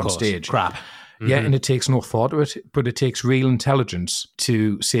and get up on stage. Crap. Yeah, and it takes no thought to it, but it takes real intelligence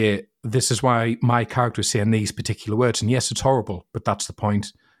to say, this is why my character is saying these particular words. And yes, it's horrible, but that's the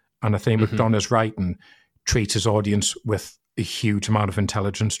point. And I think McDonagh's writing treats his audience with a huge amount of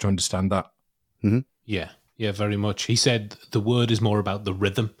intelligence to understand that. Yeah, very much. He said the word is more about the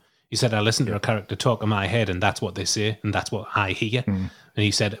rhythm. He said, I listen to a character talk in my head and that's what they say and that's what I hear. And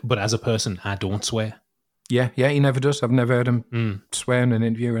he said, but as a person, I don't swear. Yeah, he never does. I've never heard him swear in an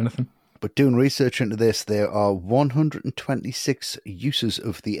interview or anything. But doing research into this, there are 126 uses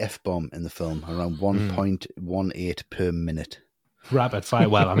of the F-bomb in the film, around 1.18 per minute. Rapid fire.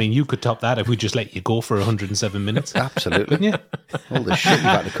 Well, I mean, you could top that if we just let you go for 107 minutes. Absolutely. Couldn't you? All the shit you've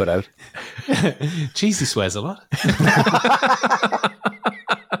had to cut out. Jeez, he swears a lot.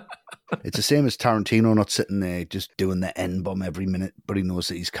 It's the same as Tarantino not sitting there just doing the N-bomb every minute, but he knows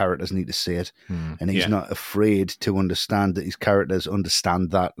that his characters need to say it. And he's not afraid to understand that his characters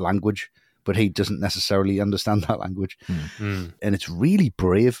understand that language, but he doesn't necessarily understand that language. And it's really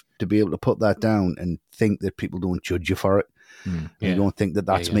brave to be able to put that down and think that people don't judge you for it. And you don't think that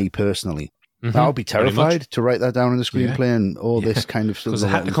that's me personally. I would be terrified to write that down in the screenplay and all this kind of stuff. Because it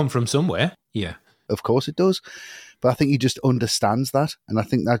had to come from somewhere. Yeah. Of course it does. But I think he just understands that. And I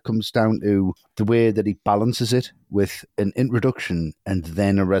think that comes down to the way that he balances it with an introduction and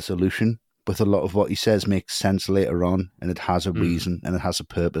then a resolution. With a lot of what he says makes sense later on, and it has a reason and it has a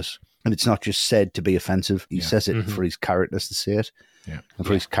purpose. And it's not just said to be offensive. He says it for his characters to say it. Yeah. And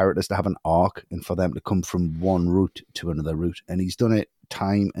for his characters to have an arc and for them to come from one route to another route. And he's done it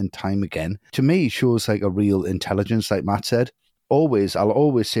time and time again. To me, he shows like a real intelligence, like Matt said. I'll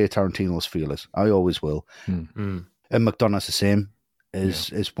always say Tarantino's fearless. I always will. And McDonagh's the same.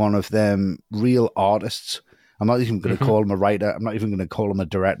 Is one of them real artists. I'm not even going to call him a writer. I'm not even going to call him a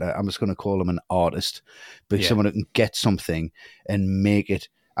director. I'm just going to call him an artist. But someone who can get something and make it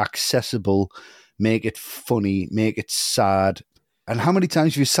accessible, make it funny, make it sad. And how many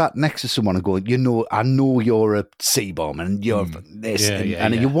times have you sat next to someone and going, I know you're a C-bomb and you're this.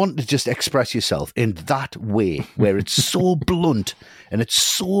 And you want to just express yourself in that way where it's so blunt and it's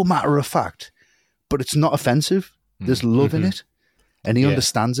so matter of fact, but it's not offensive. There's love in it. And he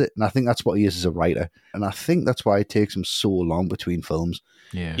understands it. And I think that's what he is as a writer. And I think that's why it takes him so long between films.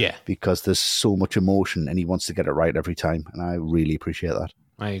 Yeah. Because there's so much emotion and he wants to get it right every time. And I really appreciate that.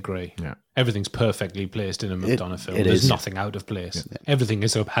 I agree. Yeah. Everything's perfectly placed in a McDonagh film. it There's is. nothing out of place. Yeah. Everything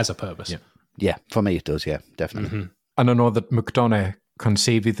has a purpose. Yeah, for me it does, yeah, definitely. And I know that McDonough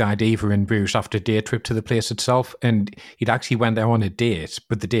conceived the idea for In Bruges after a day trip to the place itself, and he'd actually went there on a date,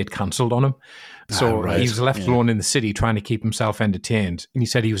 but the date cancelled on him. So he was left alone in the city trying to keep himself entertained. And he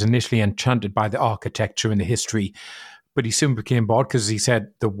said he was initially enchanted by the architecture and the history, but he soon became bored because he said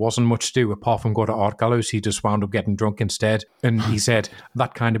there wasn't much to do apart from go to art galleries. He just wound up getting drunk instead. And he said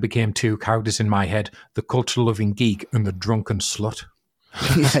that kind of became two characters in my head, the culture-loving geek and the drunken slut.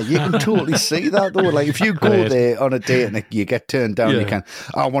 Yeah, you can totally see that though. Like if you go there on a date and you get turned down, you can,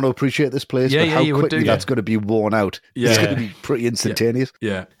 I want to appreciate this place, but how quickly that's going to be worn out. It's going to be pretty instantaneous.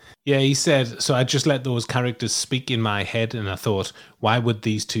 Yeah, he said, so I just let those characters speak in my head, and I thought, why would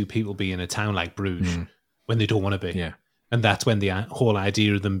these two people be in a town like Bruges when they don't want to be? Yeah. And that's when the whole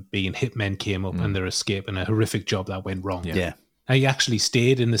idea of them being hitmen came up and they're escaping a horrific job that went wrong. Yeah. And he actually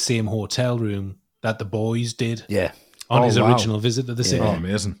stayed in the same hotel room that the boys did. Yeah. On his original visit to the city. Oh,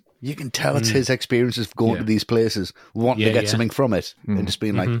 amazing. You can tell it's his experiences of going to these places, wanting to get something from it, and just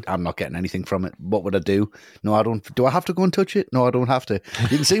being like, I'm not getting anything from it. What would I do? No, I don't. Do I have to go and touch it? No, I don't have to.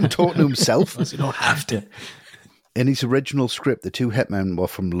 You can see him talking to himself. You don't have to. In his original script, the two hitmen were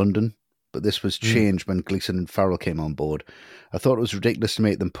from London, but this was changed when Gleeson and Farrell came on board. I thought it was ridiculous to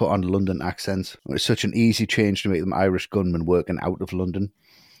make them put on London accents. It was such an easy change to make them Irish gunmen working out of London.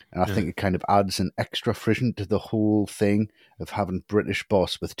 And I think it kind of adds an extra frisson to the whole thing of having British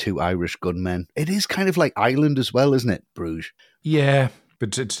boss with two Irish gunmen. It is kind of like Ireland as well, isn't it, Bruges? Yeah,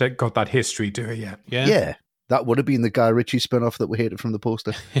 but it's got that history to it, Yeah. That would have been the Guy Ritchie spin-off that we hated from the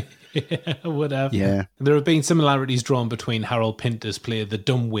poster. Would have. Yeah. There have been similarities drawn between Harold Pinter's play The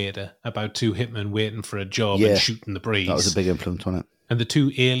Dumb Waiter about two hitmen waiting for a job and shooting the breeze. That was a big influence on it. And the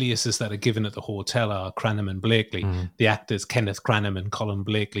two aliases that are given at the hotel are Cranham and Blakely. The actors Kenneth Cranham and Colin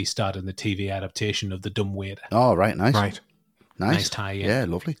Blakely starred in the TV adaptation of The Dumb Waiter. Oh, right, nice. Right. Nice tie-in. Yeah,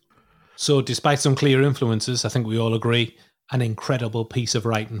 lovely. So despite some clear influences, I think we all agree, an incredible piece of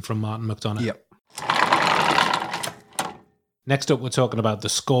writing from Martin McDonagh. Yep. Next up, we're talking about the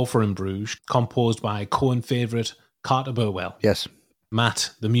score for In Bruges, composed by Coen favourite Carter Burwell. Yes.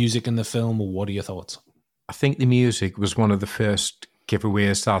 Matt, the music in the film, what are your thoughts? I think the music was one of the first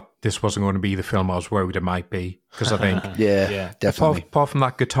giveaways that this wasn't going to be the film I was worried it might be. Because I think... yeah, definitely. Apart from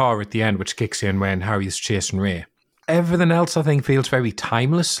that guitar at the end, which kicks in when Harry's chasing Ray, everything else I think feels very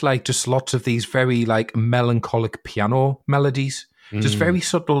timeless, like just lots of these very like melancholic piano melodies. Just very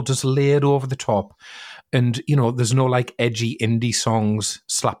subtle, just layered over the top. And, you know, there's no like edgy indie songs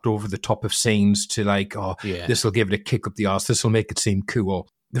slapped over the top of scenes to like, this will give it a kick up the arse. This will make it seem cool.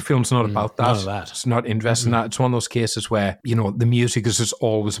 The film's not about that. None of that. It's not invested in that. It's one of those cases where, the music is just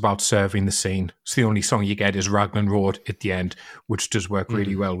always about serving the scene. So the only song you get is Raglan Road at the end, which does work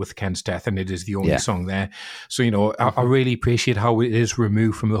really well with Ken's death, and it is the only song there. So, I really appreciate how it is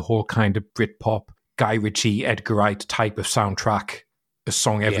removed from the whole kind of Britpop, Guy Ritchie, Edgar Wright type of soundtrack, a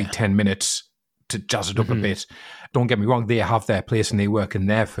song every 10 minutes to jazz it up a bit. Don't get me wrong, they have their place and they work in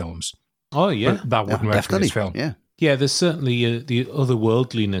their films. Oh, yeah. But that wouldn't work for this film. Yeah. Yeah, there's certainly the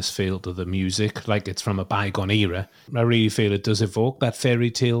otherworldliness feel to the music, like it's from a bygone era. I really feel it does evoke that fairy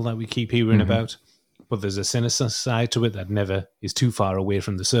tale that we keep hearing about. But there's a sinister side to it that never is too far away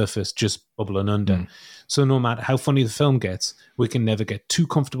from the surface, just bubbling under. So no matter how funny the film gets, we can never get too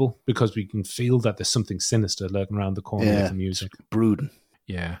comfortable because we can feel that there's something sinister lurking around the corner of the music. Brooding.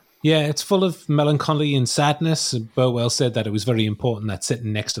 Yeah. Yeah, it's full of melancholy and sadness. Burwell said that it was very important that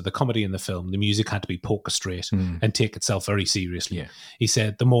sitting next to the comedy in the film, the music had to be poker straight and take itself very seriously. Yeah. He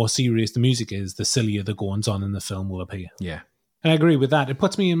said the more serious the music is, the sillier the goings-on in the film will appear. Yeah. And I agree with that. It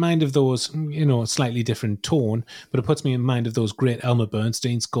puts me in mind of those, slightly different tone, but it puts me in mind of those great Elmer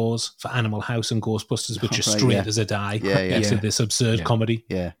Bernstein scores for Animal House and Ghostbusters, which are straight as a die next to this absurd comedy.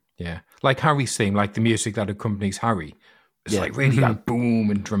 Yeah. Yeah. Like Harry's theme, like the music that accompanies Harry. It's like really like boom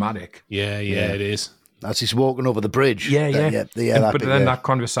and dramatic. Yeah, it is. As he's walking over the bridge. But then that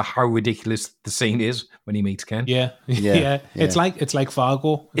contrasts to how ridiculous the scene is when he meets Ken. Yeah. It's like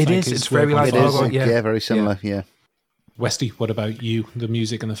Fargo. It's very like Fargo. Yeah, very similar. Yeah. Westy, what about you? The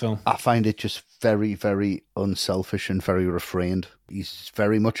music in the film? I find it just very, very unselfish and very refrained. He's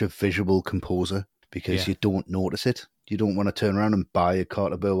very much a visual composer because you don't notice it. You don't want to turn around and buy a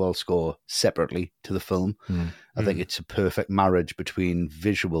Carter Burwell score separately to the film. I think it's a perfect marriage between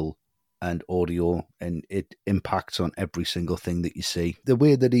visual and audio, and it impacts on every single thing that you see. The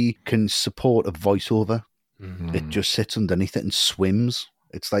way that he can support a voiceover, it just sits underneath it and swims.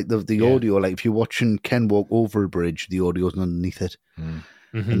 It's like the audio, like if you're watching Ken walk over a bridge, the audio's underneath it.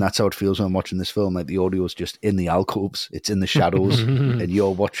 And that's how it feels when I'm watching this film. Like the audio's just in the alcoves, it's in the shadows, and you're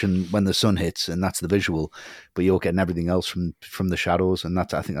watching when the sun hits, and that's the visual, but you're getting everything else from the shadows. And I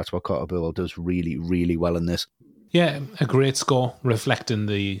think that's what Carter Burwell does really, really well in this. Yeah, a great score reflecting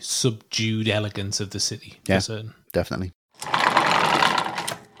the subdued elegance of the city. Yeah, for certain. Definitely.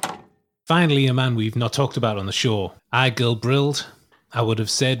 Finally, a man we've not talked about on the show, Igil Brild. I would have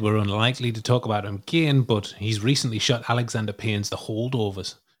said we're unlikely to talk about him again, but he's recently shot Alexander Payne's The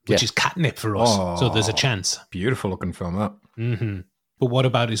Holdovers, which is catnip for us, so there's a chance. Beautiful looking film, that. But what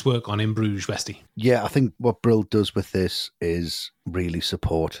about his work on In Bruges, Westy? Yeah, I think what Brill does with this is really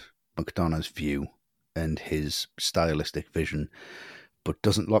support McDonagh's view and his stylistic vision, but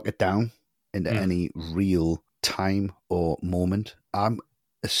doesn't lock it down into any real time or moment. I'm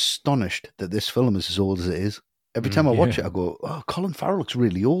astonished that this film is as old as it is. Every time I watch it, I go, oh, Colin Farrell looks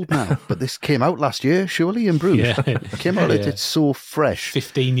really old now. But this came out last year, surely, in Bruges. It came out, it's so fresh.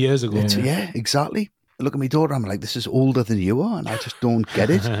 15 years ago. Yeah, exactly. I look at my daughter, I'm like, this is older than you are, and I just don't get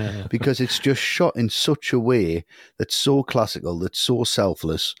it. Because it's just shot in such a way that's so classical, that's so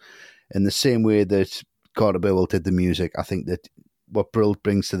selfless. In the same way that Carter Burwell did the music, I think that what Brill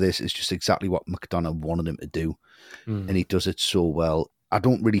brings to this is just exactly what McDonagh wanted him to do. And he does it so well. I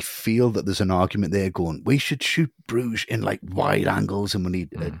don't really feel that there's an argument there going, we should shoot Bruges in like wide angles and we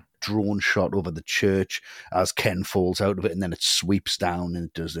need a drone shot over the church as Ken falls out of it and then it sweeps down and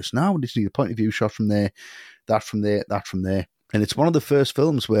it does this. Now we just need a point of view shot from there, that from there, that from there. And it's one of the first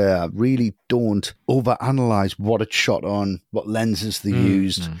films where I really don't overanalyze what it's shot on, what lenses they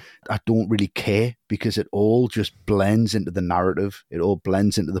used. I don't really care because it all just blends into the narrative. It all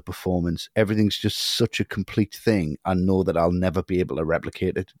blends into the performance. Everything's just such a complete thing. I know that I'll never be able to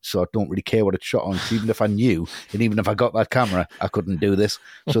replicate it. So I don't really care what it's shot on. Even if I knew, and even if I got that camera, I couldn't do this.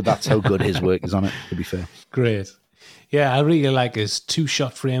 So that's how good his work is on it, to be fair. Great. Yeah, I really like his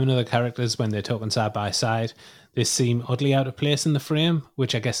two-shot framing of the characters when they're talking side by side. They seem oddly out of place in the frame,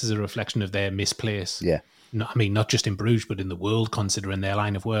 which I guess is a reflection of their misplace. Yeah. Not just in Bruges, but in the world, considering their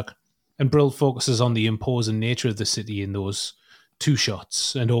line of work. And Brill focuses on the imposing nature of the city in those two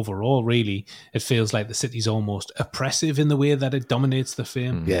shots. And overall, really, it feels like the city's almost oppressive in the way that it dominates the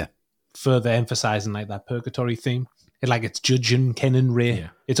frame. Yeah. Further emphasizing like that purgatory theme. It's judging Ken and Ray. Yeah.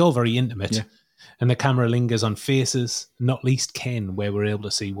 It's all very intimate. Yeah. And the camera lingers on faces, not least Ken, where we're able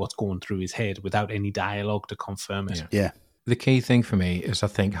to see what's going through his head without any dialogue to confirm it. Yeah. The key thing for me is, I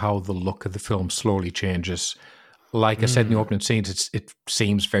think, how the look of the film slowly changes. Like I said in the opening scenes, it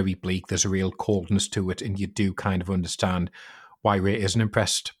seems very bleak. There's a real coldness to it, and you do kind of understand why Ray isn't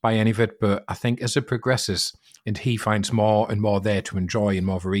impressed by any of it. But I think as it progresses, and he finds more and more there to enjoy and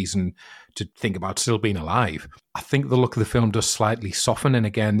more of a reason to think about still being alive. I think the look of the film does slightly soften, and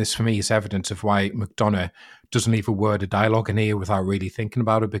again, this for me is evidence of why McDonagh doesn't leave a word of dialogue in here without really thinking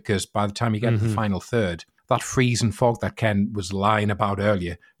about it, because by the time you get to the final third, that freeze and fog that Ken was lying about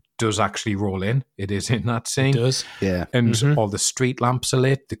earlier does actually roll in. It is in that scene. It does. Yeah. And all the street lamps are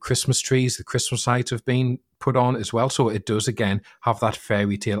lit, the Christmas trees, the Christmas lights have been put on as well. So it does, again, have that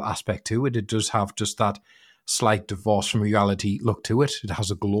fairy tale aspect to it. It does have just that slight divorce from reality look to it. It has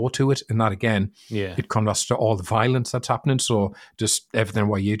a glow to it. And that, again, it contrasts to all the violence that's happening. So just everything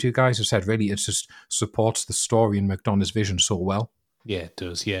what you two guys have said, really, it just supports the story and McDonagh's vision so well. Yeah, it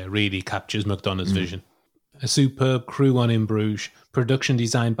does. Yeah, it really captures McDonagh's vision. A superb crew on In Bruges. Production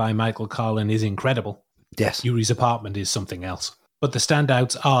design by Michael Carlin is incredible. Yes. Yuri's apartment is something else. But the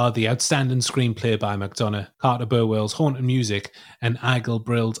standouts are the outstanding screenplay by McDonagh, Carter Burwell's haunting music, and Eigil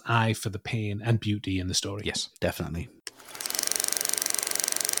Brill's eye for the pain and beauty in the story. Yes, definitely.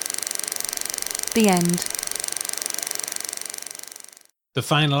 The end. The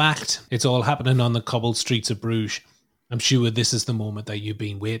final act. It's all happening on the cobbled streets of Bruges. I'm sure this is the moment that you've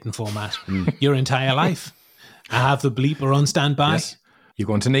been waiting for, Matt. Your entire life. I have the bleeper on standby. Yes. You're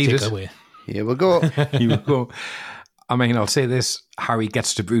going to need Take it. away. Here we go. Here we go. I mean, I'll say this. Harry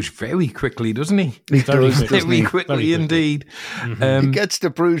gets to Bruges very quickly, doesn't he? Very quickly. Very quickly indeed. He gets to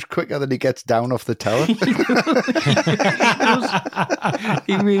Bruges quicker than he gets down off the tower.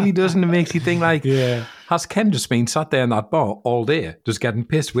 He really does. And it makes you think, like, has Ken just been sat there in that bar all day, just getting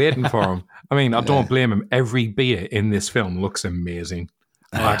pissed, waiting for him? I mean, I don't blame him. Every beer in this film looks amazing.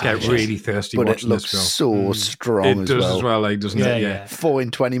 I get really thirsty but watching it looks this film. so strong It as does well. as well, like, doesn't it? Yeah. 4 in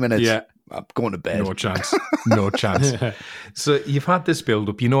 20 minutes. Yeah. I'm going to bed. No chance. No chance. So you've had this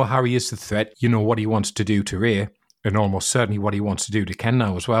build-up. You know Harry is the threat. You know what he wants to do to Ray, and almost certainly what he wants to do to Ken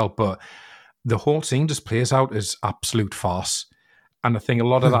now as well. But the whole scene just plays out as absolute farce. And I think a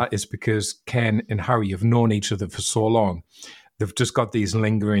lot of that is because Ken and Harry have known each other for so long. They've just got these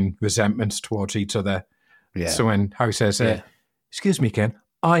lingering resentments towards each other. Yeah. So when Harry says, excuse me, Ken,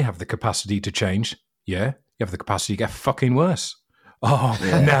 I have the capacity to change. Yeah, you have the capacity to get fucking worse. Oh,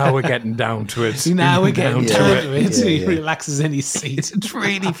 now we're getting down to it. Now we're getting down to it. Yeah, He relaxes in his seat. It's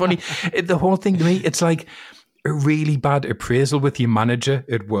really funny. The whole thing to me, it's like a really bad appraisal with your manager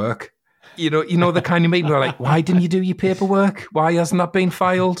at work. You know the kind of meeting where like, why didn't you do your paperwork? Why hasn't that been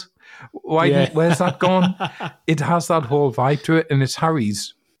filed? Where's that gone? It has that whole vibe to it, and it's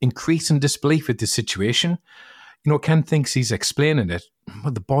Harry's increasing disbelief at the situation. You know, Ken thinks he's explaining it.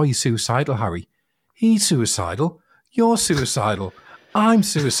 Well, the boy's suicidal, Harry. He's suicidal. You're suicidal. I'm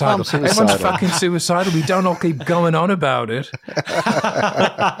suicidal. Everyone's fucking suicidal. We don't all keep going on about it.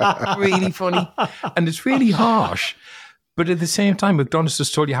 Really funny. And it's really harsh. But at the same time, McDonagh's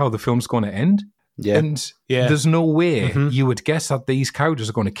just told you how the film's going to end. Yeah. And there's no way you would guess that these characters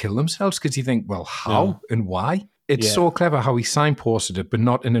are going to kill themselves, because you think, well, how and why? It's so clever how he signposted it, but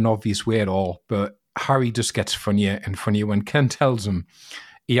not in an obvious way at all. But Harry just gets funnier and funnier when Ken tells him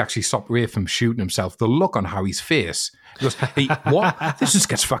he actually stopped Ray from shooting himself. The look on Harry's face. He goes, hey, what? This just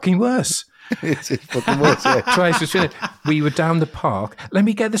gets fucking worse. It's fucking worse, yeah. Tries to say, we were down the park. Let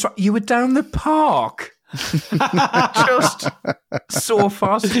me get this right. You were down the park. Just so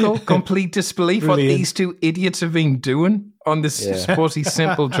farcical, complete disbelief what these two idiots have been doing on this supposedly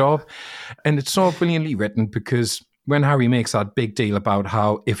simple job. And it's so brilliantly written, because when Harry makes that big deal about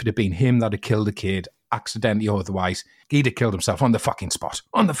how if it had been him that had killed the kid, accidentally or otherwise, he'd have killed himself on the fucking spot,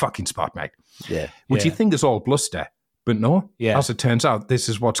 mate. Yeah. Which you think is all bluster, but no. As it turns out, this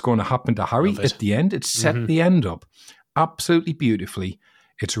is what's going to happen to Harry at the end. It's set the end up absolutely beautifully.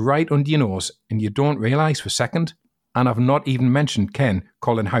 It's right under your nose, and you don't realise for a second. And I've not even mentioned Ken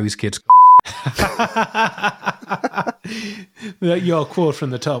calling Harry's kids. Your quote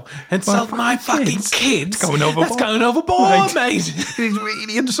from the top. Insult my fucking kids. Going overboard. That's going overboard, mate. He's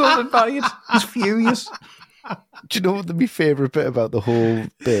really insulted by it. He's furious. Do you know what my favourite bit about the whole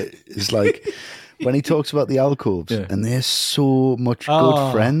bit is, like, when he talks about the alcoves, and they're so much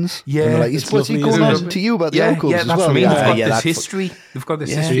good friends. Yeah. And like, what's he going on to you about the alcoves as that's well? what I mean. Yeah, They've got this history. They've got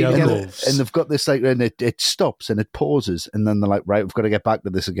this history. And they've got this, like, and it stops and it pauses, and then they're like, right, we've got to get back to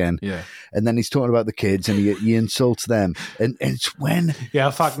this again. Yeah. And then he's talking about the kids, and he insults them. And it's when... Yeah,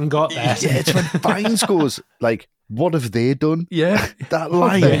 I fucking got that. Yeah, it's when Vines goes, like, what have they done? Yeah. That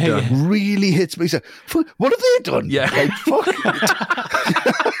line really hits me. He's like, what have they done? Yeah. Like, fuck.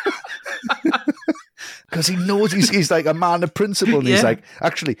 Because he knows he's like a man of principle, and he's like,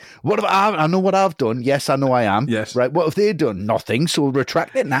 actually, what have I know what I've done. Yes, I know I am. Yes. Right. What have they done? Nothing. So we'll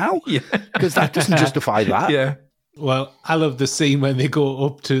retract it now. Yeah. Because that doesn't justify that. Yeah. Well, I love the scene when they go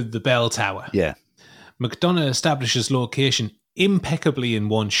up to the bell tower. Yeah. McDonough establishes location impeccably in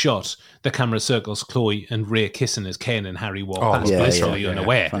one shot. The camera circles Chloe and Ray kissing as Ken and Harry walk past, blissfully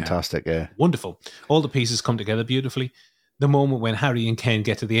unaware. Fantastic, yeah. Wonderful. All the pieces come together beautifully. The moment when Harry and Ken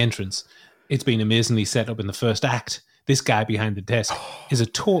get to the entrance, it's been amazingly set up in the first act. This guy behind the desk is a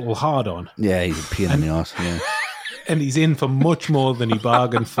total hard-on. Yeah, he's a pain in the arse, yeah. And he's in for much more than he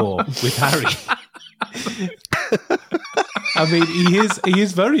bargained for with Harry. I mean, he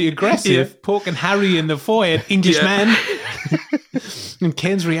is very aggressive, poking Harry in the forehead. Englishman. And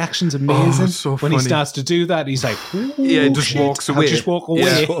Ken's reaction's amazing. So when he starts to do that, he's like, just walks away. Just walk away.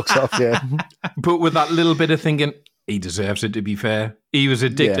 Just walks off, yeah. But with that little bit of thinking, he deserves it, to be fair. He was a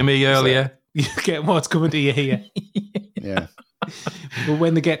dick to me earlier. You get what's coming to you here. Yeah. But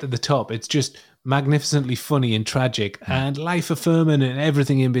when they get to the top, it's just magnificently funny and tragic and life-affirming and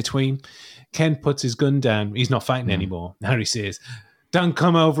everything in between. Ken puts his gun down. He's not fighting anymore. Harry says, "Don't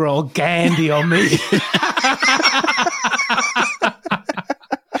come over all Gandhi on me."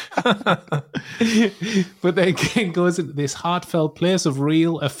 But then Ken goes into this heartfelt place of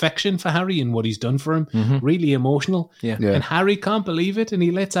real affection for Harry and what he's done for him. Really emotional. Yeah. And Harry can't believe it. And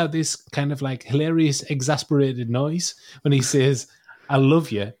he lets out this kind of like hilarious, exasperated noise when he says, "I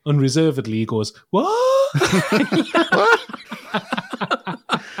love you." Unreservedly, he goes, "What?"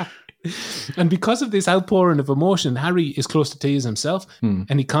 And because of this outpouring of emotion, Harry is close to tears himself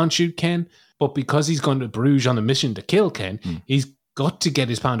and he can't shoot Ken. But because he's gone to Bruges on a mission to kill Ken, he's got to get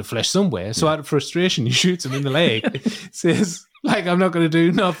his pound of flesh somewhere. So out of frustration, he shoots him in the leg. Says, like, "I'm not going to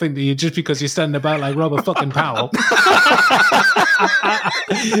do nothing to you just because you're standing about like Robert fucking Powell."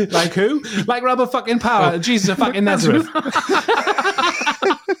 Like who? Like Robert fucking Powell. Jesus of fucking Nazareth.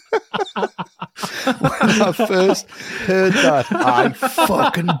 When I first heard that, I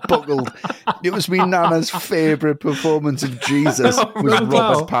fucking buckled. It was me Nana's favourite performance of Jesus was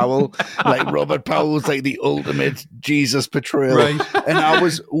Robert Powell. Like, Robert Powell was like the ultimate Jesus portrayal. Right. And I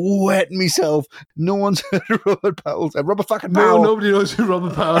was wetting myself. No one's heard of Robert Powell. Robert fucking Powell. No, nobody knows who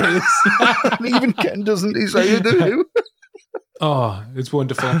Robert Powell is. Even Ken doesn't. He's like, "You do." Oh, it's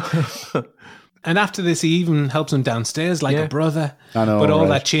wonderful. And after this, he even helps him downstairs like a brother. I know, but all right.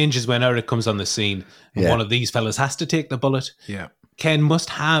 that changes when Eric comes on the scene. And one of these fellas has to take the bullet. Yeah. Ken must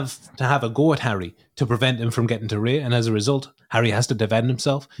have to have a go at Harry to prevent him from getting to Ray. And as a result, Harry has to defend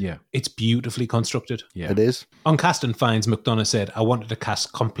himself. Yeah. It's beautifully constructed. Yeah. It is. On casting finds, McDonough said, "I wanted to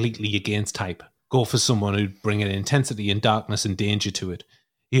cast completely against type. Go for someone who'd bring an intensity and darkness and danger to it."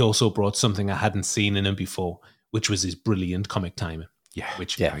 He also brought something I hadn't seen in him before, which was his brilliant comic timing. Yeah.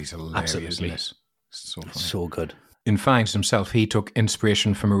 Which He's hilarious absolutely. in this. So funny. So good. In Finds himself, he took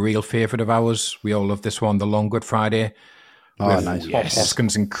inspiration from a real favourite of ours. We all love this one, The Long Good Friday. Oh, with nice. Bob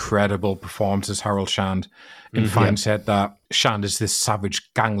Hoskins' incredible performance as Harold Shand. In Finds said that Shand is this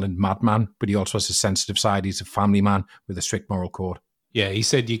savage gangland madman, but he also has a sensitive side. He's a family man with a strict moral code. Yeah, he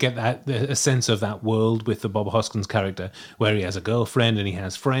said you get a sense of that world with the Bob Hoskins character where he has a girlfriend and he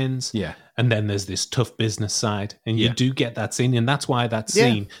has friends. Yeah. And then there's this tough business side. And you do get that scene. And that's why that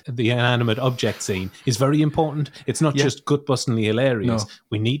scene, the inanimate object scene, is very important. It's not just gut-bustingly hilarious. No.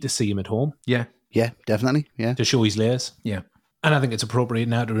 We need to see him at home Yeah. Yeah, definitely. Yeah. to show his layers. Yeah. And I think it's appropriate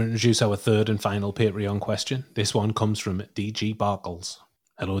now to introduce our third and final Patreon question. This one comes from DG Barkles.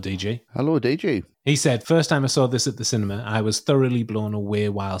 Hello, DG. Hello, DJ. He said, "First time I saw this at the cinema, I was thoroughly blown away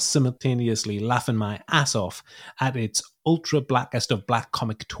while simultaneously laughing my ass off at its ultra blackest of black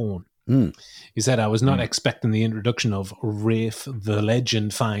comic tone." He said, "I was not expecting the introduction of Rafe the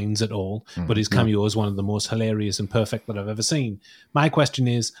Legend Fiennes at all, but his cameo is one of the most hilarious and perfect that I've ever seen. My question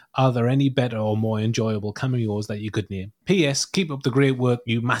is, are there any better or more enjoyable cameos that you could name? P.S. Keep up the great work,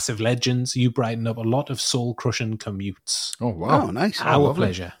 you massive legends. You brighten up a lot of soul-crushing commutes." Oh, wow. Oh, nice. Our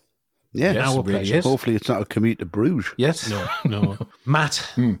pleasure. Yeah. Yes, Our it really pleasure. is. Hopefully it's not a commute to Bruges. Yes. No. Matt,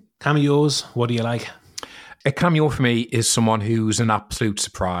 cameos, what do you like? A cameo for me is someone who's an absolute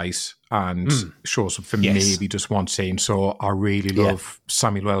surprise and shows up for maybe just one scene. So I really love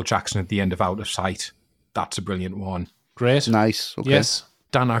Samuel L. Jackson at the end of Out of Sight. That's a brilliant one. Great. Nice. Okay. Yes.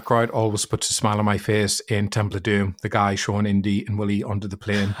 Dan Aykroyd always puts a smile on my face in Temple of Doom, the guy showing Indy and Willie onto the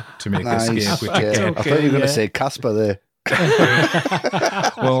plane to make the Nice. escape. Which Yeah. again, I thought you were going to say Casper there.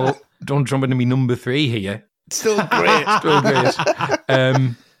 well, don't jump into me number 3 here. Still great. Still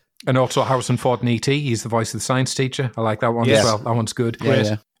great. And also Harrison Ford in E.T. He's the voice of the science teacher. I like that one as well. That one's good. Great.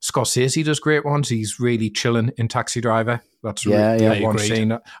 Yeah. Scorsese does great ones. He's really chilling in Taxi Driver. That's Yeah, really yeah. one Agreed.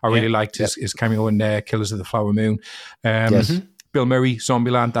 scene. I really liked his cameo in Killers of the Flower Moon. Yes. Bill Murray,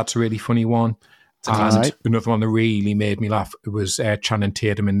 Zombieland. That's a really funny one. And classic. another one that really made me laugh was Channing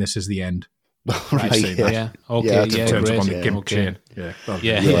Tatum in This Is the End. Right, seen that. Yeah. Okay. Yeah, that's Yeah. Turns Great. up on the Yeah, gimp okay. chain. Yeah.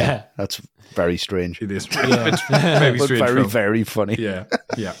 Yeah. That's very strange. It is. Yeah. It's very But strange very, film. very funny. Yeah.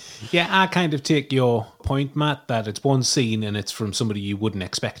 Yeah. Yeah, I kind of take your point, Matt, that it's one scene and it's from somebody you wouldn't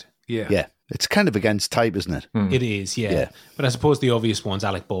expect. Yeah. Yeah. It's kind of against type, isn't it? It is, yeah. Yeah. But I suppose the obvious one's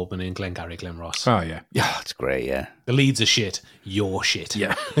Alec Baldwin and Glengarry Glen Ross. Oh, yeah. Yeah, it's great, yeah. The leads are shit. You're shit.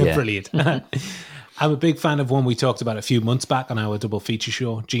 Yeah. Yeah. Brilliant. I'm a big fan of one we talked about a few months back on our double feature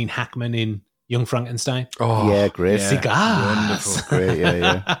show, Gene Hackman in Young Frankenstein. Oh, Yeah, great. Cigars. Wonderful. Great,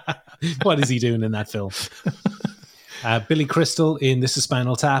 yeah. What is he doing in that film? Billy Crystal in This Is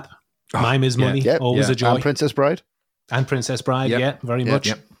Spinal Tap. Mime is yeah. Money. Yep. Always Yeah. a joy. And Princess Bride? And Princess Bride, Yep. yeah, very much.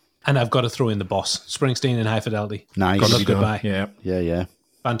 Yep. And I've got to throw in The Boss, Springsteen in High Fidelity. Nice. Good Gotta luck, be done. goodbye. Yeah. Yeah, yeah.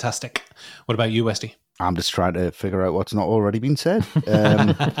 Fantastic. What about you, Westy? I'm just trying to figure out what's not already been said.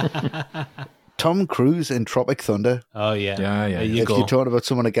 Tom Cruise in Tropic Thunder. Oh, yeah. Yeah, yeah. There you If go. you're talking about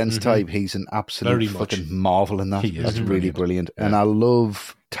someone against type, he's an absolute Very much. fucking marvel in that. He is That's really brilliant. brilliant. And I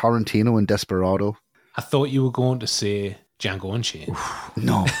love Tarantino in Desperado. I thought you were going to say Django Unchained.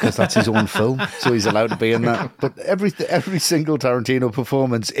 No, because that's his own film, so he's allowed to be in that. But every single Tarantino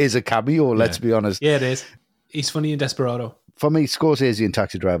performance is a cameo, let's be honest. Yeah, it is. He's funny in Desperado. For me, Scorsese in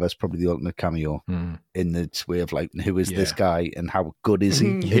Taxi Driver is probably the ultimate cameo in its way of like, who is this guy and how good is he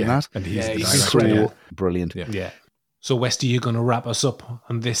in that? And he's Yeah, the he's He's director. so incredible. brilliant. Yeah. Yeah. So, Westy, you're going to wrap us up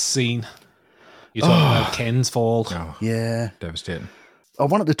on this scene. You're talking about Ken's fall. Oh, Yeah. devastating. I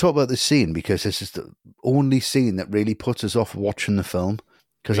wanted to talk about this scene because this is the only scene that really puts us off watching the film.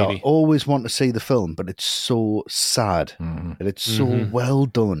 Because I Really? always want to see the film, but it's so sad and it's so well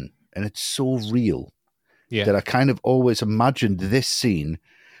done and it's so real Yeah. that I kind of always imagined this scene.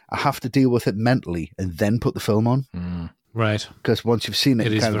 I have to deal with it mentally and then put the film on. Right. Because once you've seen it,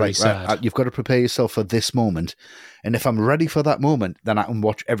 It you're is kind of very like, sad. right, you've got to prepare yourself for this moment. And if I'm ready for that moment, then I can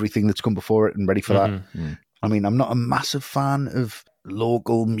watch everything that's come before it and ready for that. I mean, I'm not a massive fan of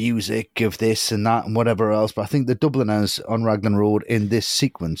local music, of this and that and whatever else, but I think the Dubliners on Raglan Road in this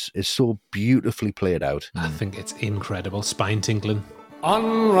sequence is so beautifully played out. I think it's incredible. Spine tingling.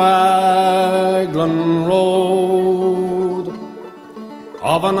 On Raglan Road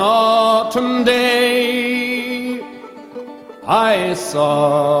of an autumn day, I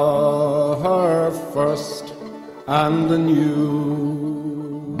saw her first and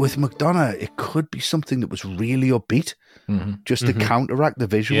anew. With McDonough, it could be something that was really upbeat, just to counteract the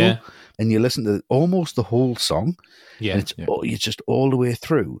visual. Yeah. And you listen to almost the whole song, Yeah. and it's just all the way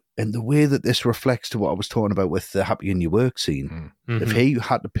through. And the way that this reflects to what I was talking about with the Happy in Your Work scene, if he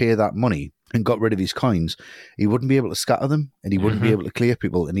had to pay that money and got rid of his coins, he wouldn't be able to scatter them, and he wouldn't be able to clear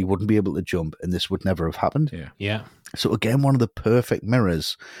people, and he wouldn't be able to jump, and this would never have happened. Yeah. So again, one of the perfect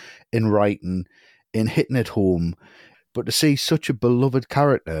mirrors in writing, in hitting it home. But to see such a beloved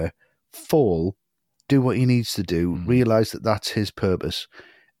character fall, do what he needs to do, realise that that's his purpose,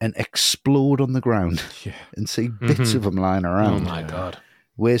 and explode on the ground and see bits of him lying Oh, around. my God.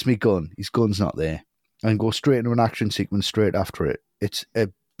 Where's my gun? His gun's not there. And go straight into an action sequence straight after it. It's a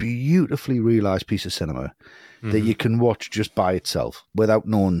beautifully realised piece of cinema that you can watch just by itself without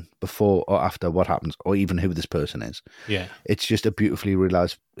knowing before or after what happens or even who this person is. Yeah. It's just a beautifully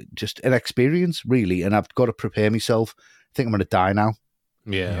realised, just an experience, really. And I've got to prepare myself. I think I'm going to die now.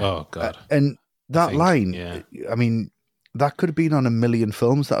 Yeah. Oh, God. And that think, line, yeah. I mean, that could have been on a million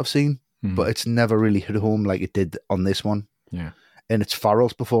films that I've seen, but it's never really hit home like it did on this one. Yeah. And it's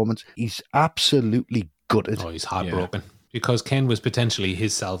Farrell's performance. He's absolutely gutted. Oh, he's heartbroken. Because Ken was potentially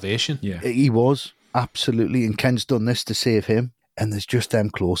his salvation. Yeah. He was, absolutely. And Ken's done this to save him. And there's just them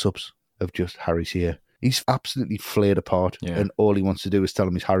close-ups of just Harry's here. He's absolutely flayed apart. Yeah. And all he wants to do is tell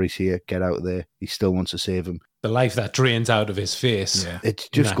him he's Harry's here, get out of there. He still wants to save him. The life that drains out of his face. Yeah. It in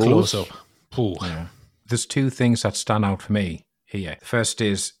just that goes. close-up. Ooh. Yeah. There's two things that stand out for me here. The first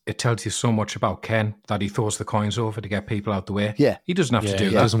is it tells you so much about Ken that he throws the coins over to get people out the way. Yeah. He doesn't have Yeah, to do he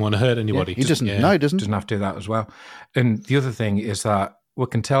that. doesn't want to hurt anybody. He doesn't. Yeah. No, he doesn't. Doesn't have to do that as well. And the other thing is that we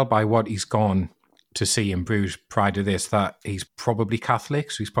can tell by what he's gone to see in Bruges prior to this that he's probably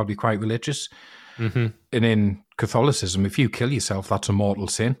Catholic, so he's probably quite religious. Mm-hmm. And in Catholicism, if you kill yourself, that's a mortal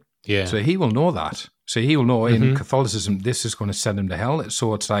sin. Yeah. So he will know that. So he will know in Catholicism, this is going to send him to hell.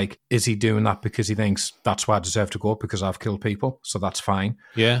 So it's like, is he doing that because he thinks that's why I deserve to go because I've killed people? So that's fine.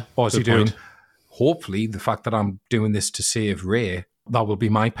 Yeah. Or is he Good doing, point. hopefully, the fact that I'm doing this to save Ray, that will be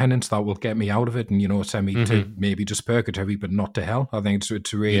my penance, that will get me out of it and, send me to maybe just purgatory, but not to hell. I think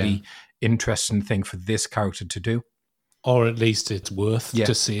it's a really interesting thing for this character to do. Or at least it's worth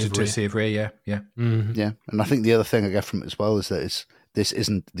to save Ray. To save Ray, yeah. Yeah. And I think the other thing I get from it as well is that this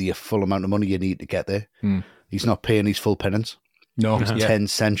isn't the full amount of money you need to get there. He's not paying his full penance. No, He's yeah. 10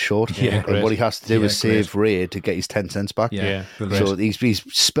 cents short. Yeah, and great. what he has to do Yeah, is save Ray to get his 10 cents back. Yeah. So he's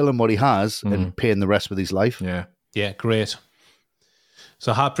spilling what he has and paying the rest with his life. Yeah. Yeah, great.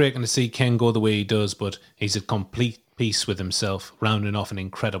 So heartbreaking to see Ken go the way he does, but he's at complete peace with himself, rounding off an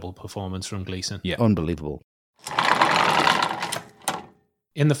incredible performance from Gleeson. Yeah. Unbelievable.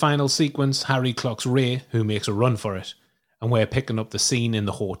 In the final sequence, Harry clocks Ray, who makes a run for it, and we're picking up the scene in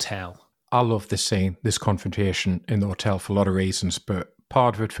the hotel. I love this scene, this confrontation in the hotel for a lot of reasons, but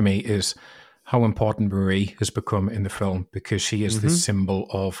part of it for me is how important Marie has become in the film, because she is this symbol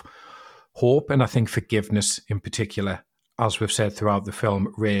of hope and I think forgiveness in particular. As we've said throughout the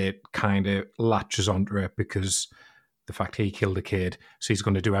film, Ray kind of latches onto her because the fact he killed a kid, so he's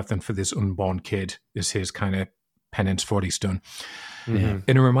going to do everything for this unborn kid is his kind of penance for what he's done. And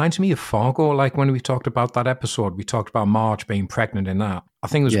it reminds me of Fargo, like when we talked about that episode, we talked about Marge being pregnant in that. I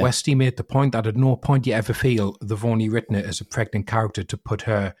think it was Westy made the point that at no point you ever feel they've only written it as a pregnant character to put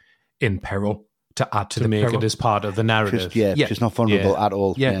her in peril, to add to the make peril. it as part of the narrative. She's not vulnerable at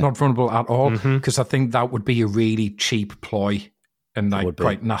all. Yeah, not vulnerable at all, because I think that would be a really cheap ploy and like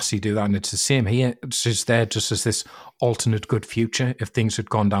quite nasty to do that. And it's the same here. It's just there just as this alternate good future if things had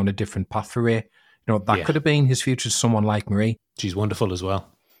gone down a different path for Ray. You know, that could have been his future to someone like Marie. She's wonderful as well.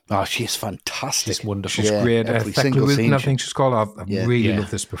 Oh, she's fantastic. She's wonderful. She's great. Every Thecla single Wilton, scene I think she's called. I really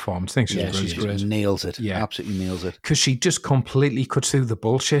love this performance. I think she's brilliant. She just nails it. Yeah. Absolutely nails it. Because she just completely cuts through the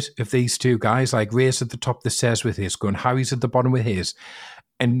bullshit of these two guys. Like Ray's at the top of the stairs with his gun, Harry's at the bottom with his.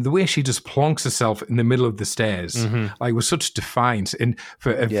 And the way she just plonks herself in the middle of the stairs, like with such defiance. And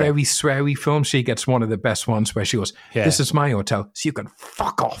for a very sweary film, she gets one of the best ones where she goes, "This is my hotel, so you can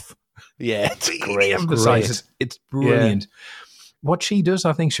fuck off." Yeah, it's great. Emphasizes. It's brilliant. What she does,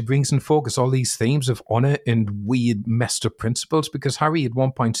 I think she brings in focus all these themes of honor and weird messed up principles, because Harry at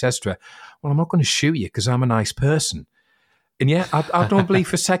one point says to her, "Well, I'm not going to shoot you because I'm a nice person." And I don't believe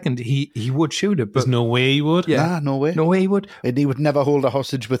for a second he would shoot her. But there's no way he would. Yeah, no way. No way he would. And he would never hold a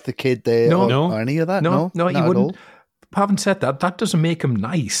hostage with the kid there or any of that? No, he wouldn't. Having said that, that doesn't make him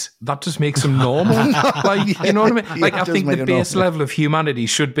nice. That just makes him normal. Like, you know what I mean? Like, I think the base level of humanity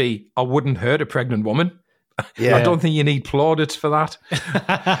should be, I wouldn't hurt a pregnant woman. Yeah. I don't think you need plaudits for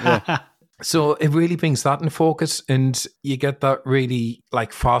that. So it really brings that in focus, and you get that really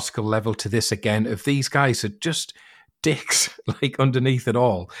like farcical level to this again of these guys are just dicks, like underneath it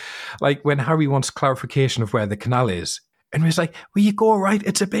all. Like when Harry wants clarification of where the canal is, and he's like, "Well, you go right,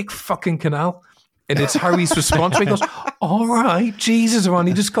 it's a big fucking canal." And it's Harry's response where he goes, "All right, Jesus, man,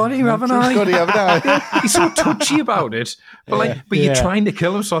 he just got here, haven't I?" He's so touchy about it. But you're trying to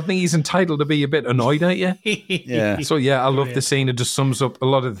kill him, so I think he's entitled to be a bit annoyed at you. So I love the scene. It just sums up a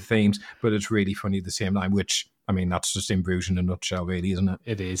lot of the themes, but it's really funny at the same time, which, I mean, that's just in Bruges in a nutshell, really, isn't it?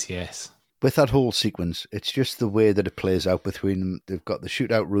 It is, yes. With that whole sequence, it's just the way that it plays out between them. They've got the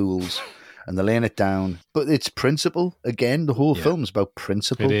shootout rules and they're laying it down. But it's principle. Again, the whole film's about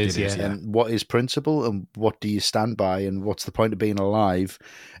principle. It is, yeah. And what is principle and what do you stand by and what's the point of being alive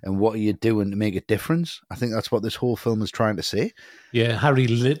and what are you doing to make a difference? I think that's what this whole film is trying to say. Yeah, Harry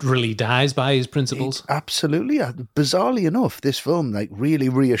literally dies by his principles. Absolutely. Bizarrely enough, this film like really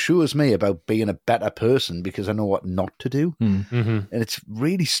reassures me about being a better person because I know what not to do. And it's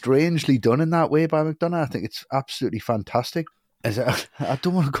really strangely done in that way by McDonagh. I think it's absolutely fantastic. I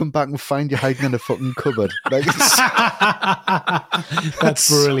don't want to come back and find you hiding in a fucking cupboard. Like,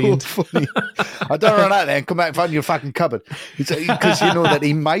 that's brilliant. So funny. I don't run out there and come back and find your fucking cupboard. Because you know that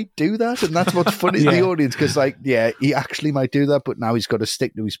he might do that, and that's what's funny to the audience. Because, he actually might do that, but now he's got to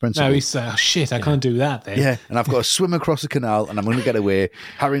stick to his principles. Now he's oh shit, I can't do that then. Yeah, and I've got to swim across the canal, and I'm going to get away.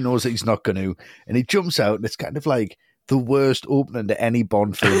 Harry knows that he's not going to, and he jumps out, and it's kind of like the worst opening to any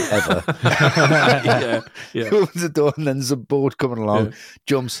Bond film ever. He opens the door and then there's a boat coming along,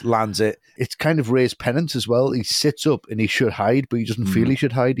 jumps, lands it. It's kind of Ray's penance as well. He sits up and he should hide, but he doesn't feel he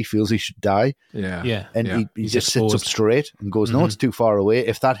should hide. He feels he should die. And he just sits up straight and goes, no, it's too far away.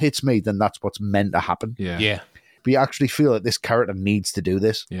 If that hits me, then that's what's meant to happen. But you actually feel that this character needs to do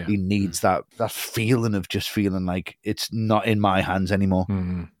this. He needs that feeling of just feeling like it's not in my hands anymore.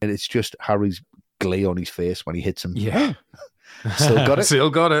 And it's just Harry's glee on his face when he hits him. Still got it. Still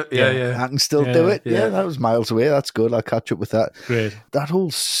got it. I can still do it. That was miles away. That's good. I'll catch up with that. Great. That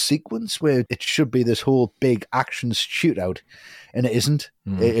whole sequence where it should be this whole big action shootout, and it isn't.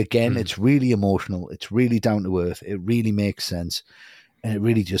 It's really emotional. It's really down to earth. It really makes sense. And it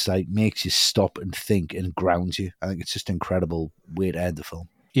really just makes you stop and think and grounds you. I think it's just an incredible way to end the film.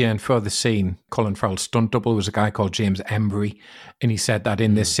 Yeah, and for the scene, Colin Farrell's stunt double was a guy called James Embry, and he said that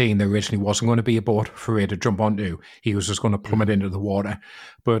in this scene there originally wasn't going to be a boat for Ray to jump onto. He was just going to plummet into the water.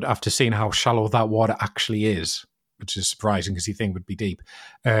 But after seeing how shallow that water actually is, which is surprising because you think would be deep.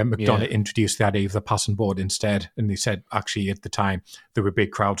 McDonough introduced the idea of the passing board instead, and they said actually at the time there were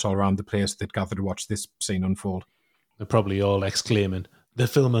big crowds all around the place that gathered to watch this scene unfold. They're probably all exclaiming, "They're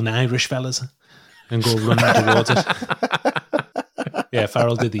filming Irish fellas," and go running towards it. Yeah,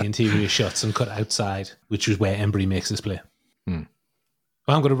 Farrell did the interior shots and cut outside, which was where Embry makes his play.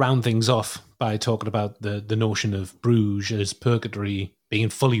 Well, I'm going to round things off by talking about the notion of Bruges as purgatory being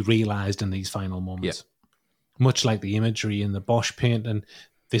fully realised in these final moments. Much like the imagery in the Bosch painting,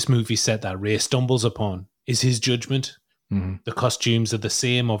 this movie set that Ray stumbles upon is his judgment. The costumes are the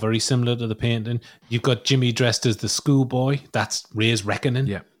same or very similar to the painting. You've got Jimmy dressed as the schoolboy. That's Ray's reckoning.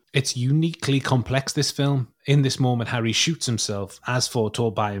 Yeah. It's uniquely complex, this film. In this moment, Harry shoots himself, as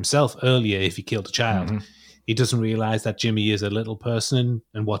foretold by himself earlier if he killed a child. He doesn't realise that Jimmy is a little person,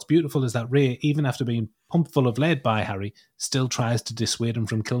 and what's beautiful is that Ray, even after being pumped full of lead by Harry, still tries to dissuade him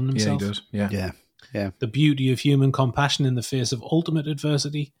from killing himself. Yeah, he does. Yeah. The beauty of human compassion in the face of ultimate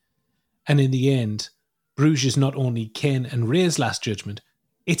adversity. And in the end, Bruges is not only Ken and Ray's last judgment,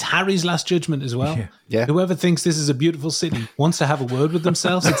 it's Harry's last judgment as well. Yeah. Whoever thinks this is a beautiful city wants to have a word with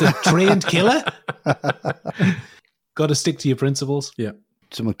themselves. It's a trained killer. Got to stick to your principles. Yeah.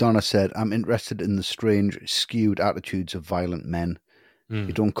 So McDonough said, "I'm interested in the strange, skewed attitudes of violent men.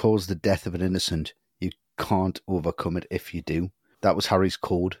 You don't cause the death of an innocent. You can't overcome it if you do." That was Harry's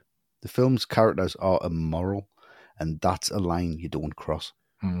code. The film's characters are immoral, and that's a line you don't cross.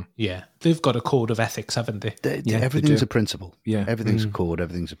 Yeah. They've got a code of ethics, haven't they? Everything's a principle. Yeah. Everything's a code.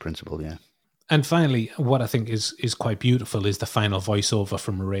 Everything's a principle, yeah. And finally, what I think is quite beautiful is the final voiceover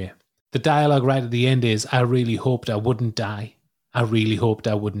from Ray. The dialogue right at the end is, "I really hoped I wouldn't die. I really hoped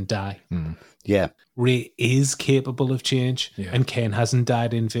I wouldn't die." Yeah. Ray is capable of change, and Ken hasn't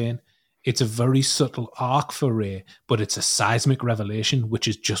died in vain. It's a very subtle arc for Ray, but it's a seismic revelation which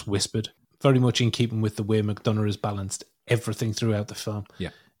is just whispered. Very much in keeping with the way McDonough has balanced everything throughout the film.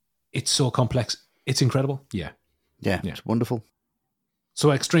 Yeah. It's so complex. It's incredible. Yeah. It's wonderful.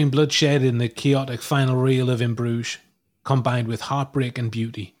 So extreme bloodshed in the chaotic final reel of In Bruges, combined with heartbreak and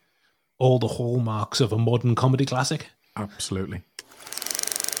beauty. All the hallmarks of a modern comedy classic. Absolutely.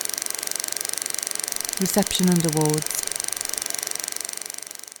 Reception and awards.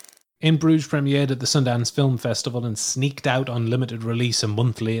 In Bruges premiered at the Sundance Film Festival and sneaked out on limited release a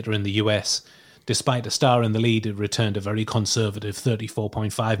month later in the US. Despite a star in the lead, it returned a very conservative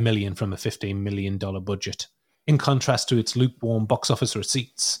 $34.5 million from a $15 million budget. In contrast to its lukewarm box office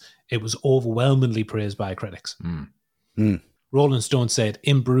receipts, it was overwhelmingly praised by critics. Rolling Stone said,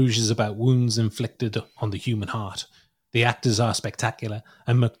 "In Bruges is about wounds inflicted on the human heart. The actors are spectacular,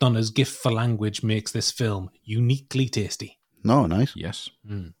 and McDonough's gift for language makes this film uniquely tasty." No, nice. Yes.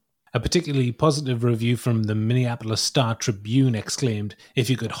 A particularly positive review from the Minneapolis Star-Tribune exclaimed, "If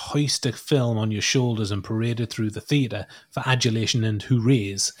you could hoist a film on your shoulders and parade it through the theatre for adulation and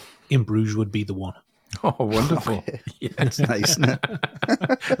hoorays, In Bruges would be the one." Oh, wonderful. That's nice, isn't it?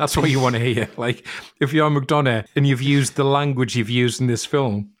 That's what you want to hear. Like, if you're McDonough and you've used the language you've used in this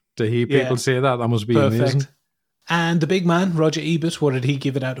film, to hear people say that must be amazing. And the big man, Roger Ebert, what did he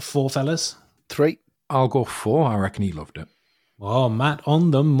give it out of 4, fellas? 3. I'll go 4. I reckon he loved it. Oh, Matt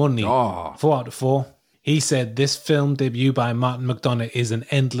on the money. Oh. 4 out of 4. He said this film debut by Martin McDonagh is an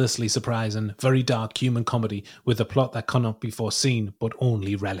endlessly surprising, very dark human comedy with a plot that cannot be foreseen but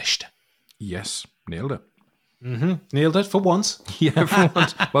only relished. Yes, nailed it. Nailed it for once. Yeah, for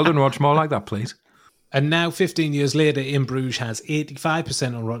once. Well done, Roger. More like that, please. And now, 15 years later, In Bruges has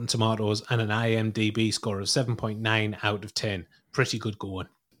 85% on Rotten Tomatoes and an IMDb score of 7.9 out of 10. Pretty good going.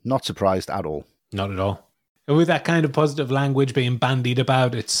 Not surprised at all. Not at all. And with that kind of positive language being bandied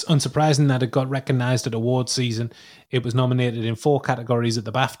about, it's unsurprising that it got recognised at awards season. It was nominated in 4 categories at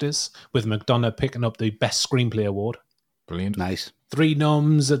the BAFTAs, with McDonough picking up the Best Screenplay Award. Brilliant. Nice. 3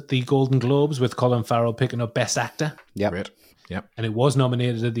 noms at the Golden Globes, with Colin Farrell picking up Best Actor. Yep. Great. Yep. And it was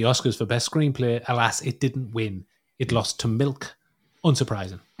nominated at the Oscars for Best Screenplay. Alas, it didn't win. It lost to Milk.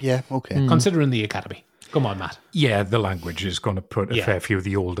 Unsurprising. Yeah, okay. Considering the Academy. Come on, Matt. Yeah, the language is going to put a fair few of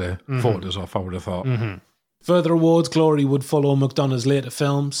the older voters off, I would have thought. Further awards glory would follow McDonagh's later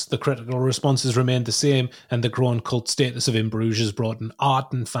films. The critical responses remained the same, and the growing cult status of In Bruges has brought an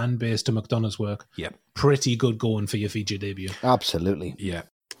ardent fan base to McDonagh's work. Yep. Pretty good going for your feature debut. Absolutely. Yeah.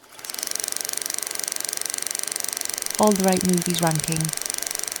 All the Right Movies ranking.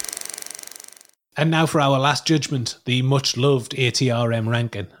 And now for our last judgment, the much-loved ATRM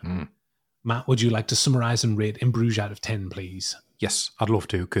ranking. Matt, would you like to summarise and rate In Bruges out of 10, please? Yes, I'd love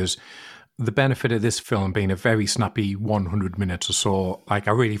to, because the benefit of this film being a very snappy 100 minutes or so, like,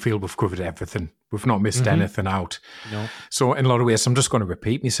 I really feel we've covered everything We've not missed anything out. No. So in a lot of ways, I'm just going to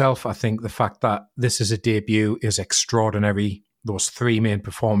repeat myself. I think the fact that this is a debut is extraordinary. Those three main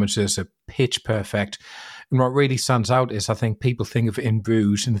performances are pitch perfect. And what really stands out is I think people think of In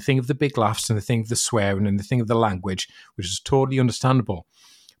Bruges and they think of the big laughs and they think of the swearing and they think of the language, which is totally understandable.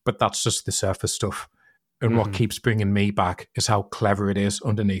 But that's just the surface stuff. And what keeps bringing me back is how clever it is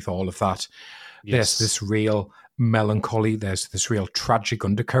underneath all of that. Yes. There's this real melancholy, there's this real tragic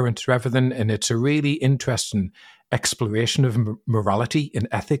undercurrent to everything, and it's a really interesting exploration of morality and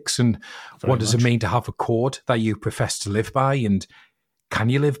ethics and what does it mean to have a code that you profess to live by, and can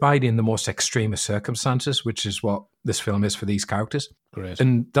you live by it in the most extreme of circumstances, which is what this film is for these characters. Great.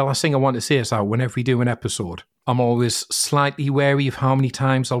 And the last thing I want to say is that whenever we do an episode, I'm always slightly wary of how many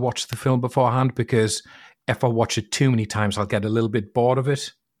times I'll watch the film beforehand, because if I watch it too many times, I'll get a little bit bored of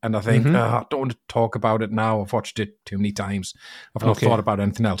it. And I think, I don't want to talk about it now. I've watched it too many times. I've not thought about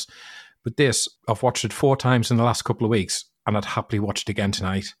anything else. But this, I've watched it 4 times in the last couple of weeks, and I'd happily watch it again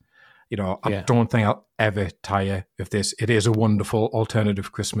tonight. You know, I don't think I'll ever tire of this. It is a wonderful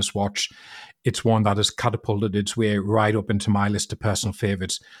alternative Christmas watch. It's one that has catapulted its way right up into my list of personal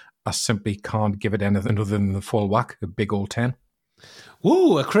favourites. I simply can't give it anything other than the full whack, a big old 10.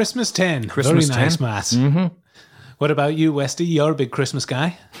 Ooh, a Christmas 10. Christmas Very nice, 10. Matt. Mm-hmm. What about you, Westy? You're a big Christmas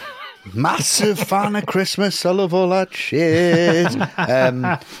guy. Massive fan of Christmas. I love all that shit.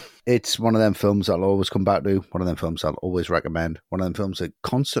 It's one of them films I'll always come back to. One of them films I'll always recommend. One of them films that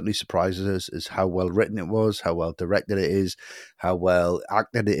constantly surprises us is how well written it was, how well directed it is, how well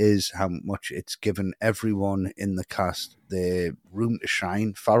acted it is, how much it's given everyone in the cast their room to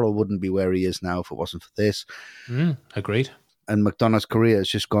shine. Farrell wouldn't be where he is now if it wasn't for this. Agreed. And McDonagh's career has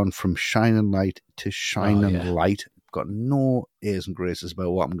just gone from shining light to shining light. Got no airs and graces about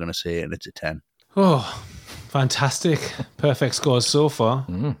what I'm going to say, and it's a 10. Oh, fantastic. Perfect scores so far.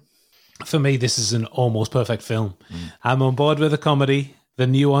 For me, this is an almost perfect film. I'm on board with the comedy. The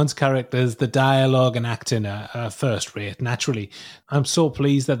nuanced characters, the dialogue and acting are first rate, naturally. I'm so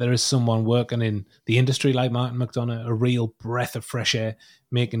pleased that there is someone working in the industry like Martin McDonagh, a real breath of fresh air,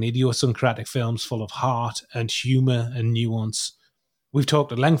 making idiosyncratic films full of heart and humour and nuance. We've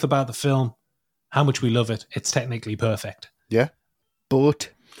talked at length about the film, how much we love it. It's technically perfect. Yeah, but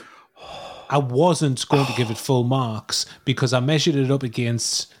I wasn't going to give it full marks because I measured it up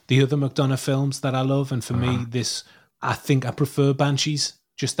against the other McDonagh films that I love. And for me, I think I prefer Banshees.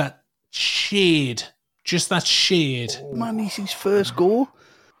 Just that shade. Oh, man, he's his first go.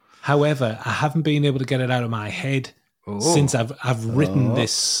 However, I haven't been able to get it out of my head since I've written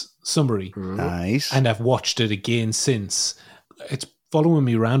this summary. Nice. And I've watched it again since. It's following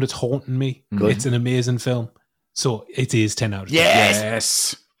me around. It's haunting me. Good. It's an amazing film. So it is 10 out of 10.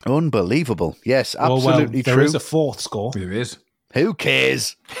 Yes. Unbelievable. Yes, absolutely there true. There is a fourth score. There is. Who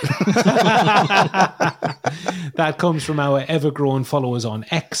cares? That comes from our ever-growing followers on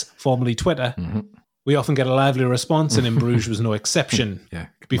X, formerly Twitter. We often get a lively response, and In Bruges was no exception.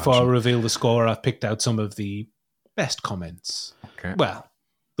 Before I reveal the score, I've picked out some of the best comments. Okay. Well,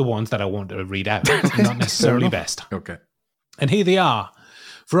 the ones that I want to read out, not necessarily best. Okay. And here they are.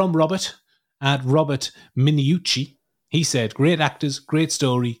 From Robert, at Robert Miniucci. He said, great actors, great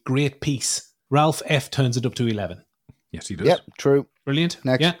story, great piece. Ralph F. turns it up to 11. Yes, he does. Yep, true. Brilliant.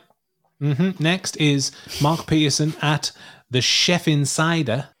 Next. Yeah. Next is Mark Pearson at The Chef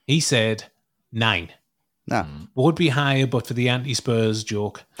Insider. He said 9. No. Would be higher, but for the anti-Spurs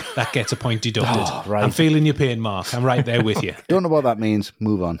joke, that gets a point deducted. Right. I'm feeling your pain, Mark. I'm right there with you. Don't know what that means.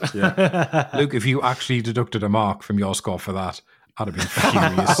 Move on. Luke, if you actually deducted a mark from your score for that, I'd have been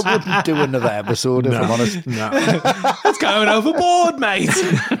furious. I wouldn't do another episode if I'm honest. No. It's going overboard, mate.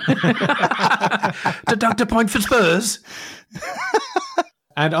 Deduct a point for Spurs.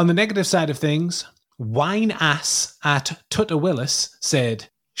 And on the negative side of things, Wine Ass at Tutta Willis said,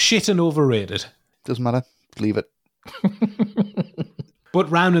 shit and overrated. Doesn't matter. Leave it.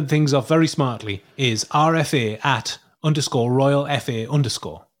 But rounding things off very smartly is RFA at _Royal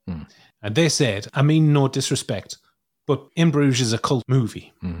FA_. And they said, I mean no disrespect, but In Bruges is a cult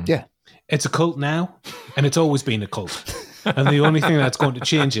movie. Yeah. It's a cult now, and it's always been a cult. And the only thing that's going to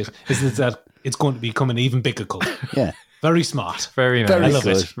change it is that it's going to become an even bigger cult. Yeah. Very smart. Very nice. Very I love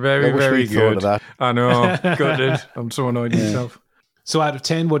good. it. Very, I wish very we'd thought good. of that. I know. Gutted. I'm so annoyed with myself. So out of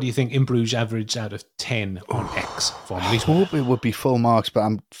 10, what do you think In Bruges averaged out of 10 on X? I hope it would be full marks, but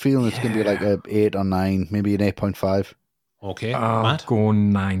I'm feeling it's going to be like a 8 or 9, maybe an 8.5. Okay, I'll Matt? go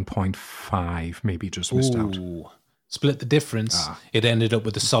 9.5, maybe just missed out. Ooh. Split the difference. It ended up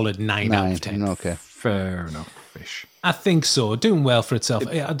with a solid 9 out of 10. Okay. Fair enough, fish. I think so. Doing well for itself.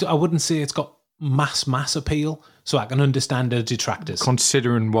 I wouldn't say it's got mass appeal, so I can understand the detractors.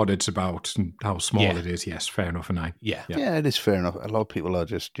 Considering what it's about and how small Yeah. it is, yes, fair enough. And Yeah. Yeah, it is fair enough. A lot of people are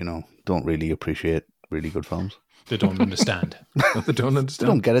just, don't really appreciate really good films. They don't understand. they don't They understand.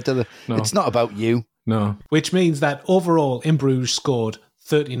 don't get it, do they? No. It's not about you. No. Which means that overall, In Bruges scored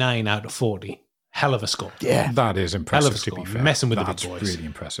 39 out of 40. Hell of a score. Yeah. That is impressive, Hell of a to be score. fair. Messing with the big That's boys. really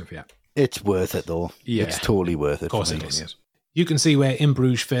impressive, yeah. It's worth it, though. Yeah. It's totally worth it. Of course for it me. is. You can see where In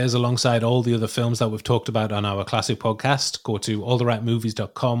Bruges fares alongside all the other films that we've talked about on our classic podcast. Go to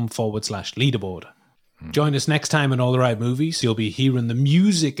alltherightmovies.com/leaderboard. Join us next time on All the Right Movies. You'll be hearing the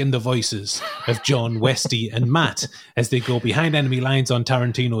music and the voices of John, Westy, and Matt as they go behind enemy lines on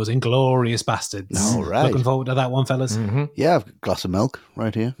Tarantino's Inglourious Bastards. All right. Looking forward to that one, fellas. Yeah, I've got a glass of milk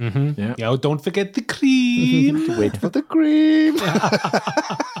right here. Yeah. Yeah, don't forget the cream. Wait for the cream.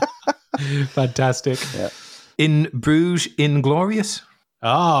 Fantastic. In Bruges, Inglorious.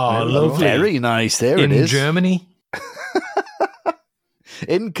 Oh, lovely. Very nice. There In it is. Germany.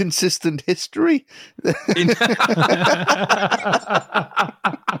 Inconsistent history.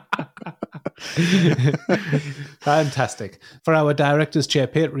 Fantastic. For our Director's Chair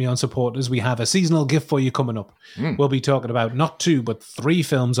Patreon supporters, we have a seasonal gift for you coming up. We'll be talking about not 2, but 3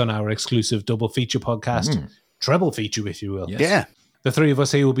 films on our exclusive double feature podcast. Treble feature, if you will. Yes. Yeah. The 3 of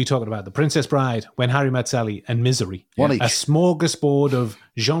us here will be talking about The Princess Bride, When Harry Met Sally, and Misery. One A each. smorgasbord of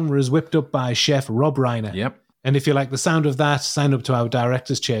genres whipped up by chef Rob Reiner. Yep. And if you like the sound of that, sign up to our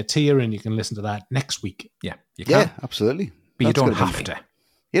Director's Chair tier and you can listen to that next week. Yeah. You can. Yeah, absolutely. But you That's don't gonna be have me. to.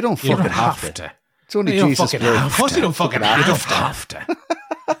 You don't You fucking don't have to. It's only You don't Jesus' fucking blood. have. Of course you don't fucking have. You don't have to.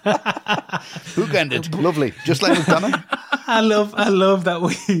 Bookended. Lovely. Just like we've done it. I love that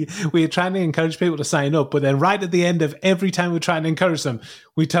we're trying to encourage people to sign up, but then right at the end of every time we're trying to encourage them,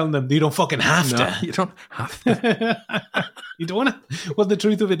 we tell them you don't fucking have No, to. you don't have to. You don't want to. Well, the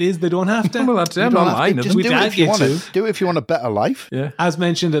truth of it is they don't have to. Well, that's it. You I'm don't not have to. lying. Just We do it don't if you get want to. it. Do it if you want a better life. Yeah. As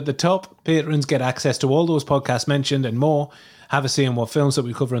mentioned at the top, patrons get access to all those podcasts mentioned and more. Have a say in what films that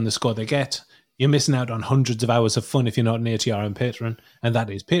we cover and the score they get. You're missing out on hundreds of hours of fun if you're not an ATRM patron, and that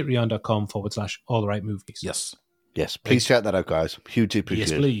is patreon.com/alltherightmovies. Yes. Yes. Please check that out, guys. Hugely appreciate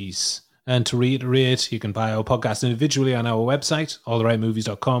Yes, it. please. And to reiterate, you can buy our podcast individually on our website,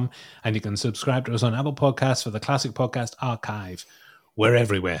 alltherightmovies.com, and you can subscribe to us on Apple Podcasts for the Classic Podcast Archive. We're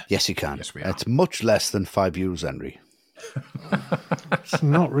everywhere. Yes, you can. Yes, we are. It's much less than €5, Henry.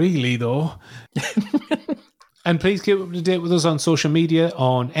 Not really, though. And please keep up to date with us on social media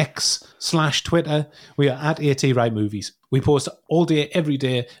on X/Twitter. We are at ATRightMovies. We post all day, every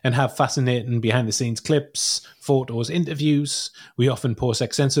day, and have fascinating behind-the-scenes clips, photos, interviews. We often post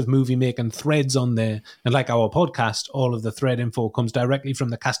extensive movie-making threads on there. And like our podcast, all of the thread info comes directly from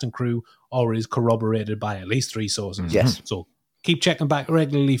the cast and crew or is corroborated by at least 3 sources. Yes. So keep checking back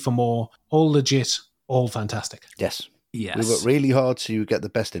regularly for more. All legit, all fantastic. Yes. Yes. We work really hard so you get the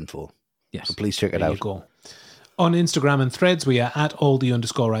best info. Yes. So please check it There you out. go. On Instagram and Threads, we are at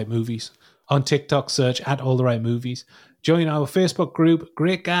 @allthe_right_movies. On TikTok, search @alltherightmovies. Join our Facebook group.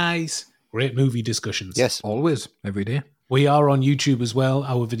 Great guys, great movie discussions. Yes. Always. Every day. We are on YouTube as well.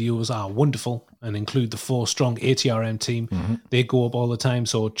 Our videos are wonderful and include the 4 strong ATRM team. They go up all the time,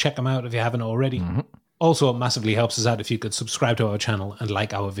 so check them out if you haven't already. Also, it massively helps us out if you could subscribe to our channel and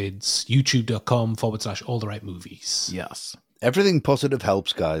like our vids. youtube.com/alltherightmovies. Yes. Everything positive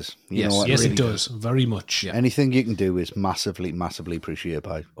helps, guys. You Yes. know what? Yes, really it does. Very much. Yeah. Anything you can do is massively, massively appreciated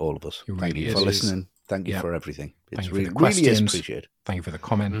by all of us. It Thank really you is. for It is. listening. Thank you Yeah. for everything. Thank It's you for the really is questions. appreciated. Thank you for the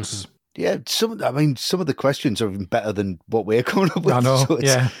comments. Yeah, some of the questions are even better than what we're coming up with. I know, So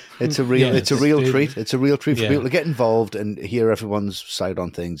yeah. it's a real, Yeah, it's a real it's- treat. It's a real treat for Yeah. people to get involved and hear everyone's side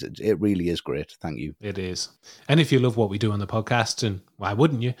on things. It really is great. Thank you. It is. And if you love what we do on the podcast, and why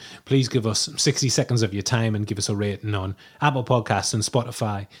wouldn't you, please give us 60 seconds of your time and give us a rating on Apple Podcasts and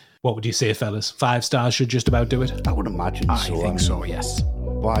Spotify. What would you say, fellas? 5 stars should just about do it? I would imagine I so. think mean, so, yes.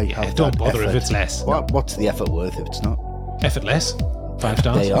 Why have Don't that bother effort? if it's less. What's the effort worth if it's not? Effortless. 5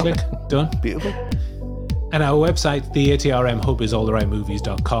 stars. There you are. Click. Done. Beautiful. And our website, the ATRM hub, is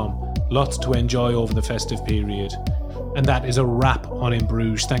alltherightmovies.com. Lots to enjoy over the festive period. And that is a wrap on In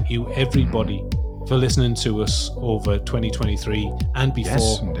Bruges. Thank you, everybody, for listening to us over 2023 and before,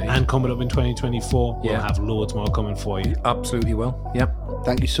 Yes, indeed. and coming up in 2024. We'll Yeah. have loads more coming for you. Absolutely will. Yep.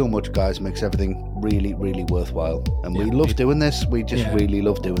 Thank you so much, guys. Makes everything really, really worthwhile. And we Yeah, love doing this. We just Yeah. really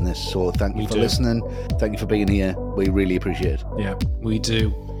love doing this. So thank you We for do. listening. Thank you for being here. We really appreciate it. Yeah. We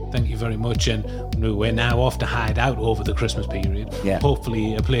do. Thank you very much. And we're now off to hide out over the Christmas period. Yeah.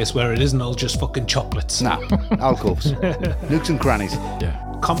 Hopefully a place where it isn't all just fucking chocolates. Nah, alcoves, nooks and crannies. Yeah.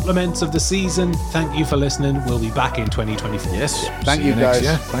 compliments of the season. Thank you for listening. We'll be back in 2024. Yes. Thank See you, next guys.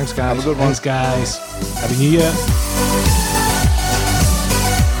 year. Thanks, guys. Have a good one. Thanks, guys. Happy New Year.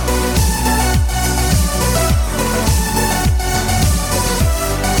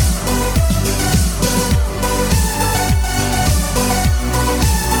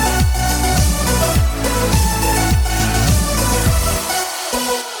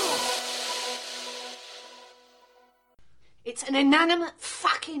 It's an inanimate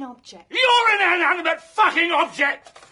fucking object. You're an inanimate fucking object!